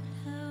heaven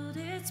held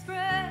its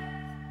breath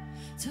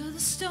till the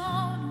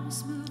storm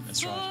was moved.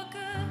 That's for right.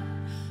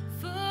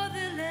 good, for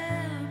the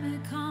Lamb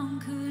had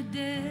conquered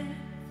death.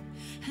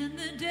 And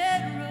the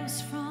dead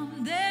rose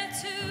from their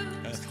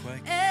tombs.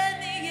 Earthquake.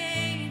 And the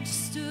angels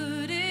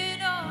stood in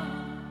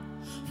awe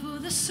for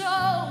the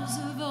souls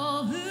of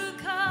all who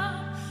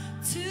come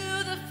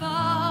to the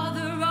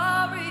Father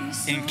are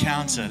restored.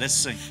 Encounter, let's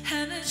sing.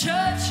 And the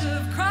church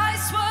of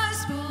Christ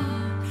was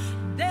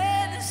born.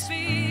 Then the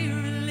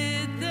Spirit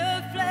lit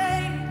the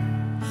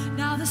flame.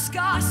 Now this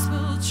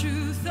gospel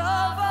truth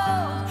of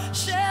old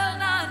shall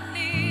not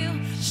kneel,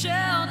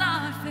 shall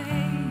not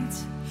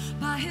faint.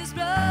 By his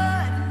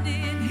blood and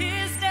in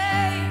his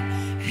name,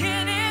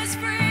 in his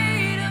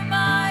freedom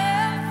I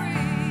am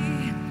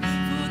free.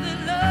 For the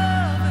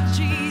love of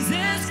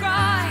Jesus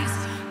Christ,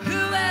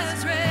 who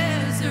has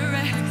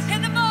resurrected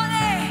in the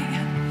morning,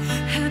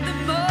 and the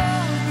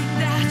morning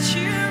that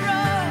you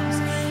rose,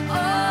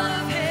 all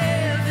of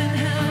heaven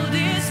held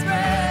its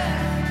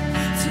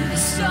breath till the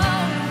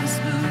storm was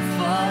moved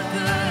for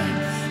good,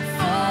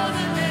 for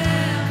the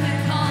Lamb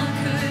had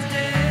conquered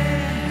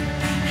death,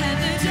 and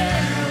the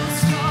dead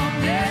rose from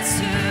their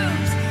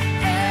tombs,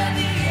 and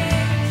the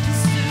angels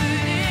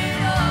stood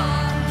in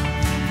awe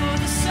for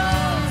the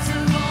souls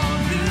of all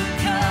who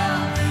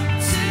come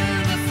to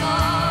the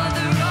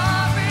Father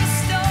are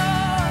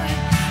restored.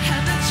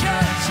 And the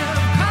church of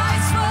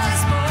Christ was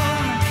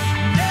born.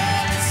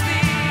 Then the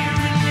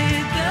Spirit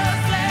lit the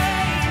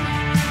flame.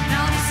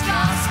 Now this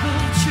gospel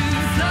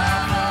truth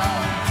of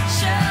old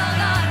shall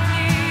not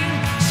kneel,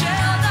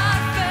 shall not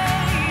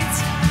faint.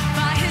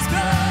 By his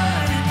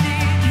blood and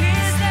in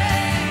his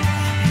name,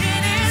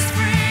 in his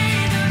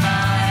freedom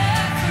I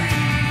am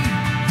free.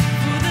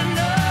 For the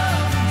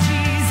love of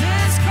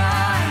Jesus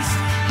Christ,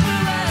 who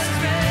has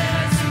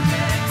resurrected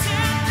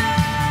me.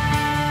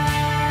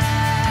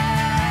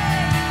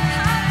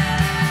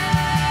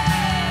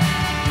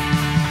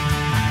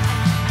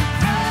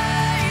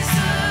 Praise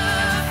the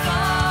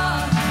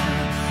Father,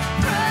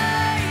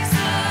 praise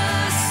the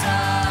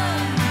Son,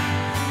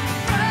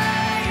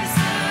 praise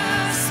the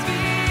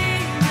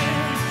Spirit,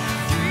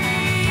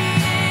 three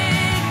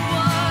in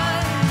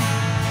one.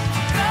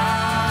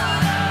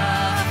 God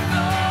of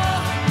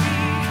glory,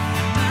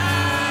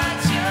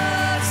 majesty,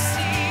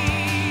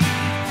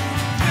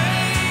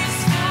 praise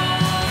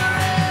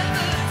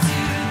forever to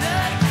the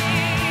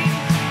King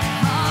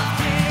of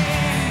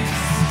Kings.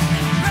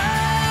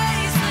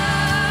 Praise the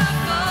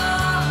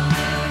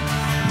Father,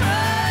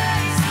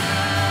 praise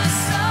the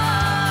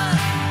Son,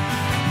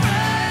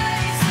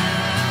 praise the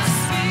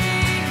Spirit, three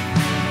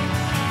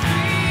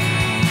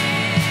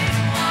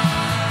in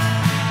one.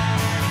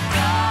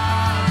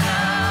 God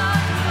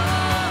of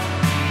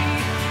glory,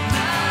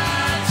 majesty,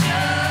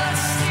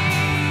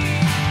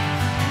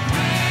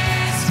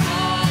 praise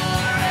forever to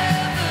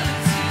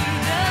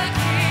the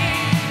King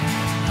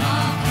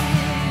of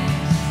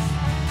Kings.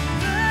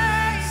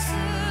 Praise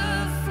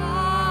the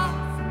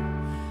Father,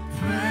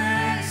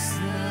 praise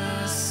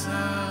the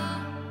Son,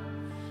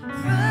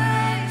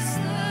 praise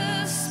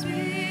the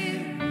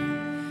Spirit,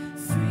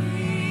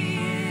 three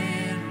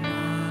in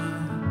one.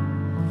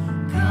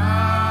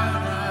 God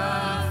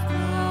of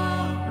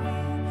glory,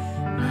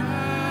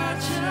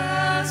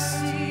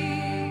 majesty,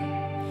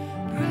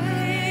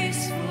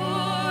 praise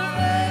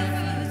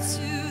forever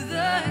to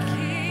the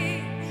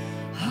King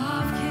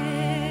of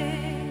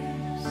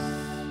Kings.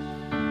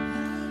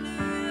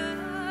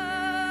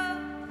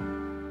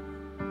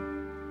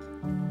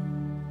 Hallelujah.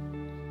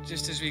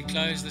 Just as we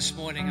close this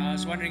morning, I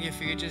was wondering if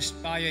you could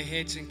just bow your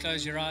heads and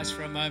close your eyes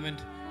for a moment.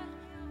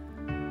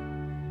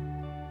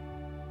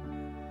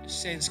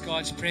 Sense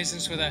God's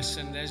presence with us,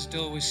 and as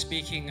Dill was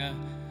speaking, I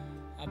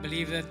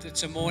believe that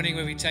it's a morning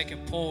where we take a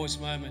pause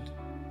moment.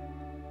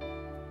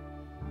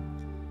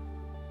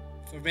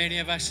 For many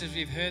of us, as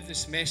we've heard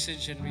this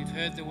message and we've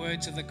heard the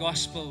words of the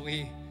gospel,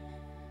 we're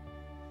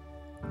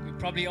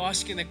probably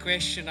asking the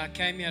question, I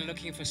came here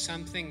looking for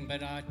something,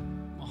 but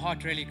my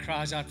heart really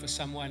cries out for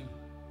someone.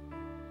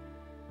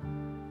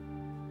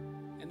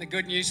 And And the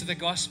good news of the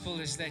gospel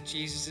is that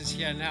Jesus is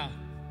here now.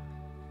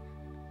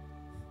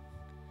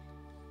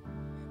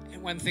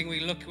 And one thing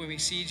we look when we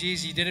see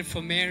Jesus, he did it for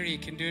Mary, he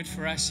can do it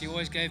for us. He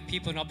always gave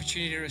people an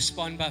opportunity to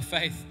respond by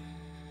faith.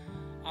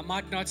 I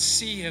might not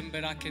see him,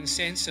 but I can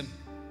sense him.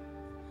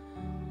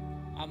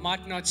 I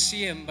might not see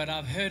him, but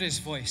I've heard his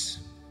voice.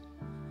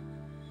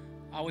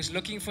 I was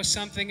looking for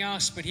something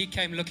else, but he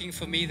came looking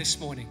for me this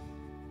morning.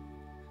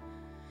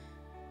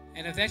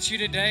 And if that's you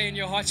today and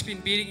your heart's been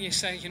beating, you're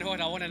saying, you know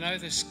what, I want to know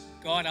this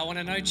God, I want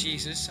to know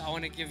Jesus, I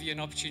want to give you an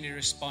opportunity to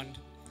respond.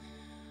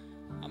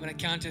 I'm going to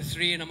count to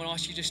 3 and I'm going to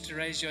ask you just to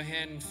raise your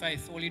hand in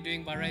faith. All you're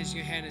doing by raising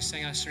your hand is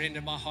saying, I surrender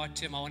my heart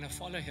to him, I want to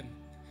follow him.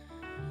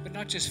 But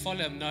not just follow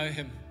him, know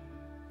him.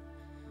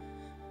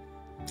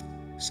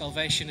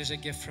 Salvation is a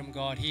gift from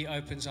God. He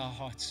opens our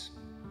hearts.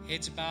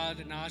 Heads bowed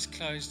and eyes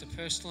closed, a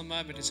personal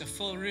moment. It's a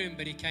full room,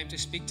 but he came to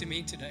speak to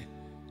me today.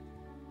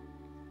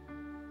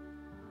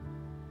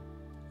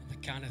 On the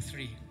count of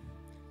 3.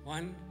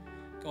 1,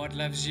 God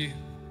loves you.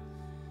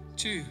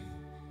 2,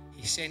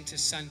 he sent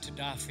his son to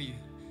die for you.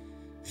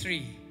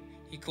 3,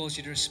 he calls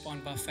you to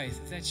respond by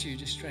faith. If that's you,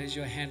 just raise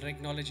your hand and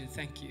acknowledge it.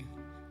 Thank you.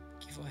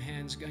 Thank you for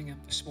hands going up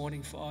this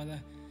morning, Father.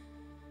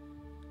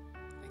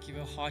 Thank you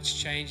for hearts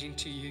changing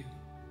to you.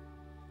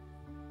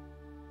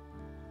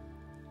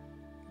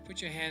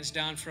 Put your hands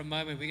down for a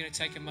moment. We're going to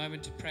take a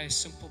moment to pray a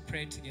simple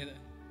prayer together.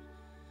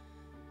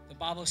 The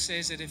Bible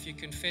says that if you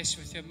confess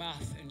with your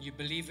mouth and you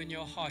believe in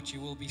your heart, you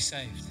will be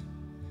saved.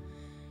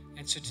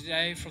 And so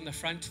today, from the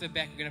front to the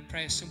back, we're going to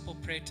pray a simple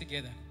prayer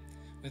together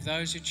with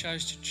those who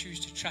choose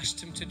to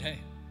trust him today.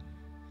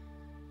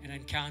 An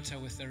encounter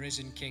with the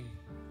risen King.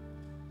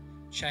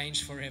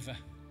 Changed forever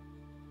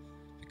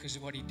because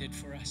of what he did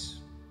for us.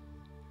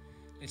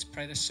 Let's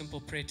pray this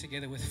simple prayer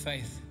together with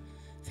faith.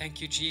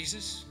 Thank you,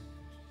 Jesus,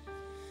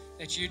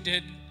 that you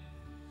did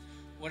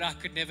what I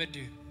could never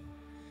do.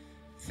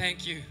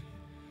 Thank you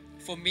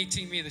for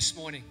meeting me this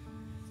morning,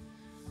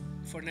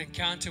 for an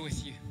encounter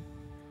with you.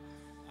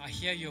 I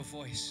hear your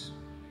voice.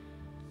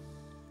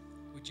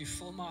 Would you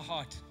fill my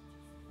heart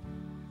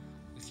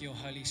with your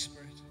Holy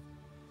Spirit?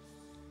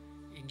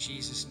 In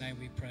Jesus' name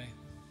we pray.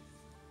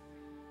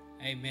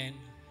 Amen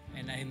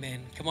and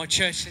amen. Come on,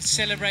 church, let's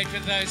celebrate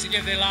with those who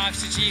give their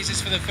lives to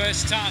Jesus for the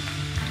first time.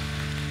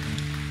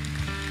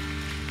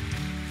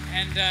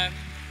 And I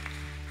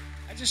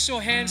just saw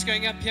hands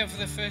going up here for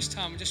the first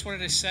time. I just wanted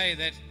to say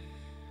that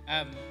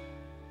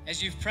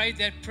as you've prayed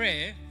that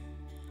prayer,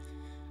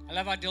 I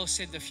love how Dill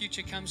said the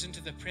future comes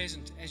into the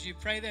present. As you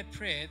pray that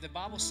prayer, the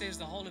Bible says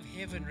the whole of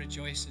heaven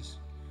rejoices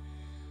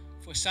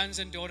for sons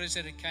and daughters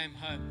that came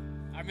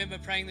home. I remember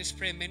praying this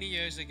prayer many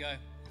years ago.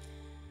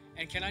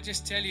 And can I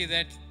just tell you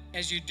that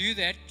as you do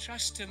that,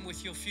 trust him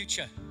with your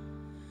future,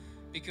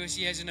 because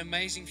he has an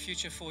amazing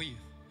future for you.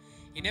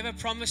 He never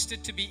promised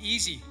it to be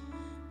easy,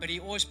 but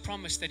he always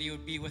promised that he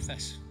would be with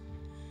us.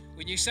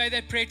 When you say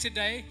that prayer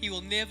today, he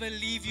will never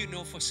leave you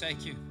nor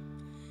forsake you.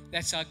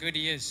 That's how good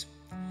he is.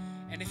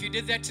 And if you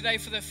did that today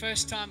for the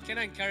first time, can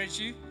I encourage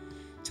you?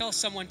 Tell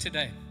someone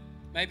today.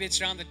 Maybe it's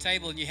around the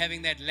table and you're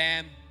having that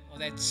lamb or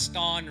that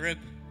starn rib.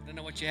 I don't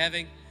know what you're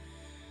having.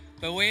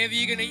 But wherever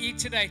you're going to eat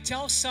today,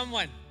 tell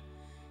someone,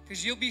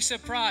 because you'll be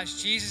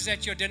surprised. Jesus is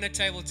at your dinner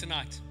table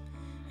tonight.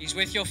 He's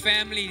with your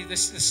family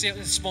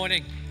this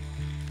morning.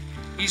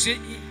 He's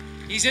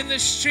in the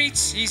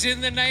streets. He's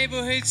in the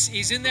neighborhoods.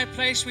 He's in that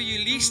place where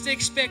you least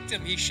expect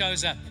him. He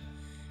shows up.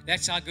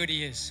 That's how good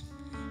he is.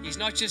 He's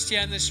not just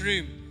here in this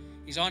room.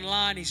 He's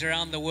online. He's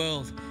around the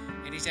world.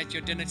 And he's at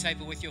your dinner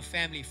table with your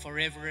family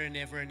forever and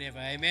ever and ever.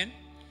 Amen.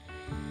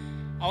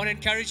 I want to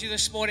encourage you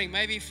this morning.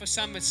 Maybe for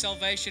some it's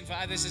salvation. For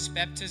others it's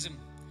baptism.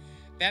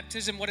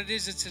 Baptism, what it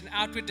is, it's an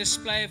outward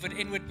display of an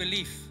inward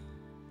belief.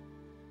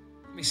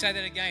 Let me say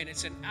that again.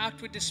 It's an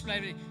outward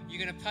display.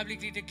 You're going to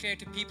publicly declare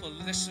to people,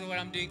 this is what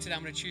I'm doing today.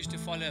 I'm going to choose to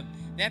follow him.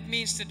 That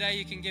means today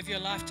you can give your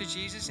life to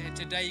Jesus, and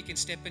today you can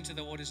step into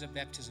the waters of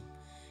baptism.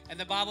 And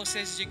the Bible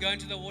says as you go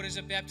into the waters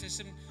of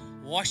baptism,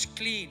 wash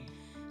clean,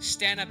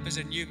 stand up as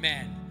a new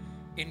man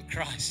in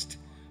Christ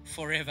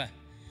forever.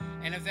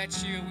 And if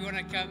that's you, we want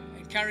to come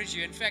encourage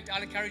you. In fact,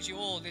 I'll encourage you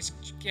all. Let's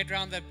get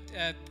around the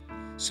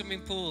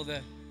swimming pool, the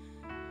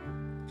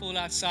pool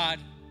outside.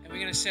 We're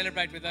going to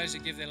celebrate with those who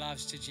give their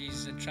lives to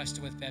Jesus and trust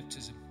him with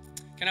baptism.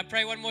 Can I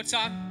pray one more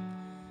time?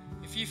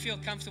 If you feel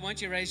comfortable, why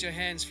don't you raise your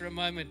hands for a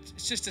moment?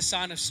 It's just a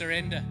sign of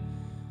surrender.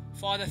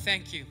 Father,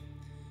 thank you.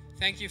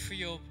 Thank you for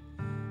your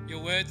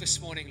word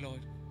this morning, Lord.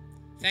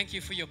 Thank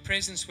you for your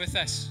presence with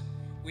us.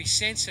 We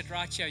sense it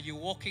right here. You're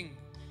walking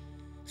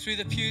through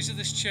the pews of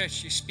this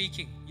church. You're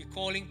speaking. You're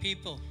calling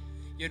people.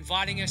 You're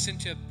inviting us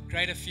into a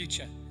greater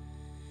future.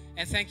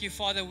 And thank you,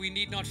 Father, we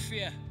need not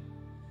fear,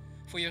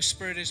 for your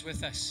Spirit is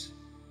with us.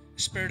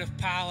 A spirit of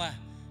power,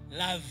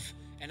 love,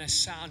 and a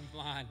sound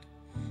mind.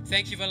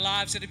 Thank you for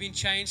lives that have been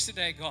changed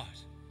today, God.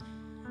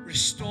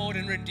 Restored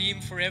and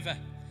redeemed forever.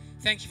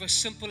 Thank you for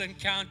simple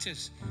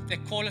encounters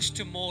that call us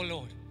to more,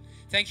 Lord.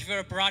 Thank you for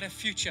a brighter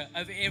future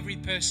of every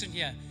person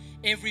here,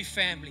 every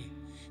family.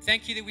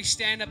 Thank you that we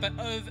stand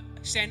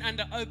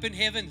under open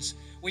heavens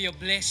where your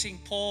blessing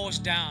pours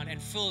down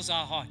and fills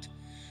our heart.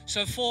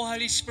 So for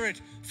Holy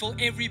Spirit, fill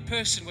every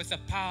person with the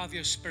power of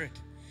your Spirit.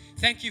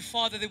 Thank you,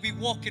 Father, that we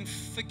walk in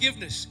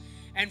forgiveness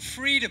and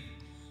freedom,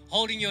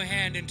 holding your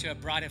hand into a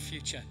brighter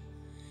future.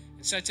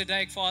 And so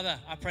today, Father,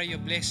 I pray your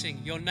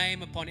blessing, your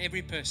name upon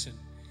every person.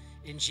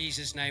 In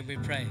Jesus' name we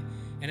pray.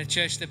 And a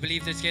church that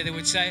believed it together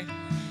would say,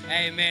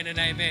 amen and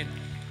amen.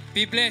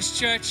 Be blessed,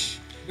 church.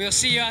 We'll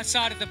see you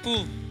outside at the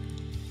pool.